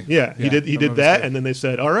that movie. Yeah, he did movie's that, good. and then they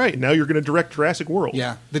said, "All right, now you're going to direct Jurassic World."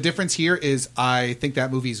 Yeah, the difference here is I think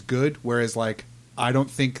that movie's good, whereas like I don't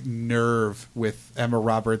think Nerve with Emma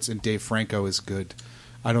Roberts and Dave Franco is good.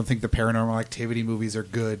 I don't think the Paranormal Activity movies are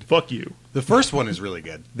good. Fuck you. The first one is really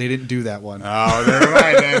good. They didn't do that one. Oh, never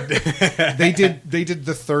mind then. They did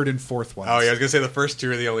the third and fourth ones. Oh, yeah, I was gonna say the first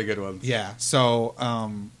two are the only good ones. Yeah. So,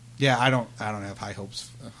 I don't have high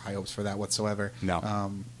hopes for that whatsoever.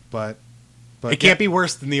 No. But It can't be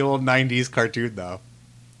worse than the old '90s cartoon, though.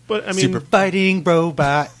 But I mean, Super fighting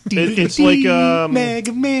robot. it's like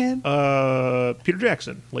Mega Man. Peter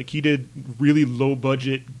Jackson. Like he did really low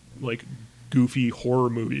budget, like goofy horror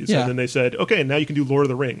movies, Yeah. and then they said, "Okay, now you can do Lord of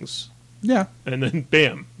the Rings." Yeah. And then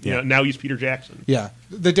bam, Yeah. now he's Peter Jackson. Yeah.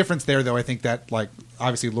 The difference there, though, I think that like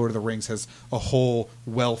obviously Lord of the Rings has a whole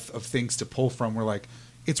wealth of things to pull from. Where like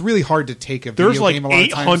it's really hard to take a There's video like game a lot of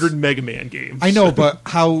 800 times. Mega Man games. I know, but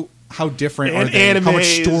how different are and they? animes, How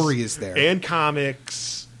much story is there? And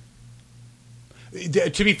comics.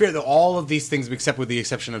 To be fair, though, all of these things, except with the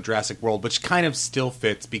exception of Jurassic World, which kind of still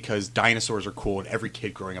fits because dinosaurs are cool, and every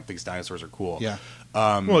kid growing up thinks dinosaurs are cool. Yeah.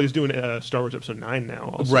 Well, he's doing Star Wars Episode 9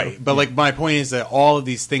 now. Also. Right, but like my point is that all of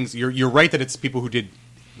these things, you're right that it's people who did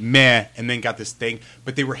meh and then got this thing,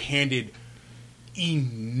 but they were handed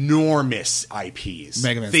enormous IPs,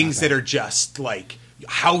 Mega Man's things not that that. are just like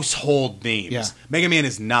household names. Yeah. Mega Man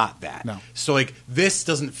is not that. No. So like this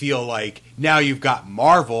doesn't feel like now you've got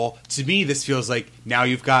Marvel. To me, this feels like now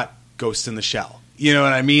you've got Ghost in the Shell. You know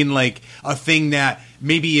what I mean? Like a thing that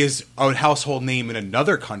maybe is a household name in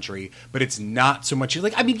another country, but it's not so much.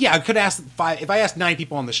 Like, I mean, yeah, I could ask if I asked 9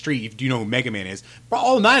 people on the street, do you know who Mega Man is?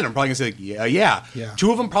 All 9 of them probably gonna say, like, yeah. Yeah.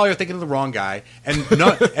 2 of them probably are thinking of the wrong guy, and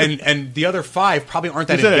and the other 5 probably aren't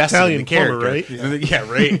that He's that invested Italian in the character, plumber, right? And then,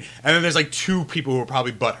 right. And then there's like 2 people who are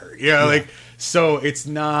probably butthurt. You know, like so it's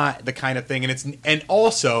not the kind of thing, and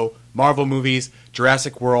also Marvel movies,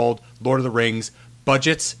 Jurassic World, Lord of the Rings,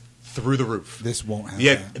 budgets through the roof. This won't have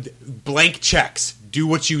that. Blank checks. Do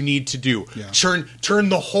what you need to do. Yeah. Turn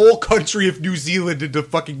the whole country of New Zealand into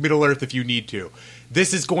fucking Middle Earth if you need to.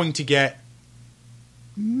 This is going to get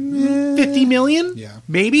 50 million? Yeah.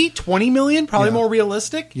 Maybe 20 million? Probably Yeah. more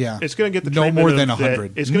realistic? Yeah. It's going to get the no treatment more of than that-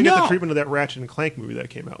 100. It's going to get No. the treatment of that Ratchet and Clank movie that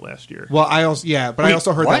came out last year. Well, I also but I Wait,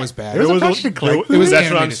 also heard what? that was bad. There was a Ratchet and Clank It was, movie? that's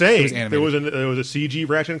what I'm Animated. It saying. was animated. There was a CG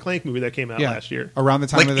Ratchet and Clank movie that came out last year. around the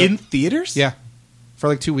time Like of the in theaters? yeah, for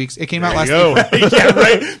like 2 weeks. It came out There you last go. year. Yeah,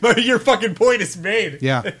 right. But your fucking point is made.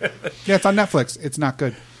 Yeah, it's on Netflix. It's not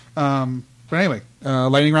good. But anyway,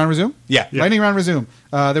 lightning round resume. Yeah. Lightning round resume.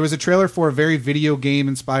 There was a trailer for a very video game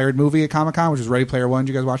inspired movie at Comic-Con, which was Ready Player One.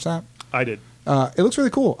 Did you guys watch that? I did. It looks really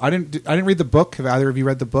cool. I didn't read the book. Have either of you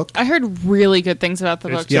read the book? I heard really good things about the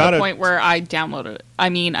It's book to got the a- point where I downloaded it. I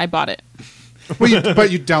mean, I bought it. Well,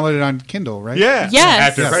 but you downloaded it on Kindle, right? Yeah. Yes.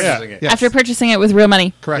 After Yes. purchasing Yeah. it. Yes. After purchasing it with real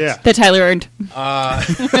money Correct. Yeah. that Tyler earned. I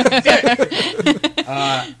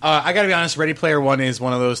gotta be honest, Ready Player One is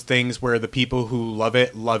one of those things where the people who love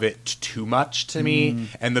it too much to me,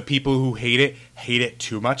 and the people who hate it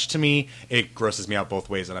too much to me. It grosses me out both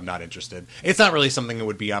ways, and I'm not interested. It's not really something that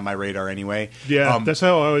would be on my radar anyway. Yeah, that's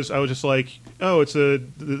how I was just like, oh, it's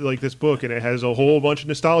like this book, and it has a whole bunch of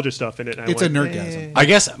nostalgia stuff in it. And I It's a went, nerdgasm. I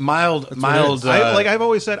guess mild. I've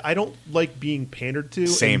always said I don't like being pandered to.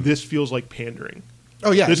 Same. And this feels like pandering.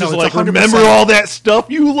 Oh yeah, This no, is it's like 100%. remember all that stuff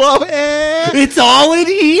you love. It's all in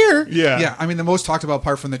here. Yeah, Yeah, I mean the most talked about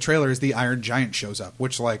part from the trailer is the Iron Giant shows up,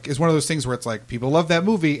 which like is one of those things where it's like people love that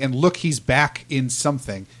movie, and look, he's back in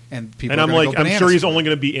something, and people. And are I'm gonna like, go I'm bananas sure he's for it. only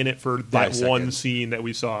going to be in it for that 5 one seconds. scene that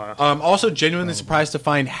we saw. Also, genuinely surprised to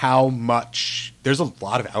find how much there's a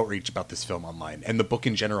lot of outreach about this film online and the book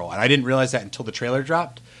in general, and I didn't realize that until the trailer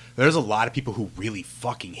dropped. There's a lot of people who really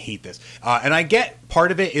fucking hate this, and I get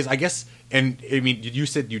part of it is I guess, and I mean, you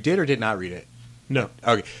said you did or did not read it? No,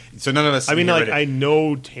 Okay, so none of us. I mean, here like read it. I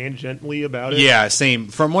know tangentially about it. Yeah, same.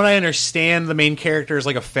 From what I understand, the main character is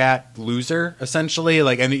like a fat loser, essentially.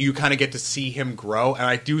 Like, and you kind of get to see him grow. And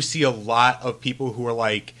I do see a lot of people who are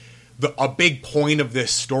like, a big point of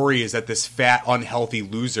this story is that this fat, unhealthy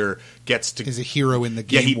loser gets to is a hero in the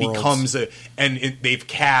yeah, game. he worlds. becomes they've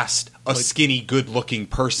cast a skinny, good-looking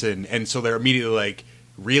person, and so they're immediately like,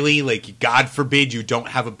 really, like, God forbid you don't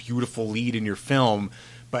have a beautiful lead in your film.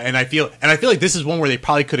 But and I feel like this is one where they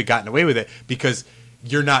probably could have gotten away with it because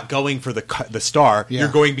you're not going for the star. Yeah.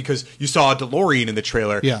 You're going because you saw a DeLorean in the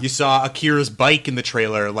trailer. Yeah. You saw Akira's bike in the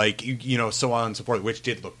trailer, like so on and so forth, which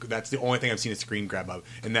did look. That's the only thing I've seen a screen grab of,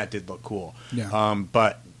 and that did look cool. Yeah.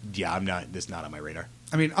 But yeah, I'm not. This is not on my radar.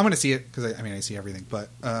 I mean, I'm going to see it because I see everything. But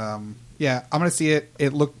yeah, I'm going to see it.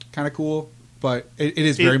 It looked kind of cool, but it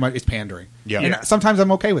is very much it's pandering. Yeah. And sometimes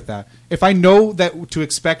I'm okay with that. If I know that to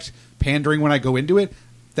expect pandering when I go into it,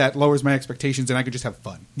 that lowers my expectations, and I could just have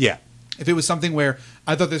fun. Yeah. If it was something where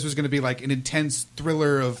I thought this was going to be like an intense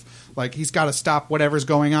thriller of like he's got to stop whatever's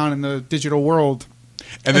going on in the digital world,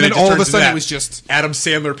 and then it just all of a turns into sudden that it was just Adam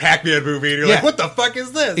Sandler Pac-Man movie, and you're like, what the fuck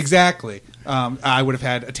is this? exactly. I would have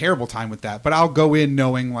had a terrible time with that. But I'll go in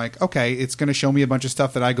knowing like, okay, it's going to show me a bunch of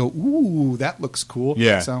stuff that I go, ooh, that looks cool.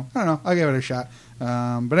 Yeah. So I don't know. I'll give it a shot.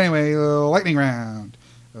 But anyway, lightning round.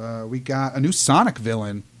 We got a new Sonic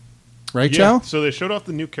villain. Right, Yeah, Joe? so they showed off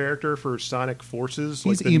the new character for Sonic Forces.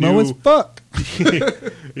 He's like the emo new, as fuck.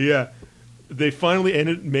 Yeah. They finally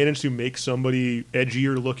managed to make somebody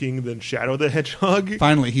edgier looking than Shadow the Hedgehog.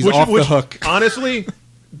 Finally, he's off the hook. Honestly,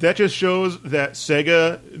 that just shows that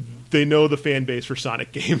Sega, they know the fan base for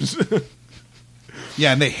Sonic games.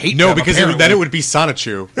 Yeah, and they hate No, them, because apparently. then it would be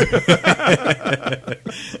Sonichu.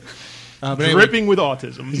 But anyway, Dripping with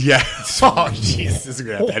autism. Yeah. Oh, Jesus, we're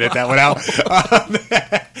gonna have to edit that one out.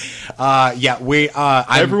 Yeah,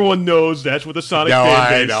 Everyone knows that's what the Sonic No,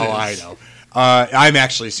 fan base I is. know. I'm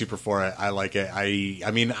actually super for it. I like it.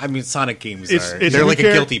 I mean, Sonic games It's they're new like a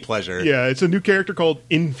char- guilty pleasure. Yeah, it's a new character called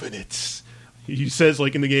Infinites. He says,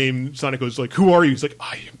 like, in the game, Sonic goes, like, who are you? He's like,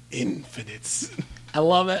 I am Infinites. I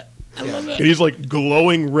love it. I love it. And he's, like,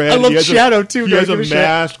 glowing red. I love He has Shadow, too. He has Don't a give a shit.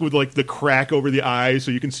 mask with, like, the crack over the eye,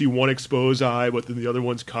 so you can see one exposed eye, but then the other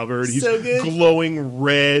one's covered. He's So good. glowing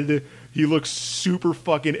red. He looks super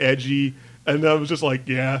fucking edgy. And I was just like,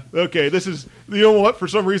 yeah, okay, this is... You know what? For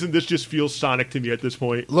some reason, this just feels Sonic to me at this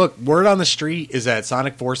point. Look, word on the street is that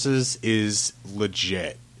Sonic Forces is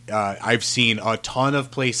legit. I've seen a ton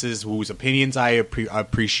of places whose opinions I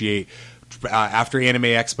appreciate after Anime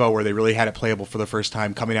Expo, where they really had it playable for the first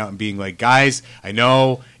time, coming out and being like, guys, I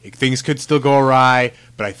know things could still go awry,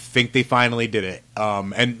 but I think they finally did it.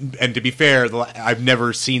 And to be fair, I've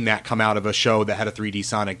never seen that come out of a show that had a 3D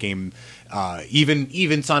Sonic game.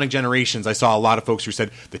 Even Sonic Generations, I saw a lot of folks who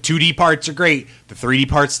said the 2D parts are great, the 3D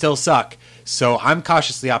parts still suck. So I'm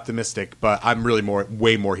cautiously optimistic, but I'm really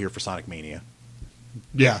way more here for Sonic Mania.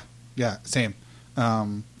 Yeah, same.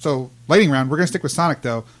 So, lightning round. We're going to stick with Sonic,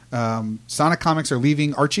 though. Sonic Comics are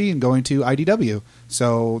leaving Archie and going to IDW.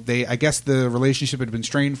 So, I guess the relationship had been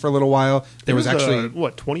strained for a little while. There was actually...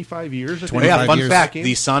 25 years? I think? 25 Yeah, fun years. fact,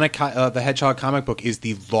 the Sonic the Hedgehog comic book is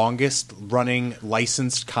the longest running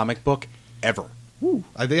licensed comic book ever.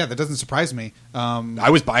 yeah, that doesn't surprise me. I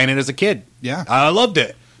was buying it as a kid. Yeah. I loved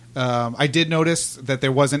it. I did notice that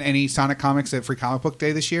there wasn't any Sonic comics at Free Comic Book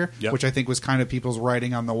Day this year, Yep. which I think was kind of people's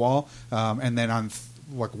writing on the wall. And then on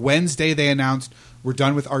Wednesday, they announced we're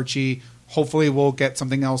done with Archie. Hopefully, we'll get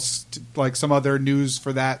something else, like some other news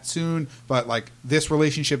for that soon. But like this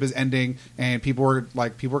relationship is ending, and people were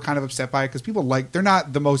kind of upset by it because they're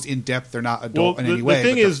not the most in depth, they're not adult in any way. The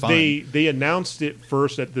thing but they're is, fun. they announced it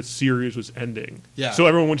first that the series was ending. Yeah. So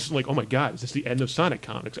everyone was just like, "Oh my god, is this the end of Sonic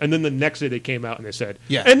Comics?" And then the next day they came out and they said,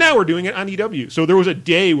 Yeah. and now we're doing it on EW." So there was a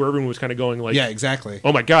day where everyone was kind of going like, yeah, exactly.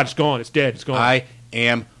 "Oh my god, it's gone, it's dead, it's gone." I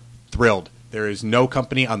am thrilled. There is no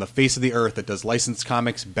company on the face of the earth that does licensed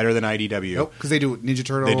comics better than IDW. Nope, because they do Ninja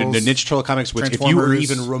Turtles. They did the Ninja Turtle comics, which if you were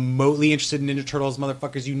Transformers. even remotely interested in Ninja Turtles,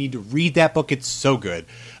 motherfuckers, you need to read that book. It's so good.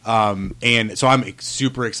 And so I'm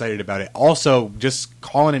super excited about it. Also, just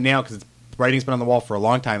calling it now because writing's been on the wall for a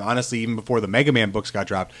long time. Honestly, even before the Mega Man books got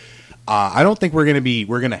dropped, I don't think we're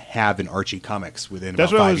going to have an Archie comics within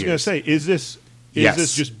That's about what 5 I was years. going to say. Is this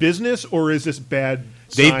Yes. just business or is this bad?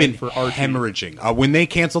 They've sign been for Archie? hemorrhaging. When they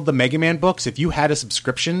canceled the Mega Man books, if you had a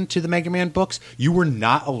subscription to the Mega Man books, you were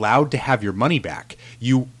not allowed to have your money back.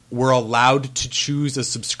 You were allowed to choose a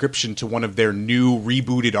subscription to one of their new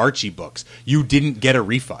rebooted Archie books. You didn't get a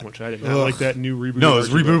refund. Which I did not like that new reboot. No, of those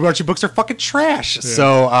Archie rebooted book. Archie books are fucking trash.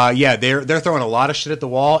 So they're throwing a lot of shit at the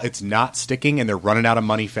wall. It's not sticking, and they're running out of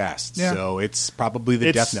money fast. Yeah. So it's probably the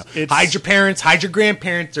It's- death knell. it's- Hide your parents, hide your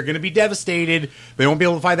grandparents. They're going to be devastated. They won't be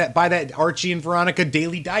able to buy that Archie and Veronica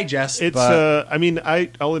Daily Digest. It's. but I mean,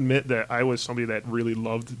 I'll admit that I was somebody that really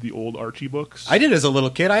loved the old Archie books. I did as a little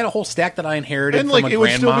kid. I had a whole stack that I inherited and from like a it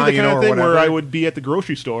would still grandma, be the kind or of thing whatever. where I would be at the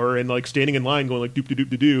grocery store and like standing in line going like doop de doop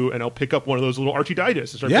de doo, and I'll pick up one of those little Archie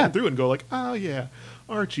digests and start Yeah. going through and go like, oh yeah,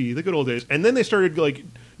 Archie, the good old days. And then they started like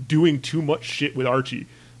doing too much shit with Archie.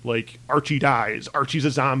 like Archie dies, Archie's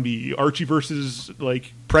a zombie, Archie versus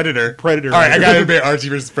like Predator. All right, I gotta admit, Archie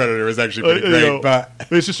vs. Predator was actually pretty great. But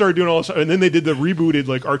they just started doing all this, and then they did the rebooted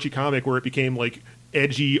like Archie comic where it became like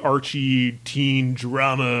edgy Archie teen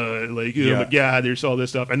drama. Like, there's all this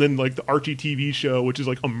stuff, and then like the Archie TV show, which is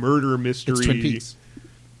like a murder mystery. It's Twin Peaks.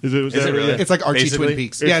 Is it really? It's like Archie Basically? Twin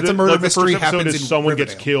Peaks. It's a murder like mystery. The first episode Happens is in someone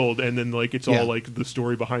Riverdale. gets killed, and then like it's all Yeah. like the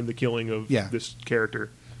story behind the killing of this character.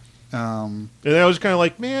 Um, And I was kind of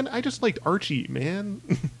like, man, I just liked Archie, man.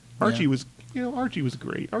 Archie was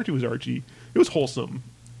great. Archie was Archie. It was wholesome.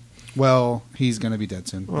 well, he's going to be dead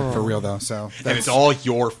soon, for real though. So and it's all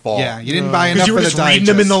your fault. yeah, you didn't buy because enough you were for the just reading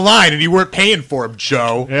them in the line and you weren't paying for them,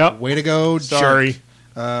 Joe. Yeah. Way to go! Sorry.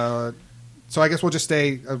 jerk. So I guess we'll just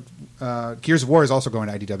stay. Gears of War is also going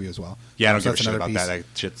to IDW as well. Yeah, I don't So give a that's shit another about piece. that.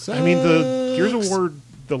 That shit sucks. I mean, the Gears of War,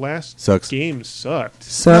 the last Sucks. game sucked.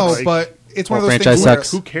 No, Sucks. but it's one of Whole those franchise things where,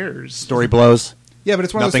 sucks. Who cares? Story blows. Yeah, but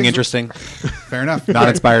it's one Nothing of those things interesting. Fair enough. Not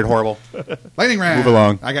inspired. Horrible. Lightning round. Move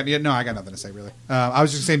along. I got nothing to say really. I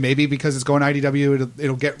was just gonna say maybe because it's going to IDW,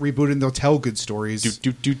 it'll get rebooted and they'll tell good stories.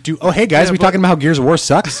 Do. Oh, hey guys, Yeah, we but- talking about how Gears of War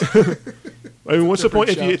sucks? I mean, what's the point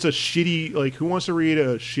if Different it's a shitty, like, who wants to read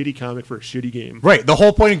a shitty comic for a shitty game? Right. The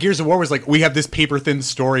whole point of Gears of War was like, we have this paper thin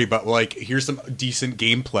story, but like, here's some decent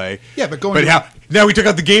gameplay. Yeah, but now we took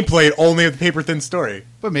out the gameplay and only have the paper thin story.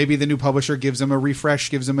 But maybe the new publisher gives them a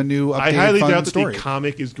refresh, gives them a new updated I highly fun doubt that story. the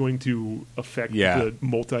comic is going to affect the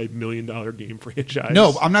multi-million-dollar game franchise.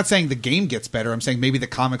 No, I'm not saying the game gets better. I'm saying maybe the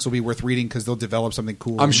comics will be worth reading because they'll develop something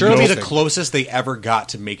cool. I'm and sure it'll be the interesting. closest they ever got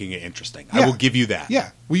to making it interesting. Yeah. I will give you that.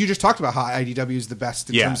 Yeah. Well, you just talked about how IDW is the best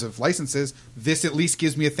in terms of licenses. This at least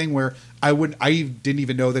gives me a thing where I didn't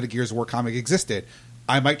even know that a Gears of War comic existed.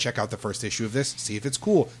 I might check out the first issue of this, see if it's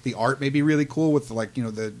cool. The art may be really cool with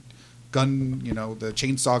the gun, the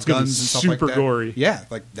chainsaw gonna be guns and stuff like super that. gory. Yeah,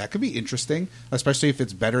 like that could be interesting, especially if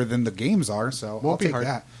it's better than the games are. So I'll be take hard.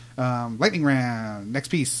 that. Lightning round. Next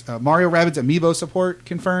piece. Mario Rabbids Amiibo support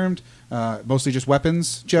confirmed. Mostly just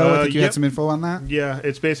weapons. Joe, I think you had some info on that. Yeah,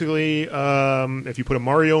 it's basically if you put a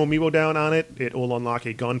Mario amiibo down on it, it will unlock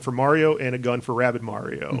a gun for Mario and a gun for Rabbid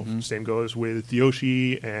Mario. Mm-hmm. Same goes with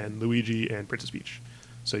Yoshi and Luigi and Princess Peach.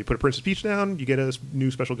 So you put a Princess Peach down, you get a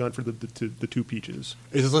new special gun for the two Peaches.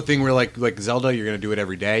 Is this a thing where like Zelda, you're going to do it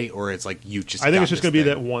every day, or it's like you just? I think got it's just this going to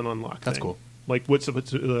be thing? that one unlock. That's thing. cool. Like what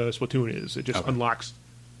Splatoon is, it just unlocks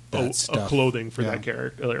a stuff. clothing for Yeah. that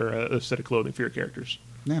character or a set of clothing for your characters.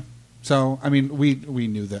 Yeah. So, I mean, we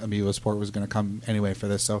knew that Amiibo support was going to come anyway for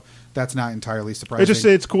this, so that's not entirely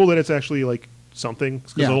surprising. It's cool that it's actually like something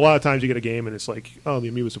because Yeah. a lot of times you get a game and it's like, oh, the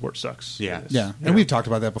amiibo support sucks. Yeah. And it's- Yeah, and we've talked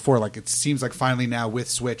about that before. Like, it seems like finally now with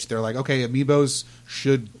Switch, they're like, okay, Amiibos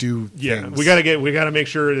should do Yeah, things. we got to make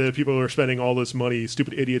sure that people who are spending all this money,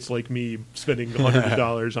 stupid idiots like me, spending hundreds of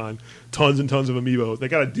dollars on tons and tons of amiibo. They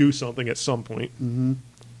got to do something at some point.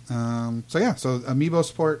 So Amiibo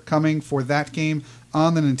support coming for that game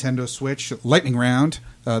on the Nintendo Switch. Lightning round.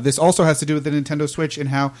 This also has to do with the Nintendo Switch and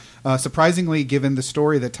how, surprisingly, given the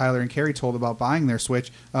story that Tyler and Carrie told about buying their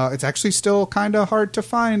Switch, it's actually still kind of hard to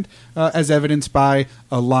find, as evidenced by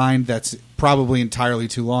a line that's probably entirely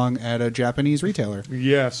too long at a Japanese retailer.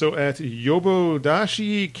 Yeah, so at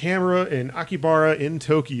Yobodashi Camera in Akibara in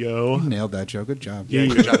Tokyo, You nailed that, Joe. Good job. yeah,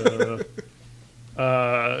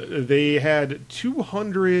 they had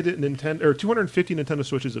 250 Nintendo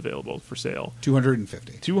Switches available for sale.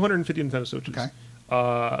 250. 250 Nintendo Switches. Okay.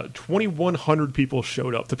 2,100 people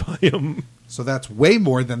showed up to buy them. So that's way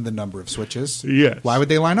more than the number of Switches. Yes. Why would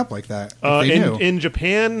they line up like that if they knew? In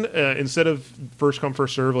Japan, instead of first come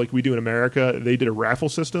first serve like we do in America, they did a raffle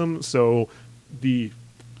system. So the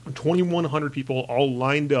 2,100 people all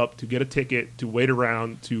lined up to get a ticket to wait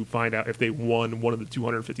around to find out if they won one of the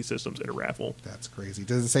 250 systems in a raffle. That's crazy.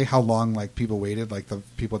 Does it say how long people waited? Like the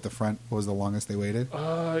people at the front, what was the longest they waited?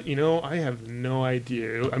 I have no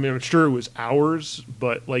idea. I mean, I'm sure it was hours,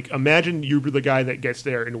 but like, imagine you're the guy that gets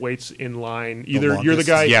there and waits in line. Either you're the longest.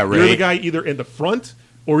 guy, Yeah, you're the right. guy either in the front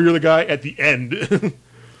or you're the guy at the end.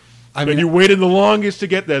 I And you waited the longest to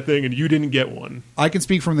get that thing, and you didn't get one. I can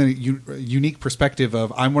speak from the unique perspective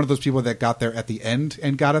of I'm one of those people that got there at the end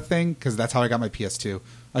and got a thing because that's how I got my PS2.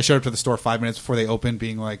 I showed up to the store 5 minutes before they opened,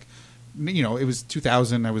 being like, it was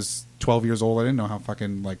 2000. I was 12 years old. I didn't know how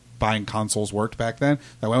fucking like buying consoles worked back then.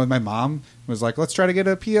 I went with my mom and was like, let's try to get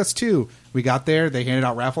a PS2. We got there. They handed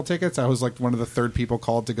out raffle tickets. I was like one of the third people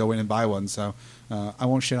called to go in and buy one. So I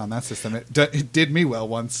won't shit on that system. It did me well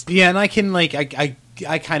once. Yeah, and I can like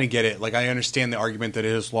I kind of get it. Like I understand the argument that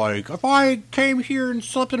it is like if I came here and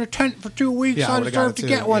slept in a tent for 2 weeks, Yeah, I I would've got deserve it to too,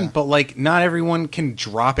 get one. yeah. But like, not everyone can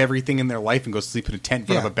drop everything in their life and go sleep in a tent in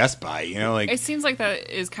front Yeah. of a Best Buy. You know, like. It seems like that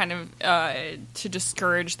is kind of to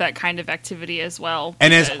discourage that kind of activity as well.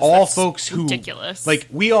 And as because all that's folks who ridiculous, like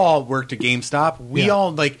we all worked at GameStop, we Yeah.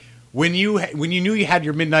 all like when you knew you had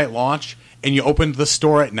your midnight launch and you opened the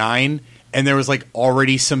store at 9 and there was like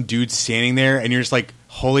already some dude standing there and you're just like,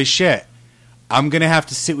 holy shit, I'm gonna have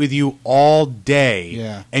to sit with you all day,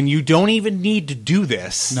 Yeah. and you don't even need to do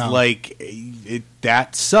this. No. Like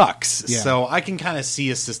that sucks. Yeah. So I can kind of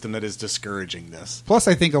see a system that is discouraging this. Plus,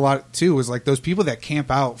 I think a lot too is like those people that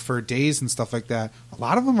camp out for days and stuff like that. A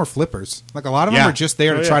lot of them are flippers. Like a lot of them Yeah. are just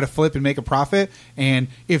there Oh, to yeah. try to flip and make a profit. And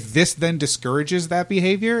if this then discourages that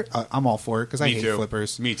behavior, I'm all for it because I Me hate too.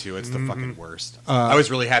 flippers. Me too. It's the fucking worst. Uh, I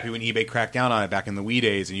was really happy when eBay cracked down on it back in the Wii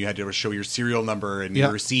days, and you had to show your serial number and Yeah.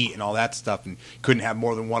 your receipt and all that stuff, and couldn't have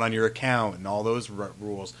more than one on your account and all those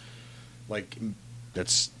rules. Like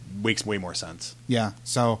that's makes way more sense. Yeah.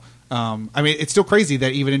 So, I mean, it's still crazy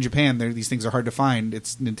that even in Japan, these things are hard to find.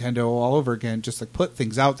 It's Nintendo all over again. Just like put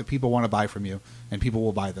things out that people want to buy from you, and people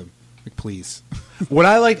will buy them. Like, please. What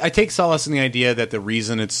I take solace in the idea that the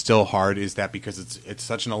reason it's still hard is that because it's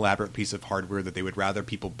such an elaborate piece of hardware that they would rather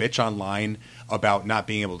people bitch online about not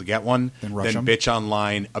being able to get one Then rush 'em. bitch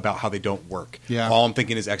online about how they don't work. Yeah. All I'm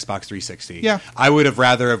thinking is Xbox 360. Yeah. I would have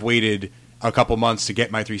rather have waited a couple months to get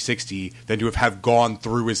my 360 than to have gone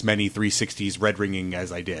through as many 360s red ringing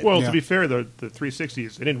as I did. Well, Yeah. to be fair, the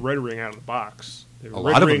 360s they didn't red ring out of the box. They were a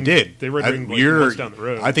lot of them did. They red ringed like You're- months down the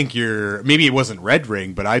road. I think you're maybe it wasn't red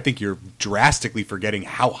ring, but I think you're drastically forgetting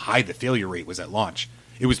how high the failure rate was at launch.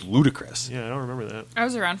 It was ludicrous. Yeah, I don't remember that. I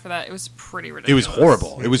was around for that. It was pretty It ridiculous. was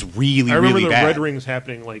horrible. It was really, I remember really the bad. red rings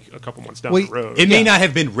happening like a couple months down Well, the road. It may Yeah. not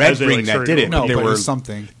have been red As they, ring like, that started did it, going No, but there but it were was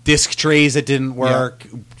something. disc trays that didn't work,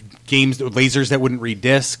 games, lasers that wouldn't read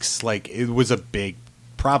discs. Like it was a big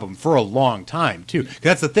problem for a long time too. 'Cause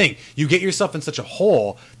that's the thing. You get yourself in such a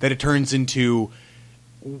hole that it turns into.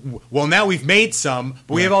 Well, now we've made some,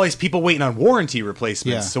 but we have all these people waiting on warranty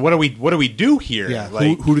replacements. Yeah. So what do we do here? Yeah.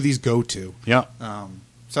 Like, Who do these go to? yeah.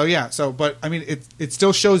 But I mean, it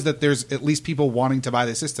still shows that there's at least people wanting to buy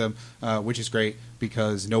the system, which is great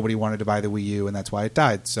because nobody wanted to buy the Wii U, and that's why it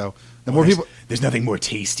died. So the more people, There's nothing more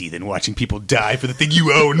tasty than watching people die for the thing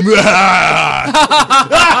you own.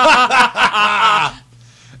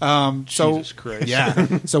 so Jesus Christ. yeah.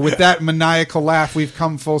 So with that maniacal laugh, we've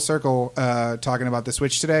come full circle talking about the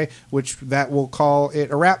Switch today, which that will call it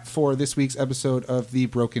a wrap for this week's episode of the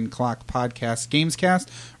Broken Clock Podcast Gamescast.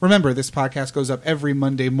 Remember, this podcast goes up every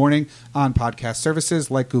Monday morning on podcast services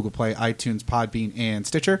like Google Play, iTunes, Podbean, and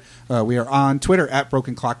Stitcher. We are on Twitter at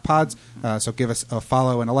Broken Clock Pods, so give us a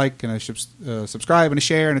follow and a like and a subscribe and a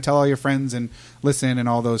share and a tell all your friends and listen and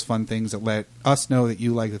all those fun things that let us know that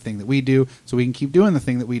you like the thing that we do so we can keep doing the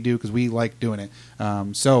thing that we do because we like doing it.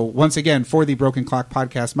 So once again, for the Broken Clock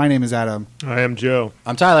Podcast, my name is Adam, I am Joe.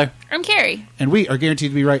 I'm Tyler. I'm Carrie. and we are guaranteed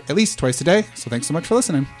to be right at least twice a day. So thanks so much for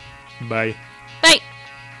listening. Bye. Bye.